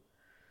hypocritical.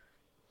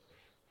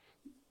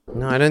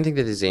 No, I don't think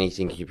that there's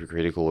anything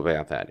hypocritical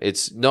about that.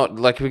 It's not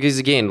like, because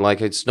again,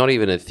 like, it's not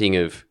even a thing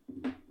of.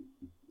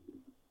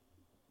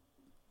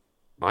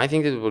 I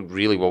think that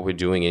what we're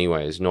doing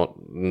anyway is not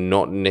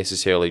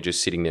necessarily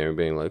just sitting there and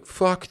being like,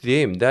 fuck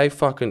them, they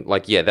fucking,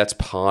 like, yeah, that's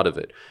part of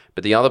it.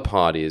 But the other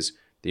part is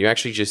that you're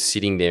actually just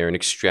sitting there and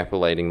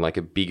extrapolating like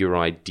a bigger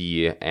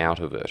idea out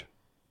of it.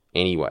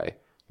 Anyway,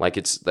 like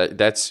that's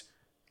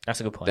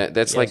a good point.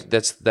 That's like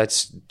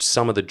that's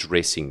some of the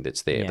dressing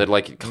that's there that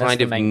like kind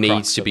of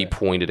needs to be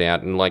pointed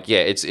out, and like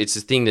it's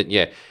a thing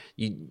that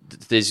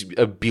there's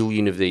a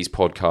billion of these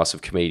podcasts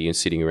of comedians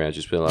sitting around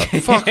just being like,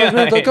 fuck,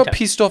 they got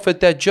pissed off at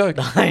that joke.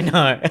 I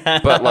know,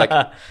 but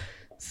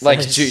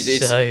dude,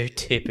 it's so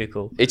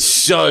typical. It's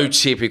so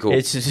typical.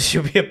 It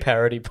should be a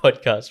parody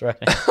podcast,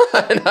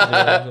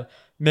 right?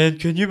 Man,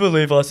 can you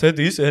believe I said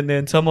this? And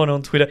then someone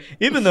on Twitter,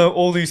 even though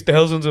all these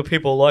thousands of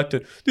people liked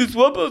it, this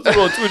one person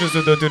on Twitter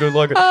said they didn't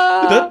like it.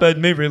 That made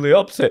me really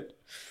upset.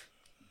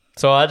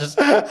 So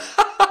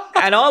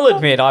and I'll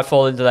admit I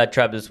fall into that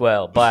trap as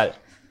well. But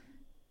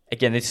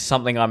again, this is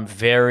something I'm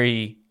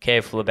very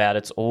careful about.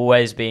 It's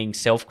always being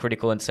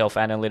self-critical and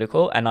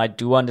self-analytical. And I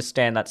do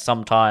understand that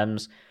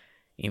sometimes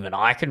even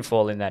I can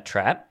fall in that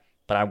trap.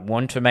 But I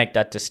want to make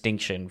that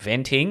distinction.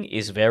 Venting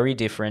is very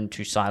different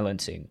to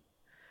silencing.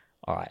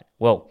 All right.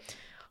 Well,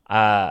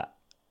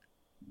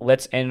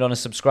 let's end on a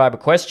subscriber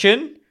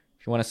question.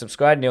 If you want to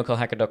subscribe,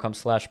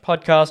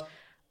 neilcolehacker.com/podcast.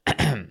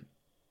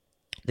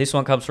 This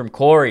one comes from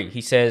Corey. He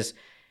says,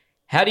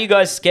 how do you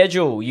guys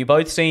schedule? You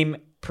both seem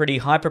pretty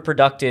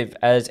hyper-productive,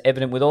 as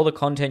evident with all the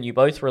content you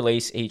both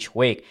release each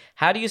week.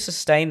 How do you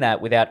sustain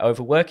that without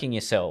overworking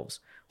yourselves?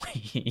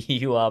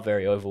 You are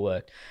very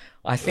overworked.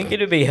 I think it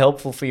would be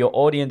helpful for your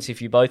audience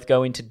if you both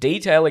go into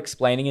detail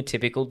explaining a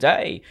typical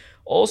day.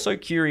 Also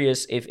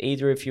curious if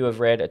either of you have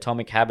read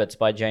Atomic Habits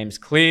by James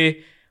Clear.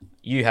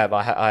 You have.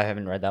 I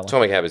haven't read that one.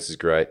 Atomic Habits is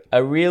great.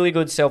 A really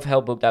good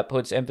self-help book that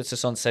puts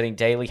emphasis on setting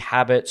daily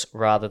habits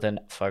rather than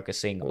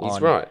focusing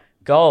on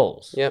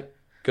goals. Yep.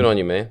 Good on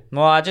you, man.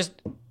 Well,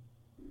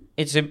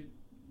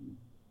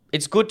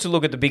 it's good to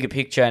look at the bigger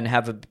picture and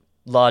have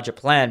larger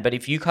plan. But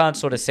if you can't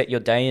sort of set your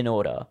day in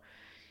order,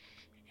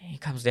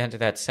 it comes down to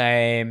that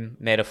same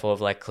metaphor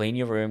of like clean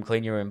your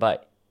room.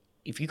 But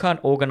if you can't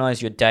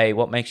organize your day,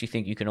 what makes you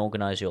think you can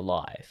organize your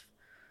life?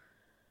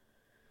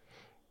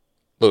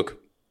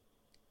 Look,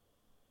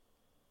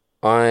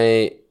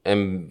 I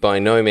am by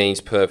no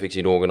means perfect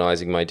in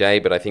organizing my day,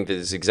 but I think that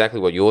it's exactly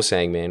what you're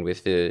saying, man,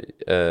 with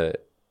the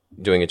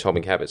doing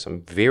Atomic Habits.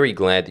 I'm very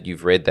glad that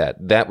you've read that.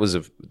 That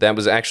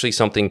was actually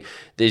something.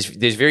 There's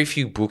very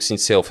few books in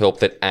self-help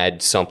that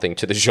add something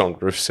to the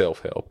genre of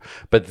self-help,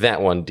 but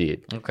that one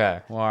did.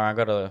 Okay, well, I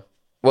gotta.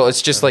 Well,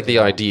 it's just like the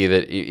idea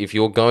that if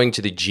you're going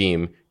to the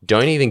gym,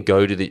 don't even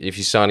go to the. If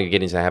you're starting to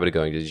get into the habit of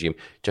going to the gym,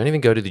 don't even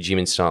go to the gym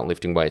and start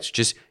lifting weights.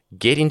 Just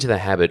get into the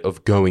habit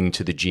of going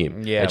to the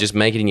gym. Yeah. And just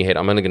make it in your head,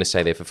 I'm only going to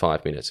stay there for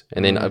 5 minutes.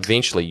 And then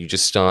eventually you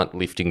just start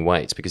lifting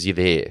weights because you're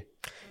there.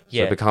 So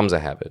Yeah. it becomes a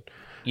habit.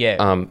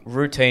 Yeah,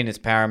 routine is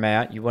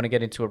paramount. You want to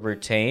get into a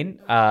routine.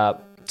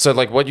 So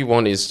like what you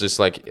want is just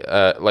like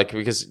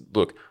because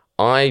look,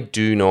 I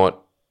do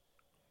not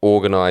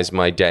organize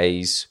my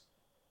days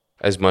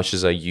as much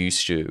as I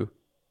used to.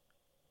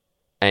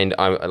 And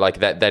I'm like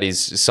that is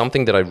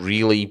something that I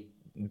really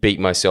beat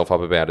myself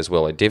up about as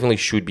well. I definitely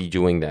should be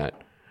doing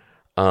that.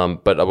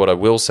 But what I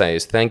will say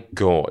is thank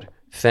God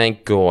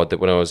that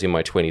when I was in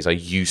my 20s, I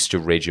used to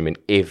regiment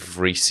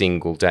every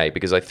single day,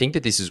 because I think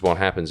that this is what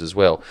happens as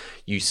well.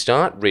 You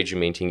start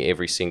regimenting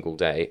every single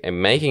day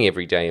and making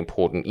every day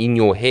important in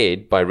your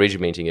head by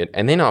regimenting it.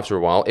 And then after a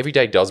while, every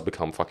day does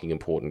become fucking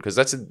important, because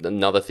that's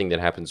another thing that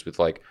happens with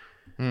like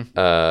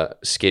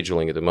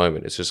scheduling at the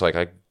moment. It's just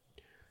like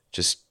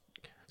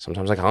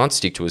sometimes I can't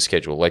stick to a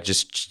schedule. Like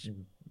just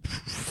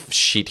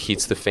shit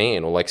hits the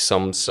fan, or like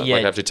like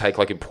I have to take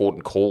like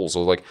important calls,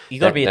 or like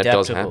You got to be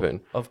adaptable. That does happen.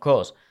 Of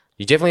course.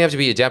 You definitely have to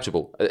be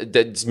adaptable.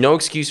 There's no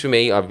excuse for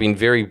me. I've been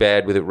very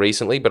bad with it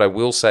recently, but I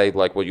will say,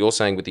 like what you're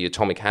saying with the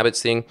Atomic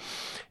Habits thing,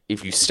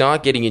 if you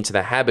start getting into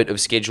the habit of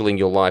scheduling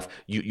your life,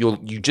 you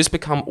just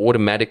become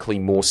automatically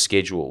more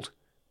scheduled.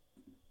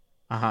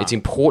 It's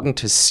important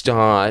to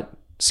start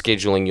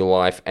scheduling your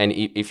life, and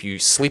if you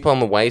slip on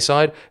the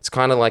wayside, it's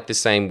kind of like the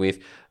same with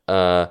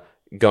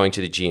going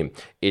to the gym.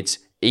 It's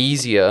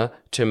easier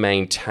to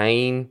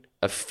maintain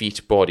a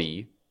fit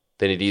body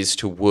than it is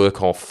to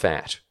work off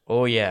fat.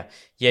 Oh, yeah.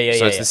 So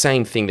it's the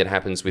same thing that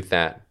happens with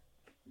that.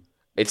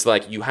 It's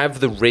like you have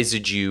the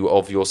residue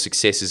of your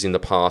successes in the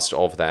past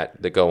of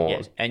that go on.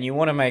 Yeah. And you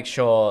want to make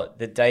sure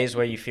the days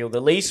where you feel the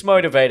least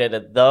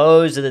motivated,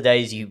 those are the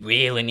days you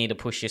really need to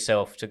push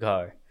yourself to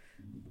go.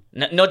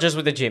 Not just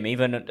with the gym,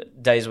 even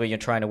days where you're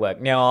trying to work.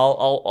 Now,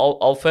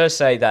 I'll first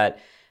say that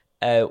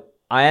I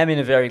am in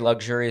a very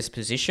luxurious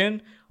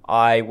position.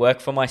 I work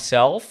for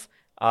myself.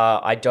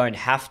 I don't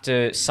have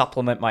to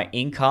supplement my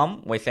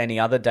income with any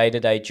other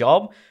day-to-day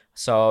job.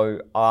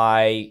 So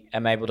I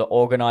am able to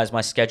organize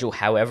my schedule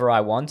however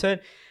I want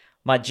it.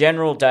 My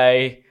general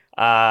day,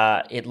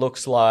 it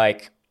looks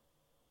like,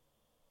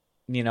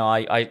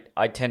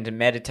 I tend to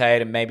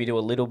meditate and maybe do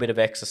a little bit of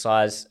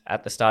exercise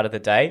at the start of the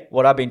day.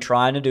 What I've been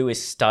trying to do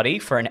is study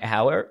for an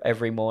hour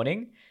every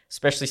morning,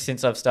 especially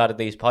since I've started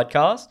these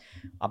podcasts.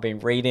 I've been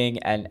reading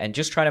and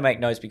just trying to make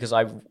notes, because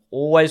I've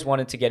always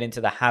wanted to get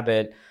into the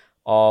habit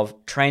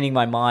of training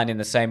my mind in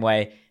the same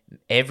way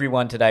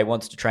everyone today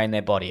wants to train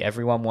their body.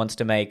 Everyone wants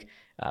to make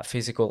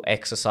physical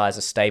exercise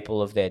a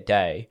staple of their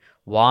day.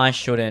 Why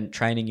shouldn't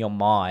training your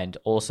mind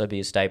also be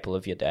a staple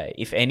of your day?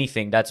 If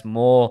anything, that's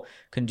more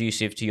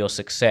conducive to your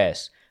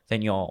success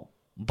than your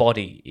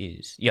body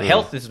is. Your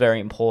health is very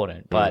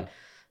important, but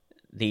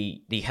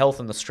the health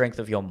and the strength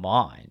of your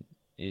mind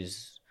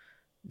is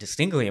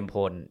distinctly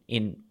important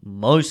in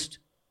most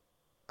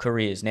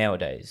careers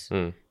nowadays.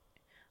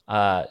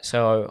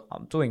 So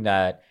I'm doing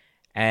that,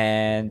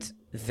 and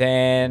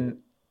then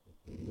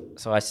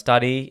so I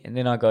study, and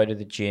then I go to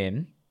the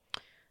gym.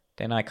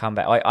 Then I come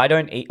back. I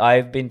don't eat.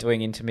 I've been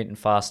doing intermittent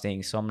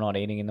fasting, so I'm not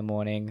eating in the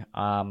morning.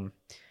 Then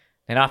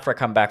after I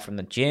come back from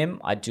the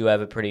gym, I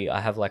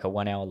have like a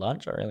 1 hour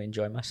lunch. I really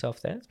enjoy myself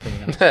there. It's pretty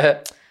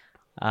nice.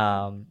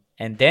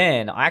 And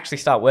then I actually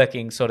start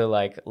working sort of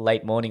like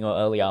late morning or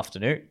early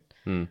afternoon.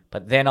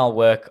 But then I'll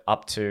work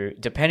up to,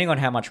 depending on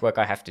how much work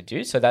I have to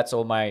do. So that's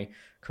all my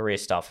career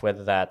stuff,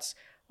 whether that's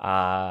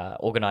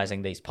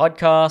organizing these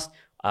podcasts,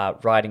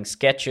 writing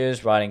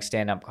sketches, writing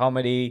stand-up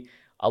comedy.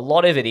 A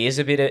lot of it is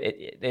a bit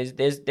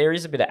of, there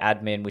is a bit of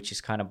admin, which is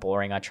kind of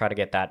boring. I try to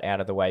get that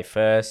out of the way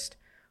first.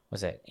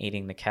 Was it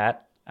eating the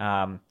cat?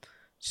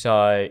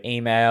 So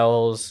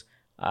emails,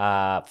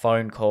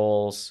 phone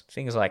calls,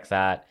 things like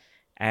that,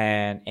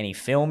 and any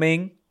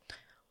filming.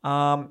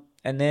 And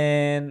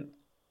then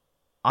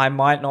I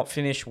might not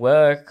finish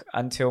work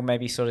until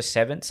maybe sort of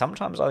 7.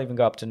 Sometimes I'll even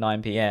go up to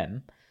 9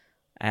 p.m.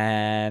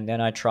 And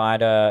then I try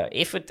to,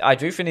 I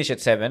do finish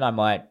at 7, I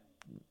might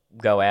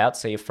go out,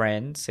 see a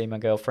friend, see my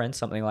girlfriend,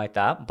 something like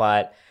that.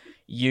 But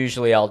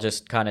usually I'll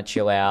just kind of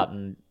chill out,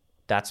 and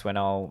that's when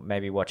I'll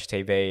maybe watch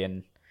TV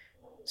and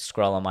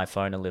scroll on my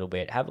phone a little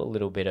bit, have a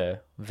little bit of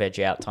veg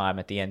out time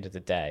at the end of the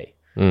day.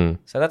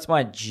 So that's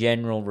my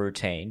general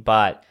routine,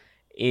 but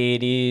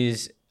it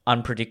is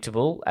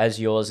unpredictable as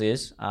yours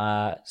is.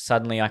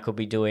 Suddenly I could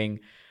be doing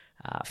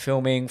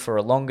filming for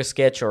a longer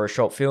sketch or a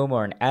short film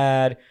or an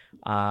ad.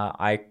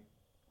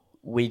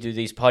 We do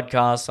these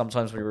podcasts.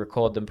 Sometimes we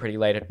record them pretty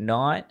late at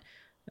night.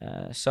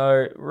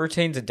 So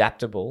routine's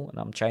adaptable and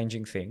I'm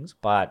changing things,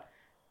 but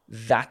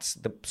that's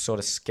the sort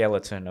of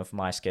skeleton of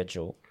my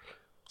schedule.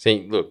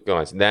 See, look,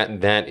 guys,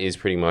 that is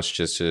pretty much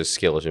just a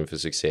skeleton for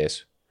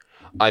success.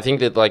 I think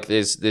that like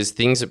there's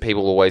things that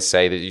people always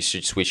say that you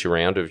should switch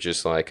around of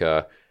just like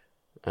I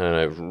don't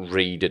know,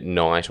 read at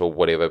night or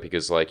whatever,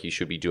 because like you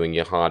should be doing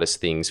your hardest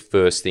things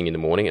first thing in the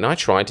morning. And I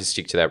tried to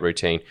stick to that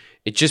routine.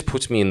 It just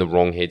puts me in the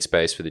wrong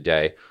headspace for the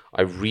day.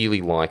 I really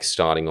like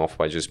starting off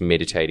by just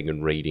meditating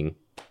and reading.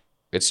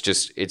 It's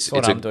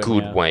a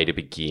good way to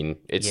begin.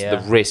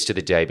 The rest of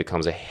the day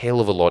becomes a hell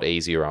of a lot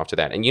easier after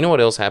that. And you know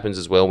what else happens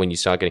as well when you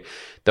start getting,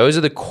 those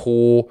are the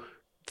core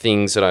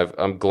things that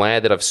I'm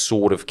glad that I've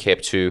sort of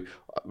kept to.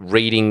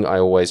 Reading, I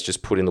always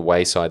just put in the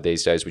wayside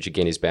these days, which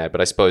again is bad. But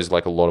I suppose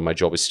like a lot of my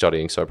job is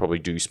studying, so I probably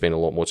do spend a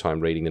lot more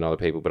time reading than other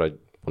people. But I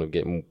want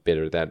to get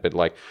better at that. But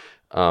like,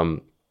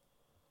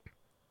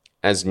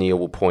 as Neil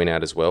will point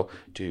out as well,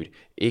 dude,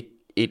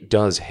 it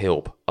does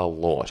help a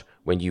lot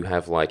when you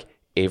have like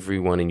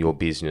everyone in your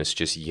business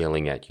just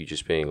yelling at you,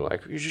 just being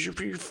like,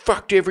 you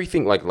fucked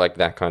everything, like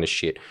that kind of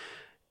shit.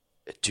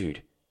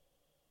 Dude,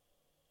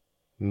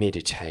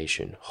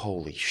 meditation,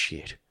 holy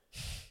shit.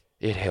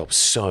 It helps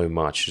so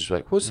much. It's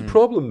like, what's the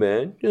problem,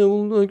 man? You know,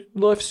 like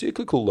life's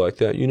cyclical like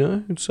that, you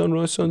know? It's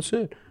sunrise,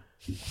 sunset.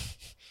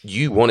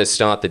 You want to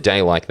start the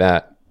day like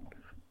that.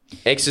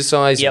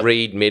 Exercise,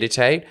 read,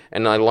 meditate.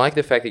 And I like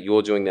the fact that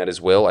you're doing that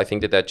as well. I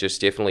think that just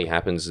definitely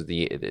happens.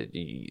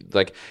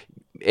 Like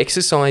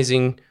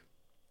exercising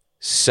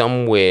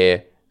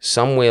somewhere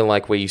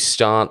like where you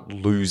start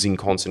losing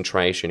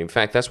concentration. In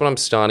fact, that's what I'm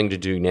starting to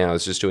do now,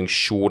 is just doing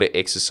shorter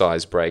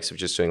exercise breaks of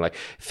just doing like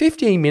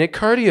 15-minute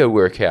cardio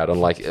workout on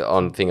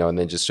Thingo, and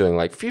then just doing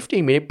like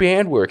 15-minute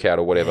band workout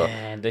or whatever.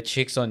 Man, the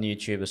chicks on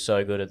YouTube are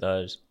so good at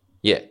those.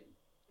 Yeah.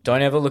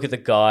 Don't ever look at the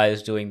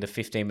guys doing the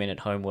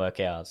 15-minute home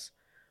workouts.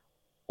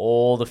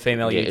 All the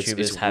female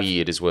YouTubers have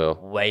weird as well.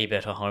 Way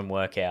better home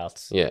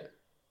workouts. Yeah.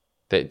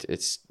 It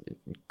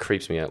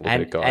creeps me out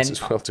looking at guys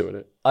as well doing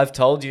it. I've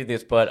told you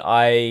this, but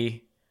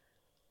I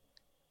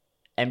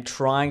am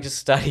trying to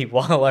study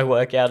while I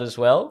work out as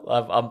well.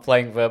 I'm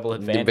playing Verbal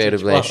Advantage.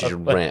 Verbal Advantage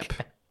ramp.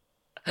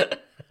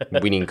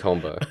 Winning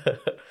combo.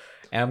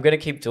 And I'm going to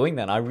keep doing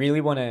that. I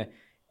really want to...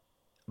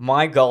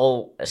 My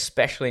goal,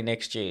 especially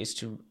next year, is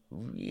to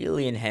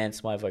really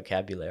enhance my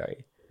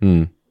vocabulary.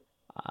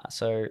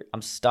 So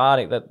I'm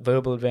starting... That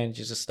Verbal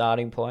Advantage is a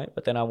starting point,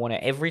 but then I want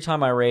to... Every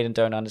time I read and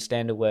don't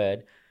understand a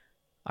word,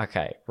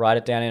 okay, write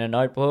it down in a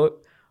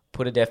notebook,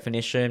 put a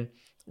definition,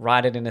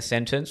 write it in a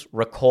sentence,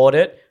 record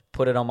it,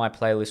 put it on my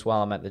playlist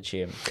while I'm at the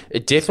gym.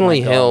 It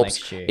definitely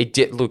helps.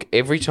 Look,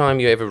 every time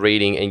you're ever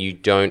reading and you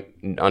don't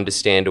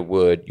understand a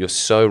word, you're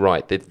so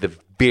right that the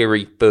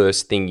very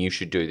first thing you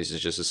should do, this is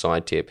just a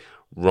side tip,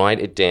 write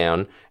it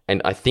down.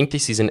 And I think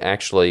this isn't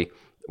actually,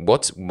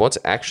 what's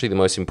actually the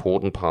most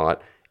important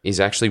part is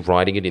actually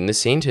writing it in the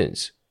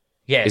sentence.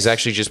 Yes. Is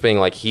actually just being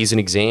like, here's an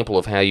example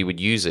of how you would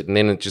use it. And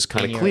then it just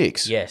kind of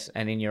clicks. Yes,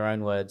 and in your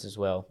own words as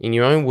well. In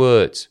your own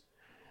words.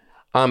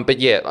 But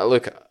yeah,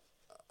 look...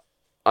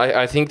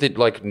 I think that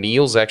like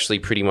Neil's actually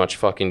pretty much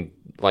fucking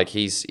like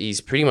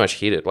he's pretty much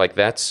hit it. Like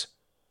that's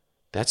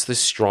the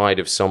stride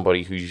of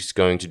somebody who's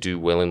going to do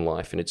well in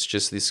life, and it's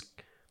just this.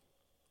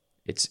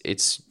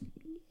 It's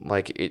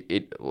like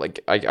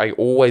I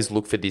always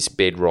look for this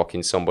bedrock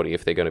in somebody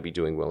if they're going to be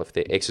doing well, if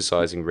they're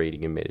exercising,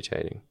 reading, and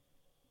meditating.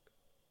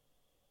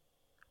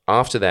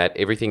 After that,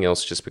 everything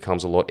else just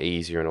becomes a lot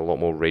easier and a lot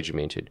more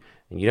regimented.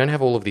 And you don't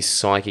have all of this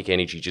psychic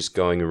energy just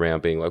going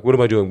around being like, what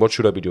am I doing? What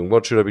should I be doing?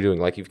 What should I be doing?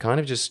 Like, you've kind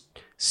of just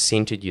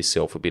centered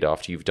yourself a bit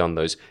after you've done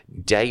those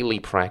daily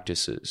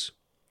practices.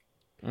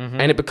 Mm-hmm.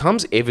 And it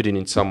becomes evident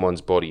in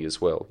someone's body as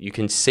well. You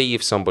can see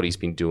if somebody's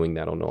been doing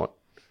that or not.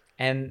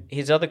 And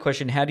his other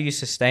question, how do you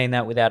sustain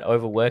that without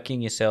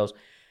overworking yourselves?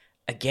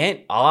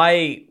 Again,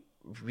 I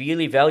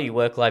really value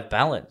work-life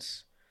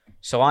balance.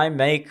 So I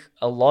make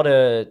a lot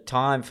of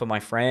time for my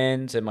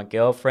friends and my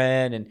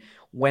girlfriend. And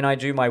when I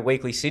do my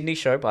weekly Sydney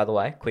show, by the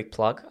way, quick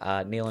plug,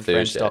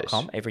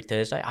 neelandfriends.com every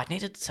Thursday. I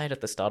needed to say it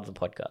at the start of the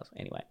podcast.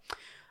 Anyway,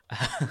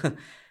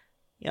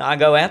 I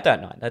go out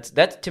that night.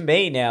 That's to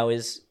me now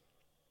is,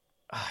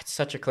 it's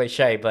such a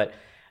cliche, but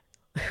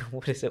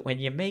what is it? When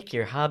you make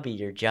your hobby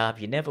your job,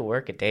 you never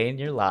work a day in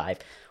your life.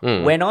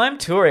 When I'm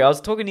touring, I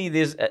was talking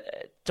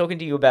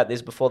to you about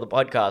this before the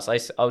podcast.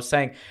 I was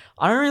saying,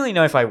 I don't really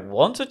know if I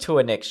want to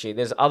tour next year.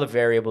 There's other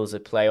variables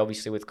at play,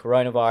 obviously, with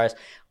coronavirus.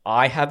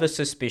 I have a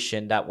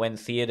suspicion that when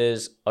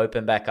theaters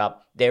open back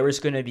up, there is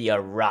going to be a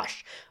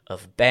rush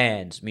of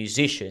bands,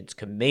 musicians,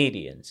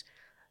 comedians,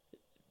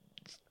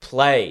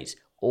 plays,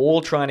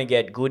 all trying to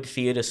get good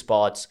theater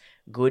spots,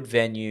 good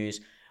venues,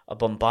 a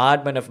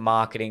bombardment of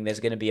marketing. There's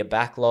going to be a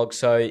backlog.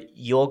 So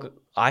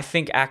I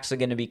think acts are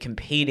going to be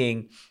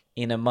competing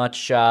in a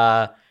much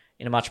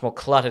more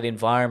cluttered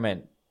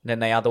environment than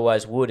they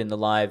otherwise would in the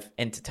live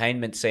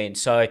entertainment scene.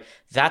 So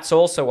that's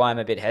also why I'm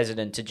a bit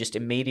hesitant to just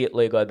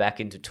immediately go back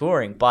into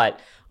touring. But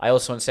I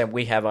also understand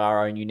we have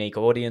our own unique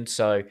audience,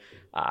 so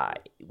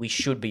we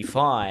should be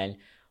fine.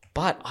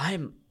 But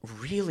I'm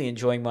really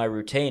enjoying my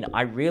routine.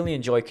 I really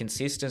enjoy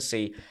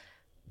consistency.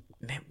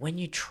 Man, when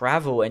you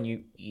travel and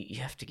you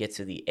have to get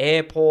to the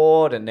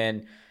airport and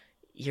then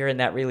you're in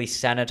that really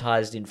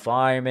sanitized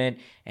environment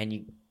and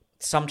you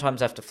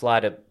sometimes have to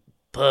fly to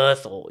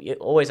Perth, or you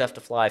always have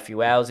to fly a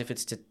few hours.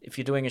 If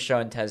you're doing a show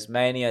in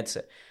Tasmania, it's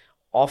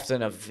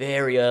often a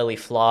very early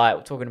flight.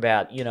 We're talking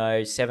about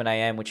 7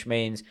 a.m., which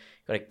means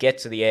you've got to get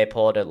to the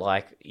airport at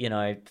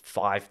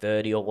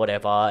 5:30 or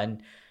whatever,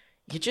 and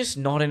you're just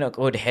not in a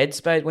good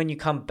headspace. When you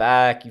come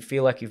back, you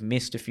feel like you've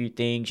missed a few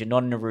things. You're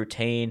not in a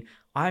routine.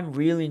 I'm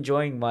really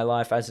enjoying my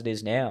life as it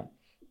is now,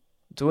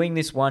 doing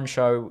this one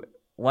show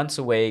once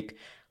a week,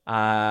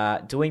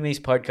 doing these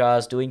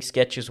podcasts, doing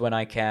sketches when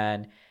I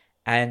can,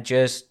 and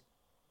just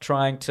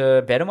trying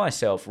to better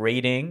myself,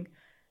 reading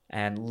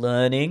and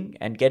learning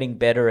and getting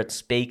better at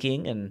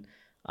speaking and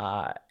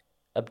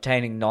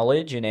obtaining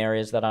knowledge in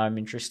areas that I'm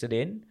interested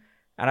in.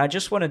 And I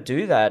just want to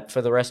do that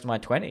for the rest of my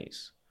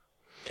 20s.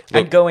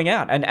 And going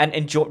out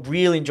and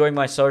really enjoying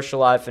my social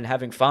life and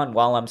having fun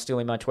while I'm still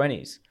in my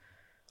 20s.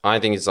 I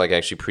think it's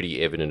actually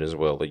pretty evident as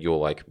well that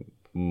you're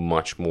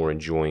much more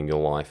enjoying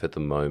your life at the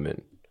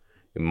moment.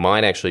 It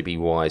might actually be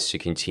wise to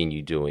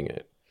continue doing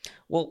it.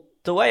 Well,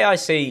 the way I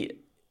see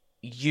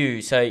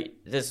you, so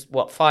there's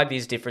 5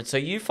 years difference. So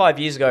you 5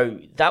 years ago,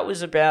 that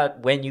was about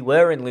when you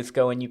were in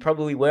Lithgow, and you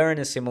probably were in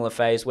a similar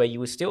phase where you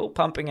were still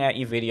pumping out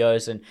your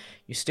videos and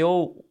you're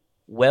still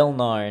well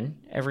known.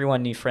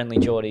 Everyone knew Friendly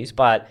Geordies,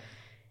 but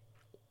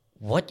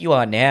what you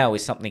are now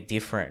is something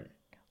different.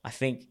 I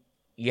think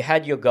you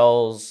had your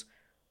goals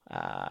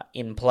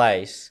in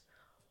place,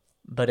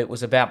 but it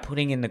was about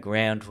putting in the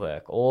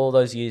groundwork, all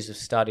those years of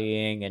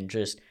studying and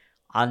just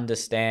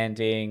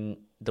understanding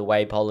the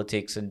way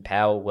politics and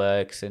power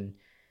works. And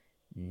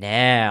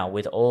now,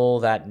 with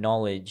all that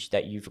knowledge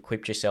that you've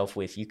equipped yourself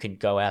with, you can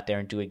go out there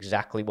and do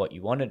exactly what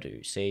you want to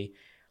do. See,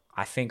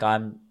 I think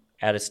I'm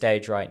at a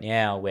stage right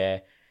now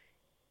where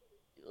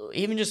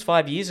even just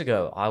 5 years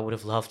ago, I would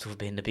have loved to have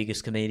been the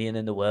biggest comedian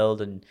in the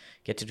world and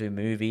get to do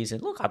movies.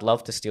 And look, I'd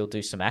love to still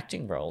do some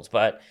acting roles,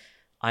 but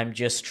I'm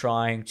just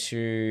trying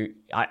to...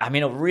 I'm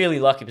in a really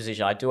lucky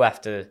position. I do have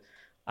to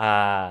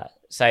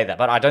say that,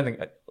 but I don't think...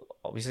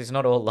 Obviously, it's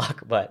not all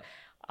luck, but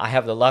I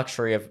have the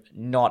luxury of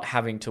not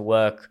having to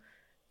work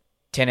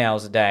 10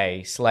 hours a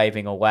day,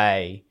 slaving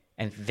away,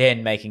 and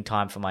then making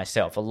time for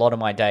myself. A lot of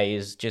my day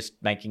is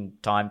just making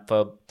time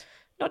for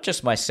not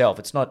just myself.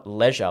 It's not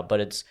leisure, but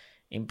it's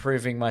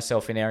improving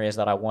myself in areas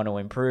that I want to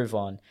improve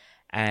on,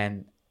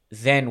 and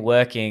then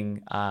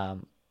working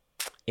from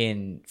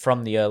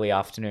the early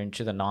afternoon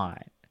to the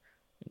night.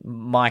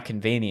 My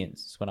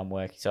convenience when I'm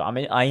working. So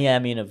I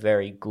am in a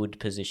very good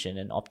position,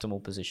 an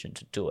optimal position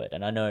to do it.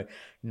 And I know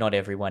not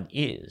everyone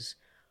is,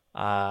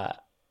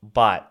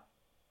 but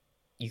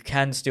you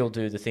can still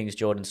do the things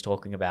Jordan's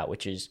talking about,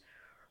 which is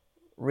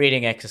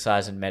reading,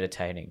 exercise, and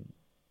meditating.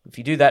 If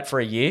you do that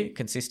for a year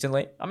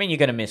consistently, you're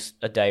going to miss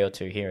a day or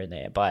two here and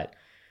there, but...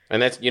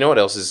 And that's, what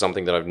else is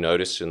something that I've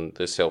noticed in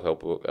the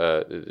self-help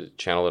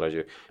channel that I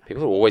do?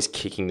 People are always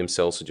kicking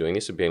themselves for doing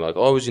this and being like,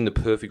 I was in the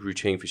perfect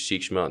routine for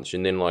 6 months.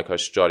 And then I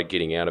started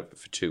getting out of it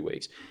for 2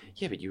 weeks.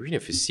 Yeah, but you're in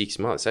it for 6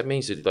 months. That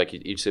means that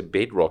it's a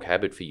bedrock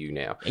habit for you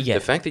now. Yeah.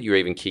 The fact that you're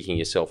even kicking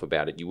yourself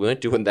about it, you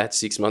weren't doing that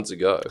 6 months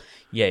ago.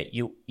 Yeah,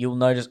 you'll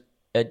notice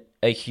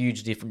a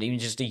huge difference, even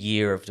just a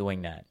year of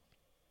doing that.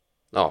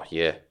 Oh,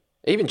 yeah.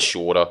 Even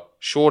shorter.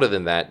 Shorter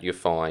than that, you're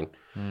fine.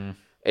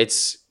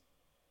 It's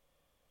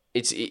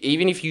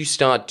even if you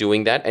start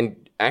doing that,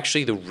 and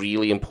actually the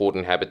really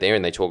important habit there,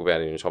 and they talk about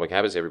it in Atomic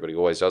Habits, everybody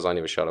always does, I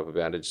never shut up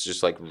about it, it's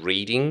just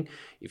reading.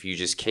 If you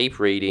just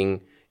keep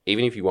reading,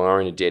 even if you are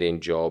in a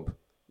dead-end job,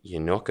 you're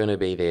not going to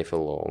be there for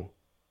long.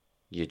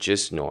 You're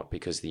just not,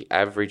 because the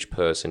average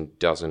person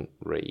doesn't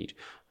read.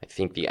 I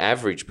think the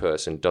average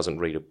person doesn't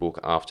read a book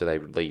after they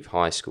leave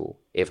high school,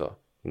 ever,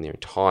 in their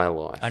entire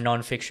life. A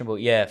non-fiction book,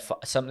 yeah.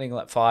 Something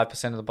like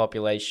 5% of the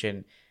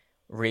population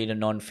read a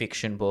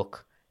non-fiction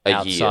book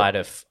outside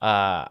of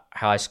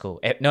high school.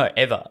 No,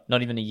 ever.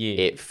 Not even a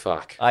year.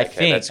 Fuck. I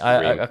think.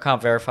 I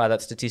can't verify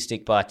that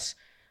statistic, but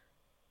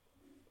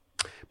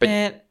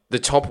man, the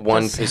top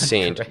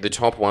 1%, the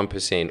top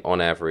 1% on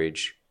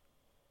average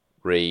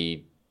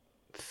read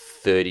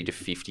 30 to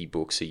 50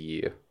 books a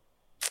year.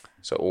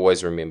 So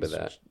always remember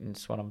that.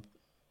 That's what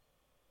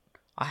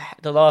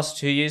the last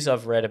 2 years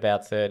I've read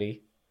about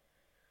 30.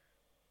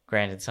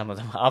 Granted, some of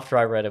them, after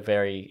I read a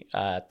very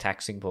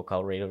taxing book,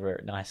 I'll read a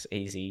very nice,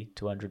 easy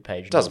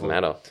 200-page novel. Doesn't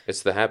matter.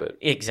 It's the habit.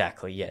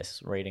 Exactly,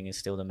 yes. Reading is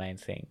still the main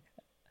thing.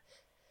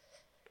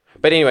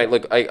 But anyway,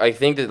 look, I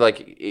think that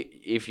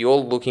if you're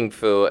looking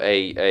for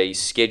a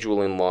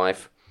schedule in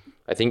life,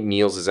 I think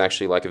Neil's is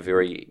actually a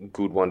very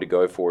good one to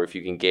go for if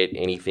you can get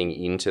anything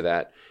into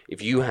that.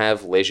 If you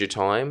have leisure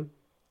time,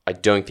 I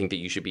don't think that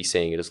you should be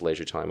seeing it as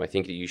leisure time. I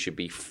think that you should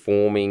be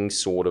forming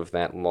sort of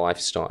that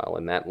lifestyle,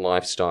 and that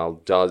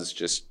lifestyle does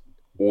just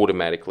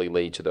automatically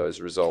lead to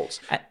those results.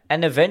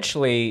 And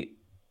eventually,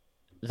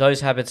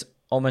 those habits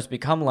almost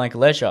become like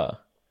leisure.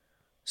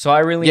 So I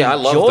really I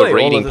enjoy love the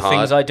reading all of the part.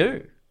 things I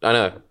do. I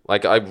know.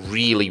 Like, I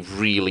really,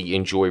 really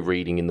enjoy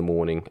reading in the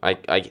morning.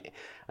 I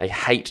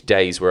hate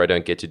days where I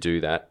don't get to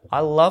do that. I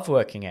love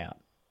working out.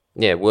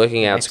 Yeah,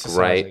 working out's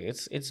Exercising.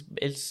 great.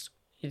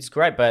 It's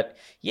great, but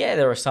yeah,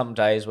 there are some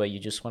days where you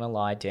just want to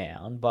lie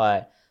down.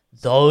 But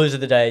those are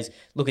the days.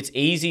 Look, it's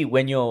easy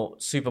when you're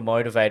super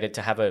motivated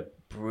to have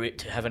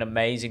an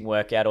amazing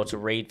workout or to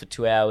read for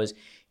 2 hours.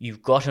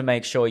 You've got to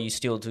make sure you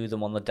still do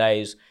them on the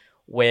days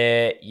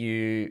where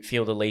you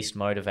feel the least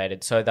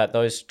motivated, so that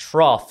those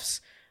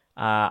troughs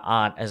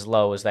aren't as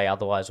low as they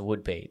otherwise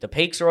would be. The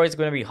peaks are always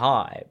going to be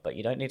high, but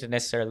you don't need to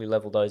necessarily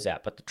level those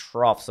out. But the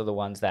troughs are the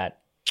ones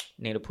that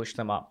need to push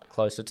them up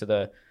closer to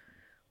the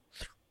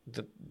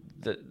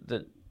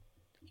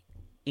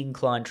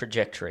incline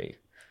trajectory.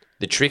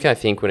 The trick, I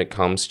think, when it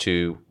comes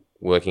to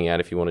working out,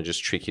 if you want to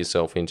just trick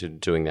yourself into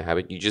doing the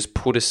habit, you just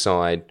put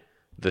aside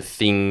the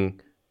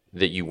thing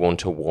that you want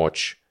to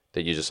watch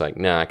that you're just like,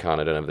 nah, I can't,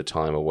 I don't have the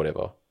time or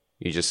whatever.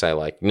 You just say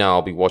like, no,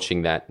 I'll be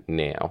watching that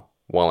now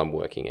while I'm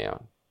working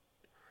out.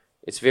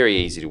 It's very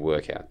easy to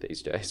work out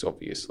these days,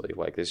 obviously.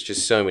 Like, there's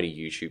just so many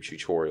YouTube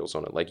tutorials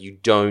on it. Like, you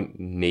don't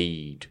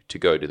need to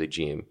go to the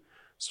gym.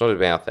 It's not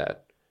about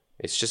that.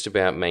 It's just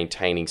about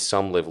maintaining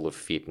some level of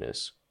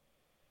fitness.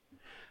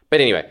 But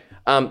anyway,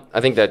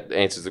 I think that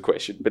answers the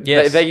question. But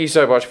yes. Thank you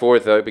so much for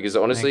it, though, because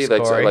honestly,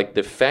 Thanks, Corey. like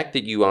the fact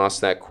that you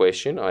asked that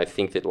question, I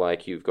think that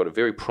like you've got a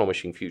very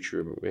promising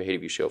future ahead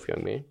of yourself,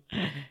 young man.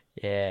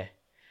 Yeah.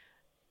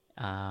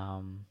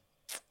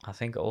 I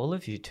think all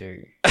of you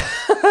do.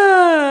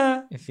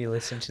 If you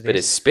listen to this. But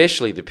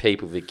especially the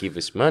people that give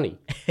us money.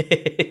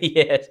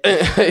 Yes.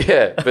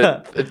 Yeah,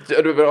 but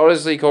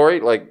honestly, Corey,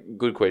 like,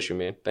 good question,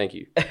 man. Thank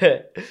you.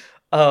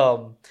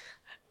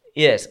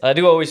 Yes, I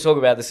do always talk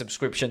about the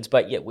subscriptions,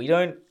 but yeah, we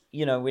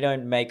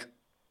don't make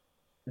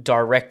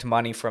direct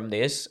money from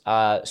this.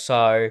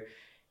 So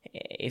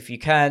if you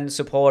can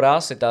support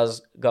us, it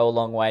does go a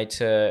long way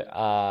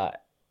to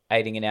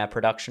aiding in our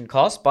production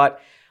costs. But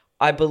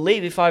I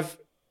believe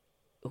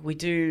we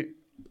do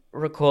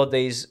record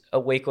these a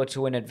week or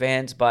two in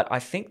advance, but I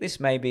think this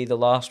may be the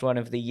last one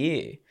of the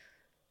year.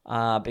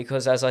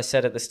 Because as I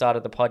said at the start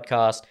of the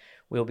podcast,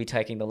 we'll be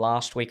taking the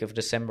last week of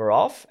December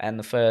off and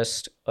the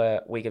first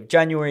week of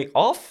January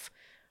off.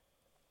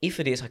 If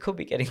it is, I could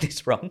be getting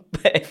this wrong,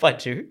 but if I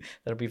do,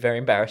 that'll be very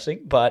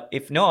embarrassing. But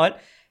if not,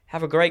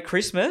 have a great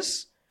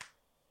Christmas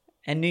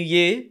and New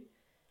Year,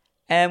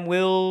 and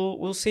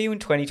we'll see you in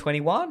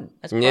 2021.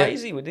 That's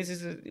crazy. Yeah.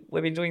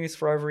 We've been doing this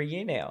for over a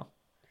year now.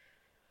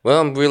 Well,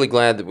 I'm really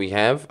glad that we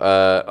have.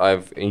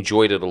 I've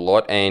enjoyed it a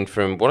lot, and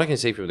from what I can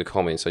see from the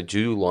comments, I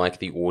do like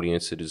the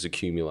audience that is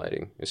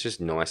accumulating. It's just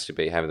nice to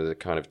be having the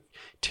kind of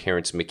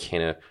Terence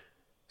McKenna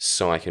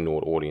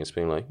psychonaut audience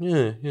being like,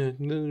 yeah,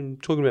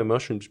 talking about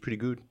mushrooms is pretty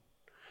good.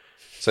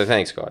 So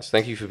thanks, guys.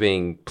 Thank you for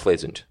being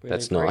pleasant. Really.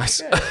 That's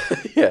nice.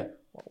 Yeah.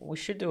 We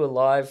should do a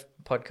live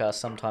podcast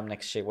sometime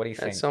next year. What do you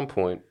think? At some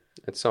point.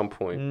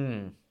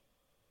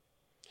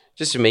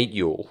 Just to meet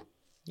you all.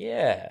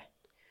 Yeah.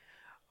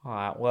 All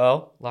right,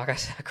 well, like I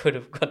said, I could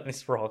have gotten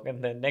this wrong,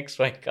 and then next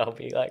week I'll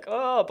be like,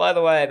 oh, by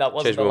the way, that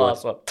wasn't the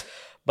last one.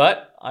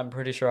 But I'm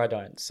pretty sure I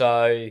don't.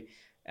 So,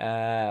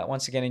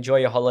 once again, enjoy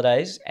your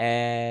holidays,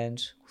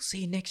 and we'll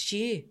see you next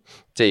year.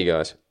 See you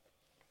guys.